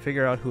 And then we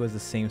figure out who has the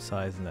same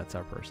size, and that's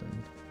our person.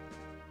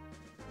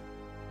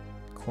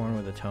 Corn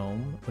with a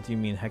tome. What do you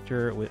mean?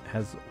 Hector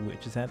has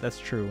witch's hat? That's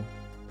true.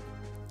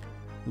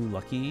 Ooh,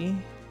 lucky.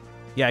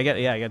 Yeah, I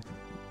got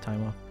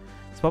time off.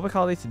 It's public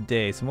holiday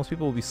today, so most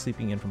people will be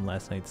sleeping in from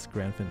last night's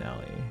grand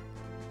finale.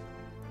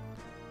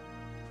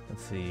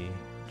 Let's see.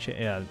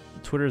 Yeah,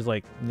 Twitter's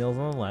like Nils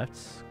on the left.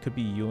 Could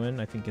be Ewan.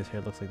 I think his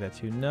hair looks like that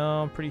too.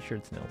 No, I'm pretty sure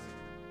it's Nils.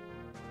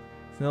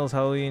 Nils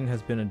Halloween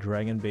has been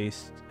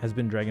dragon-based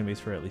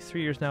for at least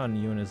 3 years now, and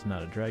Ewan is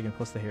not a dragon.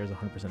 Plus the hair is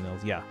 100%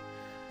 Nils. Yeah,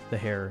 the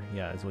hair,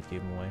 yeah, is what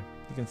gave him away.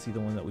 You can see the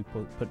one that we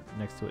put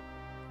next to it.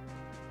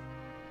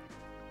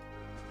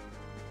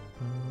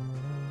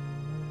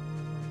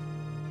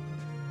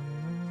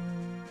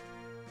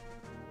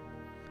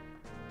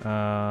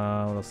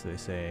 What else do they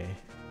say?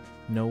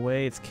 No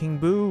way, it's King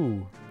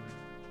Boo.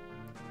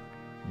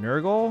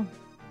 Nurgle?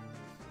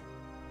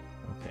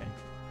 Okay.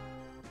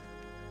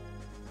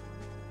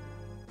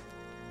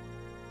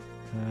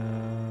 I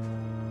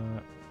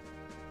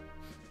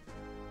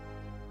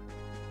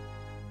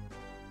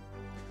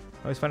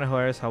always find it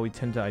hilarious how we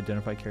tend to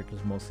identify characters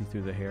mostly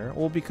through the hair.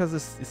 Well, because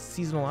it's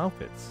seasonal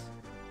outfits.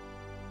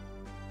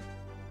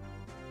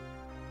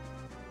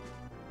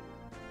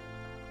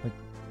 Like,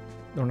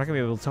 we're not gonna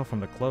be able to tell from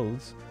the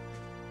clothes.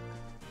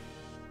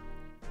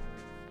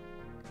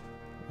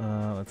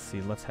 Let's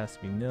see. Left has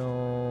to be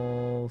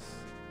Nils.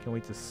 Can't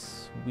wait to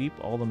sweep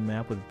all the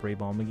map with Bray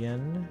Bomb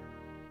again.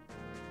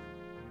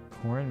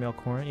 Corn, male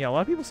corn. Yeah, a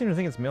lot of people seem to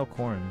think it's male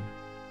corn.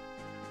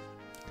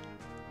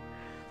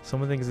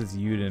 Someone thinks it's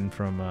Yuden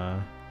from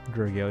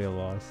Dragalia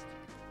Lost.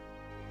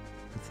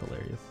 It's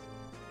hilarious.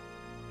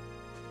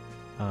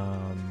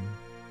 Oh,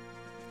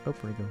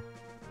 where'd it go?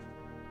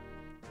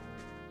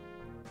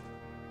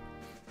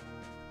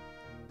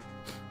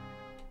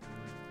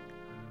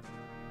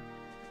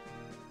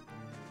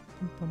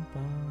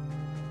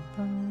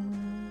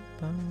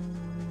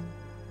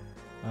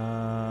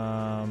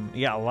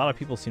 Yeah, a lot of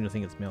people seem to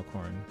think it's male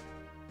corn.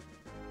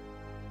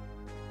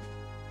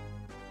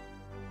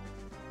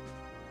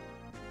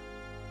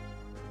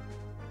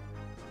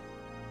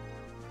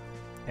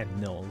 And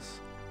Nils.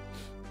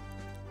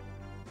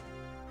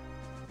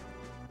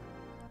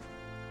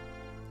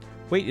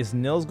 Wait, is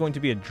Nils going to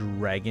be a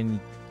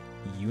dragon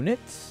unit?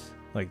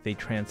 Like they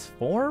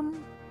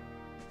transform?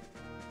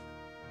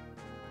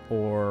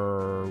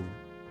 Or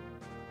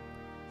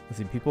let's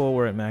see, people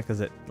were at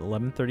Macca's at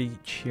 11:30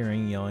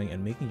 cheering, yelling,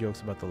 and making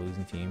jokes about the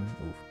losing team.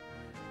 Oof.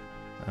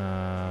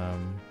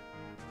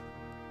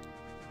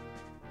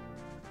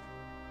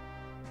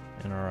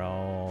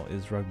 NRL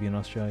is rugby in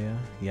Australia.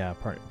 Yeah,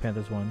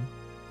 Panthers won.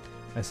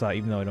 I saw it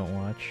even though I don't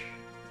watch.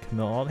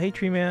 Camille Alt. Hey,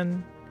 Tree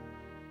Man.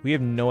 We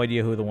have no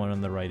idea who the one on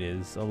the right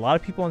is. A lot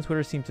of people on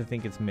Twitter seem to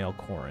think it's male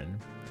Corrin,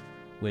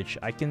 which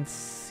I can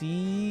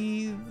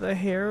see the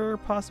hair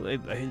possibly.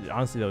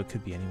 Honestly, though, it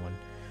could be anyone.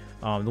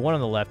 The one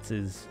on the left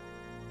is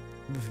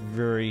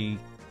very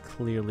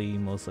clearly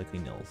most likely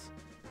Nils.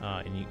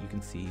 And you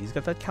can see he's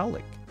got that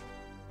cowlick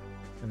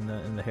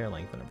and the hair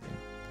length and everything.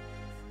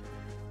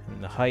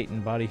 And the height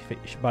and body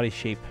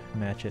shape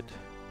match it.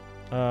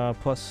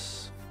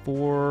 Plus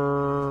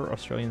 4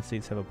 Australian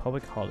states have a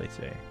public holiday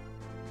today.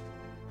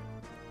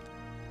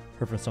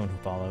 Heard from someone who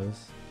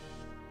follows.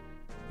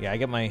 Yeah, I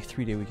get my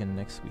 3-day weekend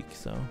next week,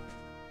 so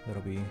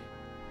that'll be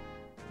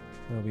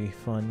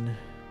fun.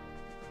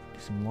 Do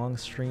some long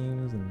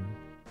streams and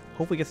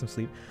hopefully get some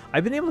sleep.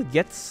 I've been able to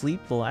get sleep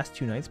the last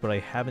 2 nights, but I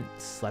haven't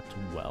slept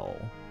well.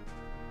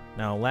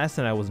 Now, last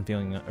night I wasn't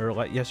feeling,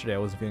 or yesterday I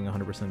wasn't feeling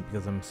 100%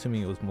 because I'm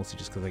assuming it was mostly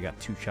just because I got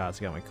 2 shots.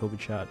 I got my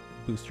COVID shot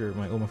booster,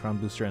 my Omicron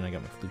booster, and I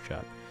got my flu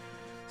shot.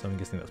 So I'm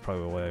guessing that's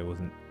probably why I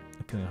wasn't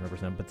feeling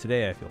 100%. But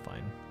today I feel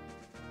fine.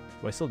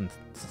 But I still didn't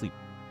sleep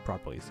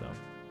properly, so.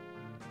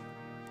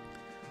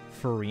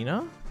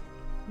 Farina?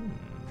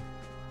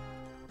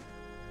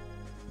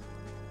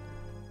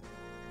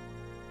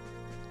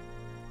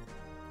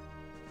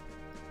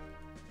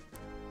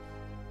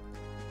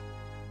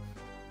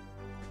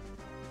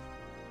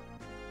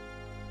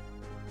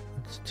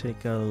 Let's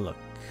take a look.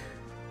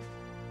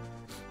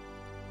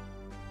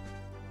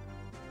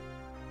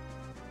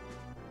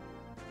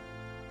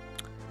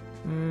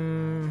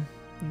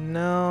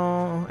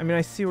 No. I mean,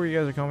 I see where you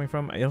guys are coming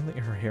from. I don't think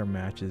her hair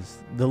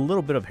matches. The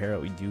little bit of hair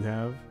that we do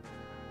have,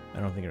 I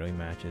don't think it really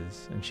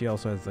matches. And she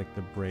also has like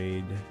the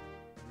braid.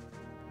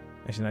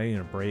 Actually, not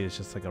even a braid, it's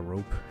just like a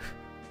rope.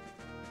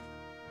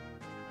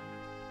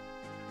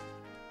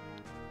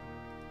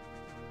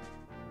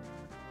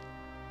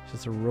 It's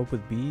just a rope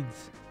with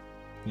beads.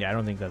 Yeah, I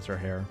don't think that's her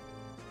hair.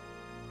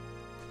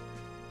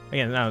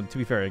 Again, now to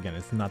be fair, again,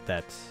 it's not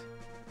that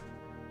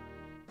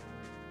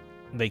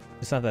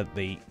it's not that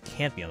they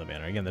can't be on the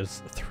banner. Again,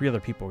 there's 3 other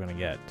people we're gonna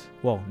get.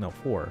 Well, no,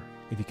 4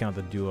 if you count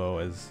the duo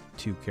as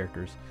 2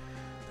 characters.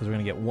 Because we're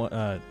gonna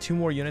get 2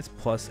 more units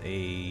plus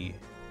a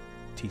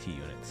TT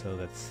unit, so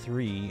that's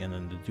 3, and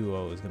then the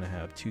duo is gonna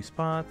have 2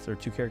 spots or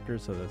 2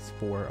 characters, so that's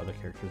 4 other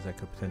characters that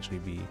could potentially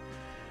be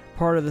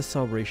part of this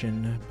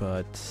celebration.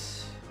 But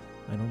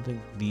I don't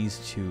think these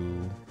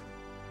 2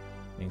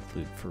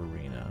 include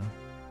Farina.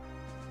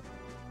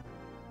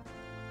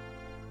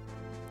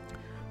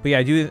 But yeah,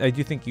 I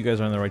do think you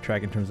guys are on the right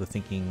track in terms of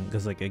thinking,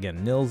 because like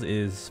again, Nils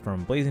is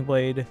from Blazing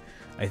Blade.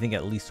 I think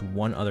at least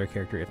 1 other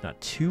character, if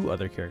not 2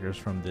 other characters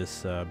from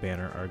this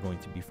banner are going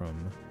to be from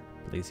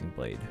Blazing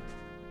Blade.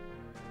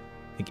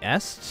 I think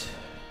Est.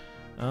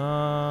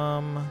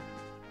 I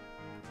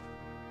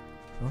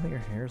don't think her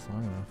hair's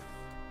long enough.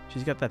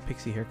 She's got that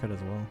pixie haircut as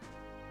well.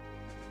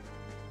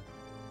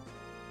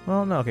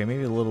 Well, no, okay,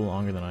 maybe a little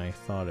longer than I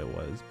thought it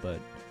was, but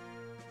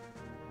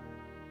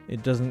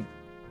it doesn't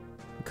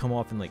come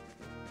off in like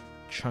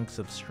chunks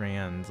of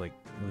strands like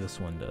this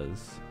one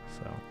does.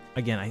 So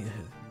again,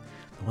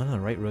 the one on the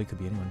right really could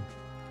be anyone.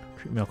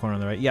 Melkorn on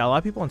the right. Yeah, a lot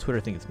of people on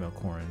Twitter think it's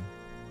Melkorn,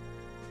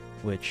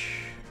 which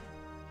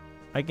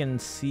I can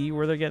see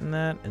where they're getting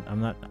that.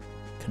 I'm not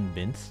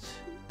convinced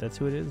that's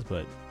who it is,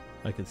 but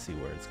I could see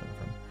where it's coming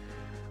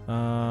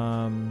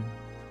from.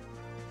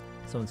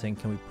 Someone's saying,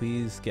 can we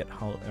please get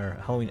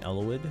Halloween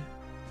Elwood?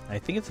 I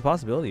think it's a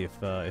possibility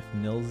if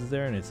Nils is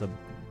there and it's a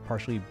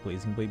partially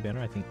Blazing Blade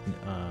banner. I think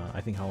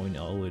Halloween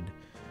Elwood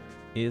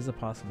is a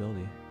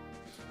possibility.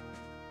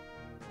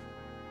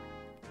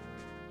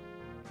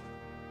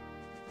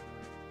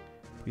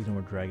 Please no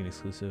more Dragon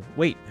exclusive.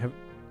 Wait,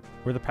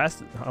 were the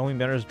past Halloween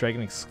banners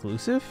Dragon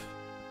exclusive?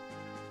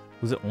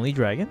 Was it only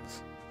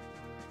dragons?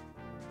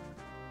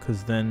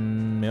 Because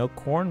then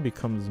Melkorn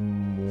becomes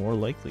more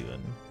likely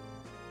then.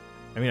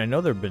 I mean, I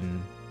know there have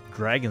been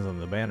dragons on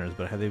the banners,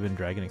 but have they been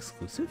Dragon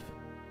exclusive?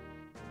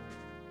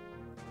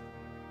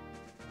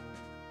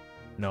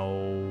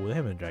 No, they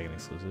haven't been Dragon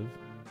exclusive.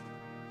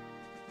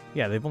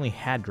 Yeah, they've only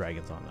had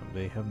dragons on them.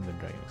 They haven't been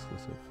Dragon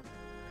exclusive.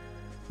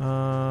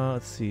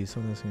 Let's see.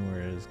 Some of this thing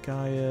where is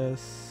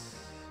Gaius?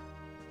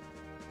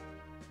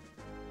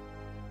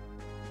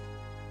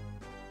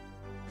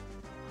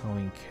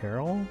 Halloween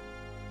Carol?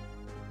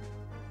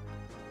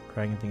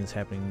 Dragon thing is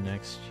happening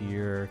next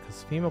year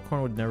because female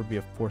corn would never be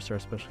a 4-star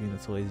special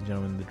unit. So, ladies and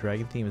gentlemen, the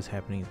dragon theme is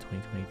happening in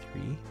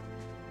 2023.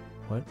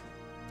 What?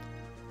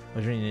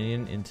 Legendary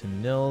Indian into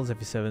Nils.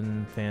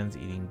 FE7 fans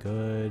eating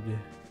good.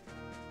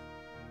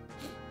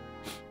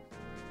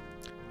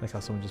 Like how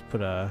someone just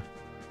put a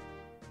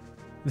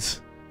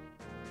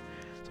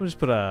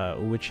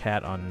witch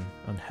hat on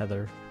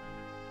Heather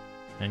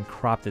and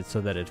cropped it so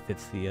that it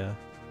fits the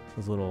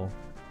those little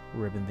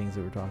ribbon things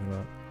that we were talking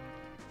about.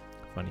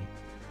 Funny.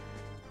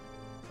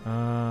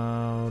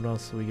 What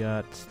else we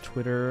got?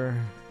 Twitter.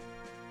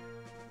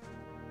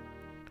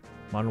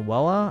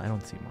 Manuela? I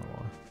don't see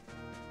Manuela.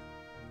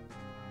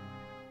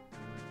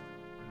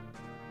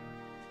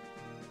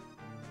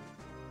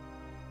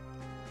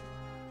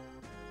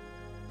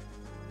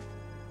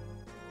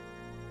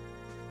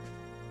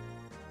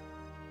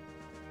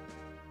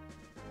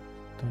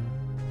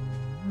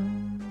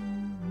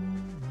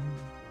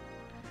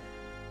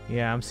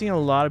 Yeah, I'm seeing a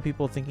lot of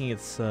people thinking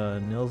it's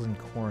Nils and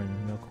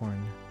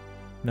Melkorn.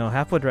 No,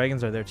 Half-Blood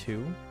Dragons are there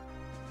too.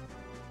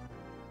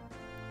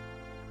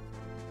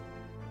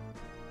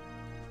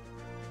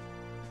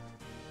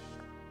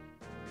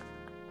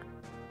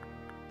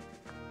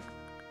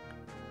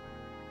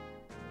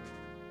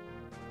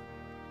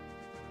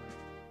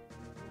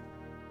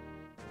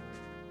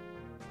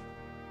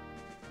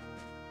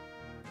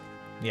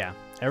 Yeah,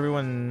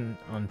 everyone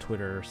on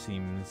Twitter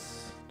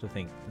seems to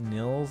think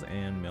Nils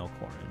and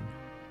Melkorn.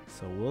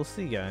 So we'll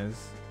see,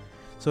 guys.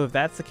 So if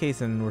that's the case,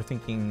 then we're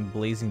thinking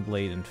Blazing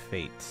Blade and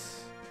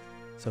Fates.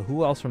 So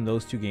who else from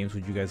those 2 games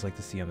would you guys like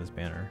to see on this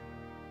banner?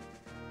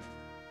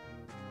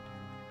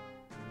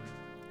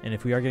 And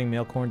if we are getting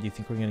male corn, do you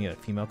think we're going to get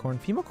a female corn?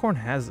 Female corn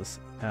has this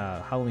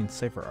Halloween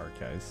Cypher art,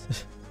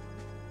 guys.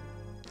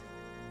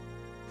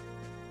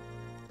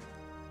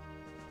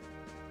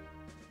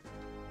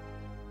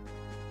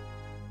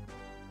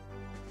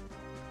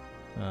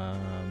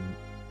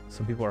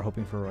 Some people are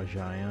hoping for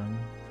Rajayan.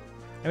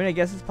 I mean, I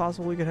guess it's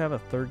possible we could have a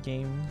 3rd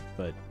game,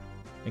 but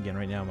again,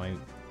 right now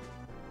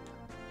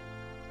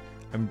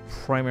I'm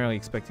primarily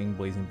expecting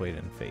Blazing Blade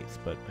and Fates,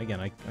 but again,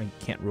 I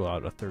can't rule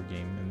out a 3rd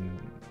game,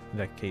 in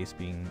that case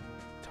being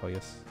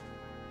Toyas.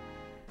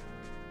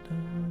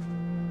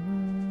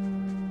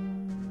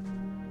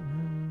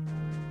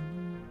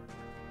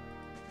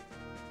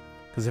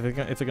 Because if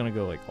they're gonna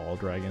go like all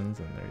dragons,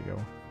 then there you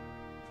go.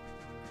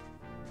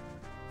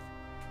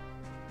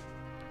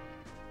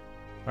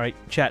 All right,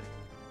 chat.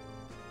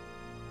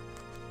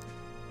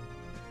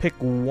 Pick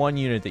one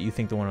unit that you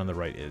think the one on the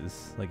right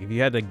is. Like, if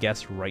you had to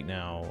guess right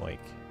now, like,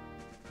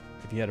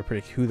 if you had to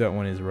predict who that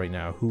one is right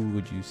now, who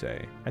would you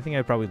say? I think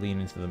I'd probably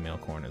lean into the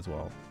Mailcorn as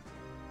well.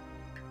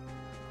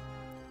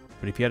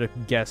 But if you had to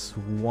guess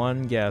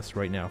one guess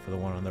right now for the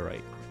one on the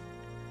right,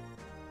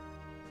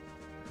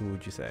 who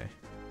would you say?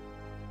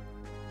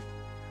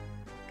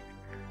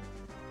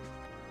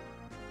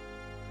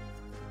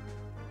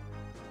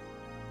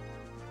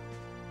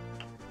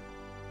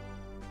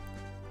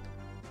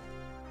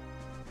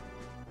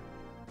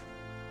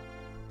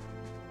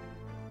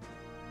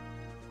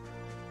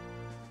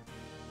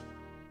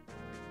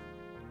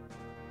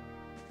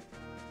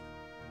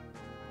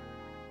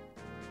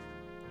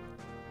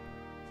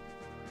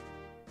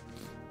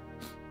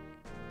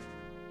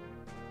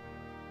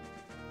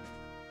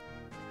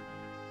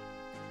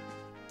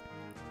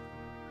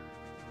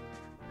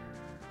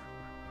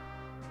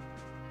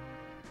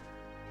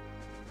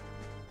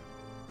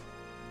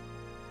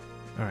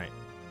 Alright.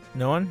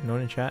 No one? No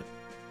one in chat?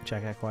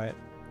 Chat got quiet?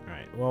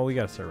 Alright, well, we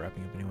gotta start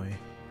wrapping up anyway.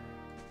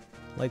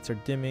 Lights are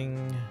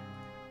dimming.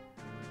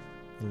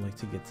 I'd like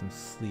to get some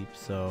sleep,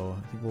 so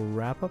I think we'll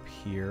wrap up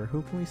here.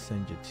 Who can we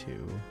send you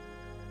to?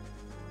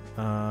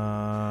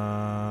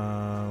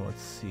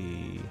 Let's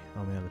see.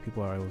 Oh man, the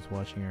people I was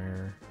watching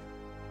are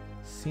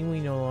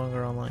seemingly no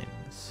longer online.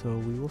 So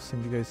we will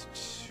send you guys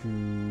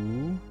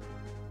to...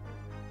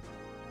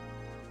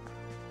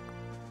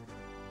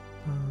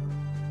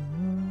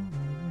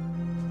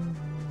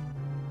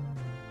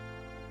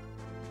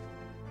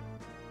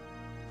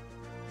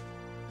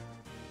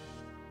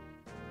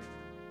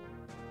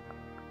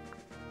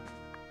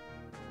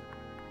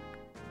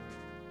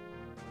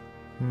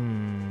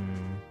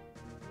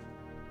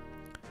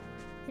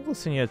 I think we'll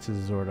send you out to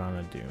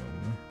Zordana Doom.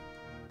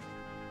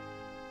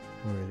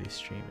 Where are they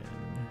streaming?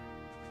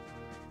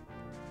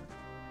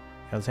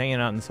 I was hanging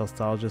out in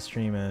Nostalgia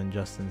stream and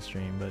Justin's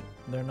stream, but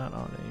they're not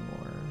on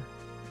anymore.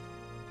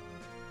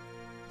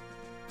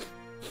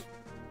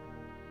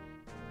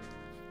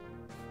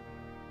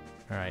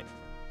 Alright.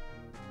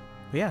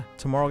 But yeah,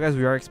 tomorrow, guys,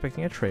 we are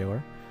expecting a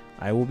trailer.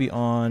 I will be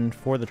on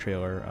for the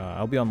trailer.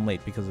 I'll be on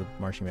late because of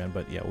Marching Band,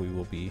 but yeah, we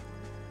will be.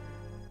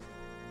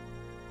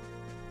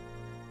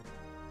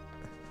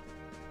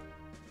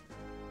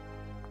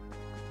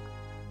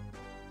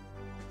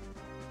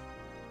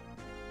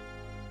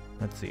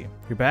 Let's see.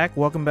 You're back.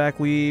 Welcome back,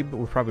 Weeb.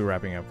 We're probably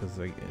wrapping up because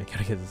I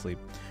gotta get to sleep.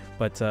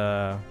 But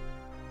I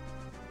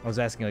was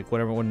asking like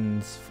what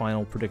everyone's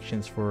final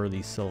predictions for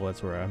these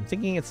silhouettes were. I'm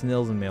thinking it's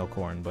Nils and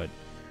Mailcorn, but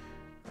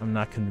I'm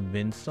not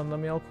convinced on the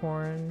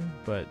Mailcorn.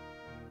 But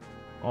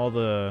all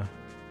the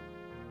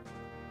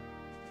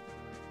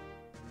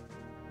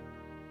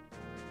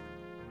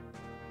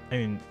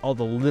all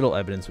the little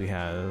evidence we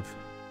have,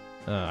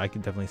 I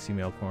could definitely see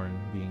Mailcorn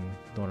being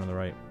the one on the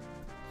right.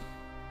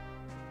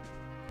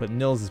 But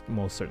Nils is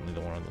most certainly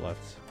the one on the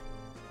left.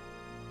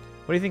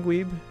 What do you think,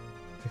 Weeb?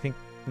 You think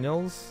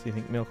Nils? You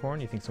think Mailcorn?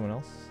 You think someone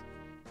else?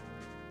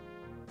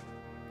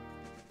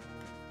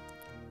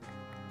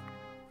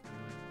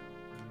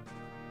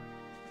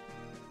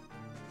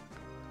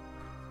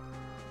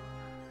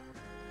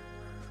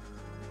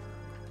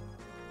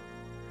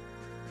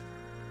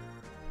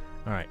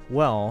 Alright,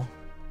 well,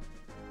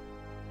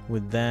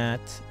 with that,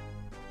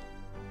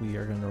 we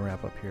are going to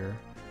wrap up here.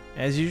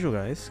 As usual,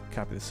 guys,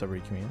 copy the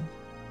subreddit command.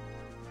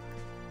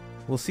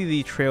 We'll see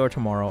the trailer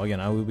tomorrow.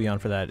 Again, I will be on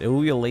for that. It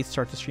will be a late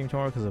start to stream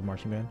tomorrow because of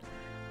Marching Band.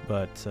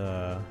 But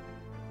I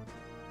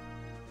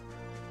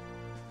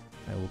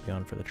will be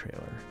on for the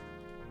trailer.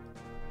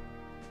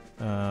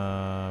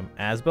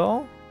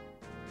 Asbel?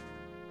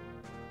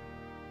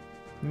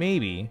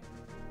 Maybe.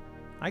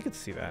 I could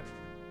see that.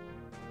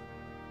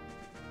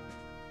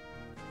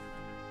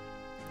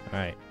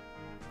 Alright.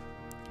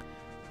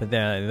 But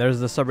then there's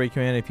the subreddit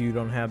command. If you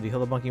don't have the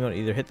Hillabunky mode,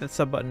 either hit that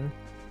sub button.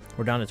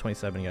 We're down to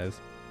 27, guys.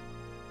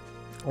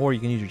 Or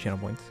you can use your channel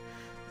points.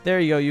 There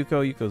you go,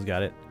 Yuko. Yuko's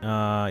got it.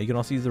 You can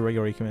also use the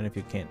regular command if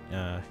you can't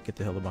get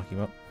the Hillabunky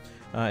mode.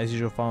 As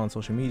usual, follow on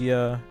social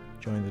media.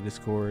 Join the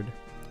Discord.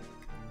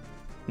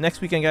 Next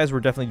weekend, guys,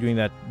 we're definitely doing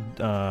that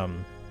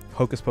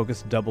Hocus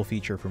Pocus double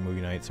feature for movie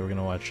night. So we're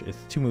gonna watch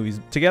two movies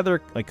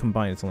together, like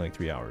combined. It's only like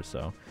 3 hours,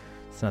 so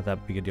it's not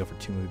that big a deal for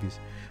 2 movies.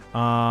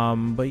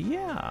 But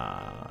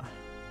yeah,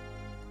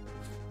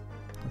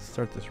 let's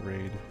start this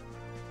raid.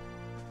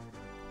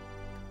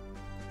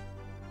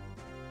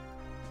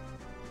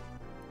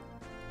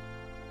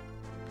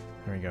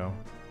 There we go.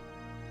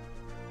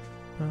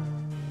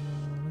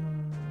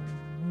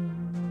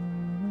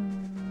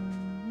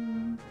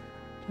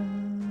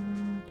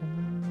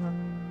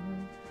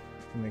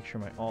 Make sure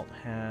my alt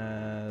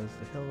has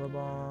the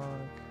Hillabonk.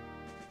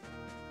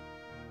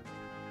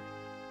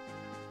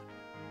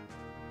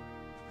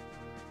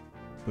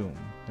 Boom.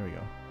 There we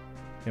go.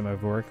 Yeah, my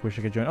Vork. Wish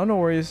I could join. Oh, no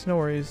worries. No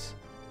worries.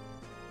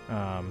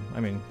 I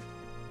mean,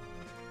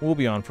 we'll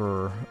be on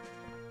for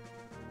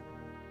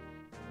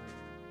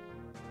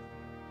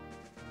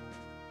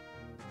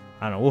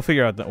I don't know. We'll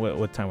figure out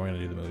what time we're gonna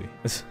do the movie.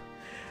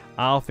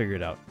 I'll figure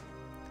it out.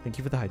 Thank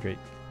you for the hydrate.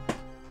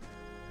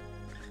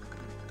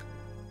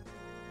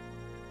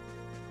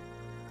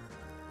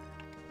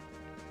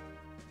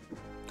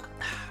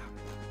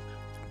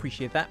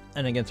 Appreciate that.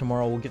 And again,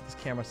 tomorrow we'll get this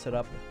camera set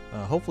up.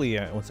 Hopefully,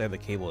 once I have the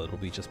cable, it'll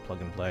be just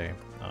plug and play.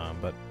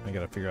 But I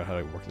gotta figure out how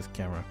to work this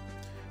camera.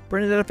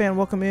 Bernadetta fan,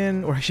 welcome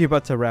in. We're actually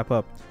about to wrap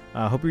up.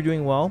 Hope you're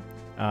doing well.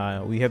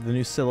 We have the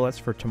new silhouettes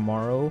for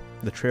tomorrow.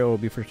 The trailer will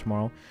be for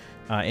tomorrow.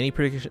 Any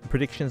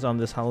predictions on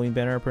this Halloween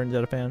banner,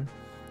 Bernadetta fan,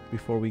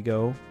 before we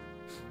go?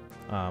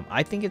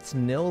 I think it's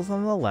Nils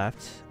on the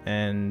left,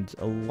 and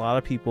a lot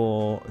of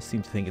people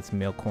seem to think it's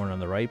Male Corn on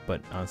the right,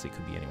 but honestly, it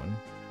could be anyone.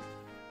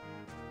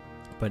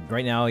 But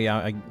right now,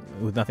 yeah,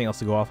 with nothing else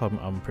to go off,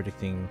 I'm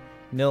predicting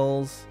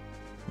Nils,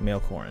 Male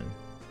Corn.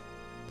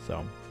 So,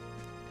 all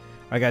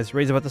right, guys,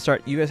 raid's about to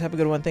start. You guys have a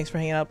good one. Thanks for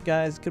hanging out,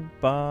 guys.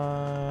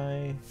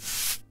 Goodbye.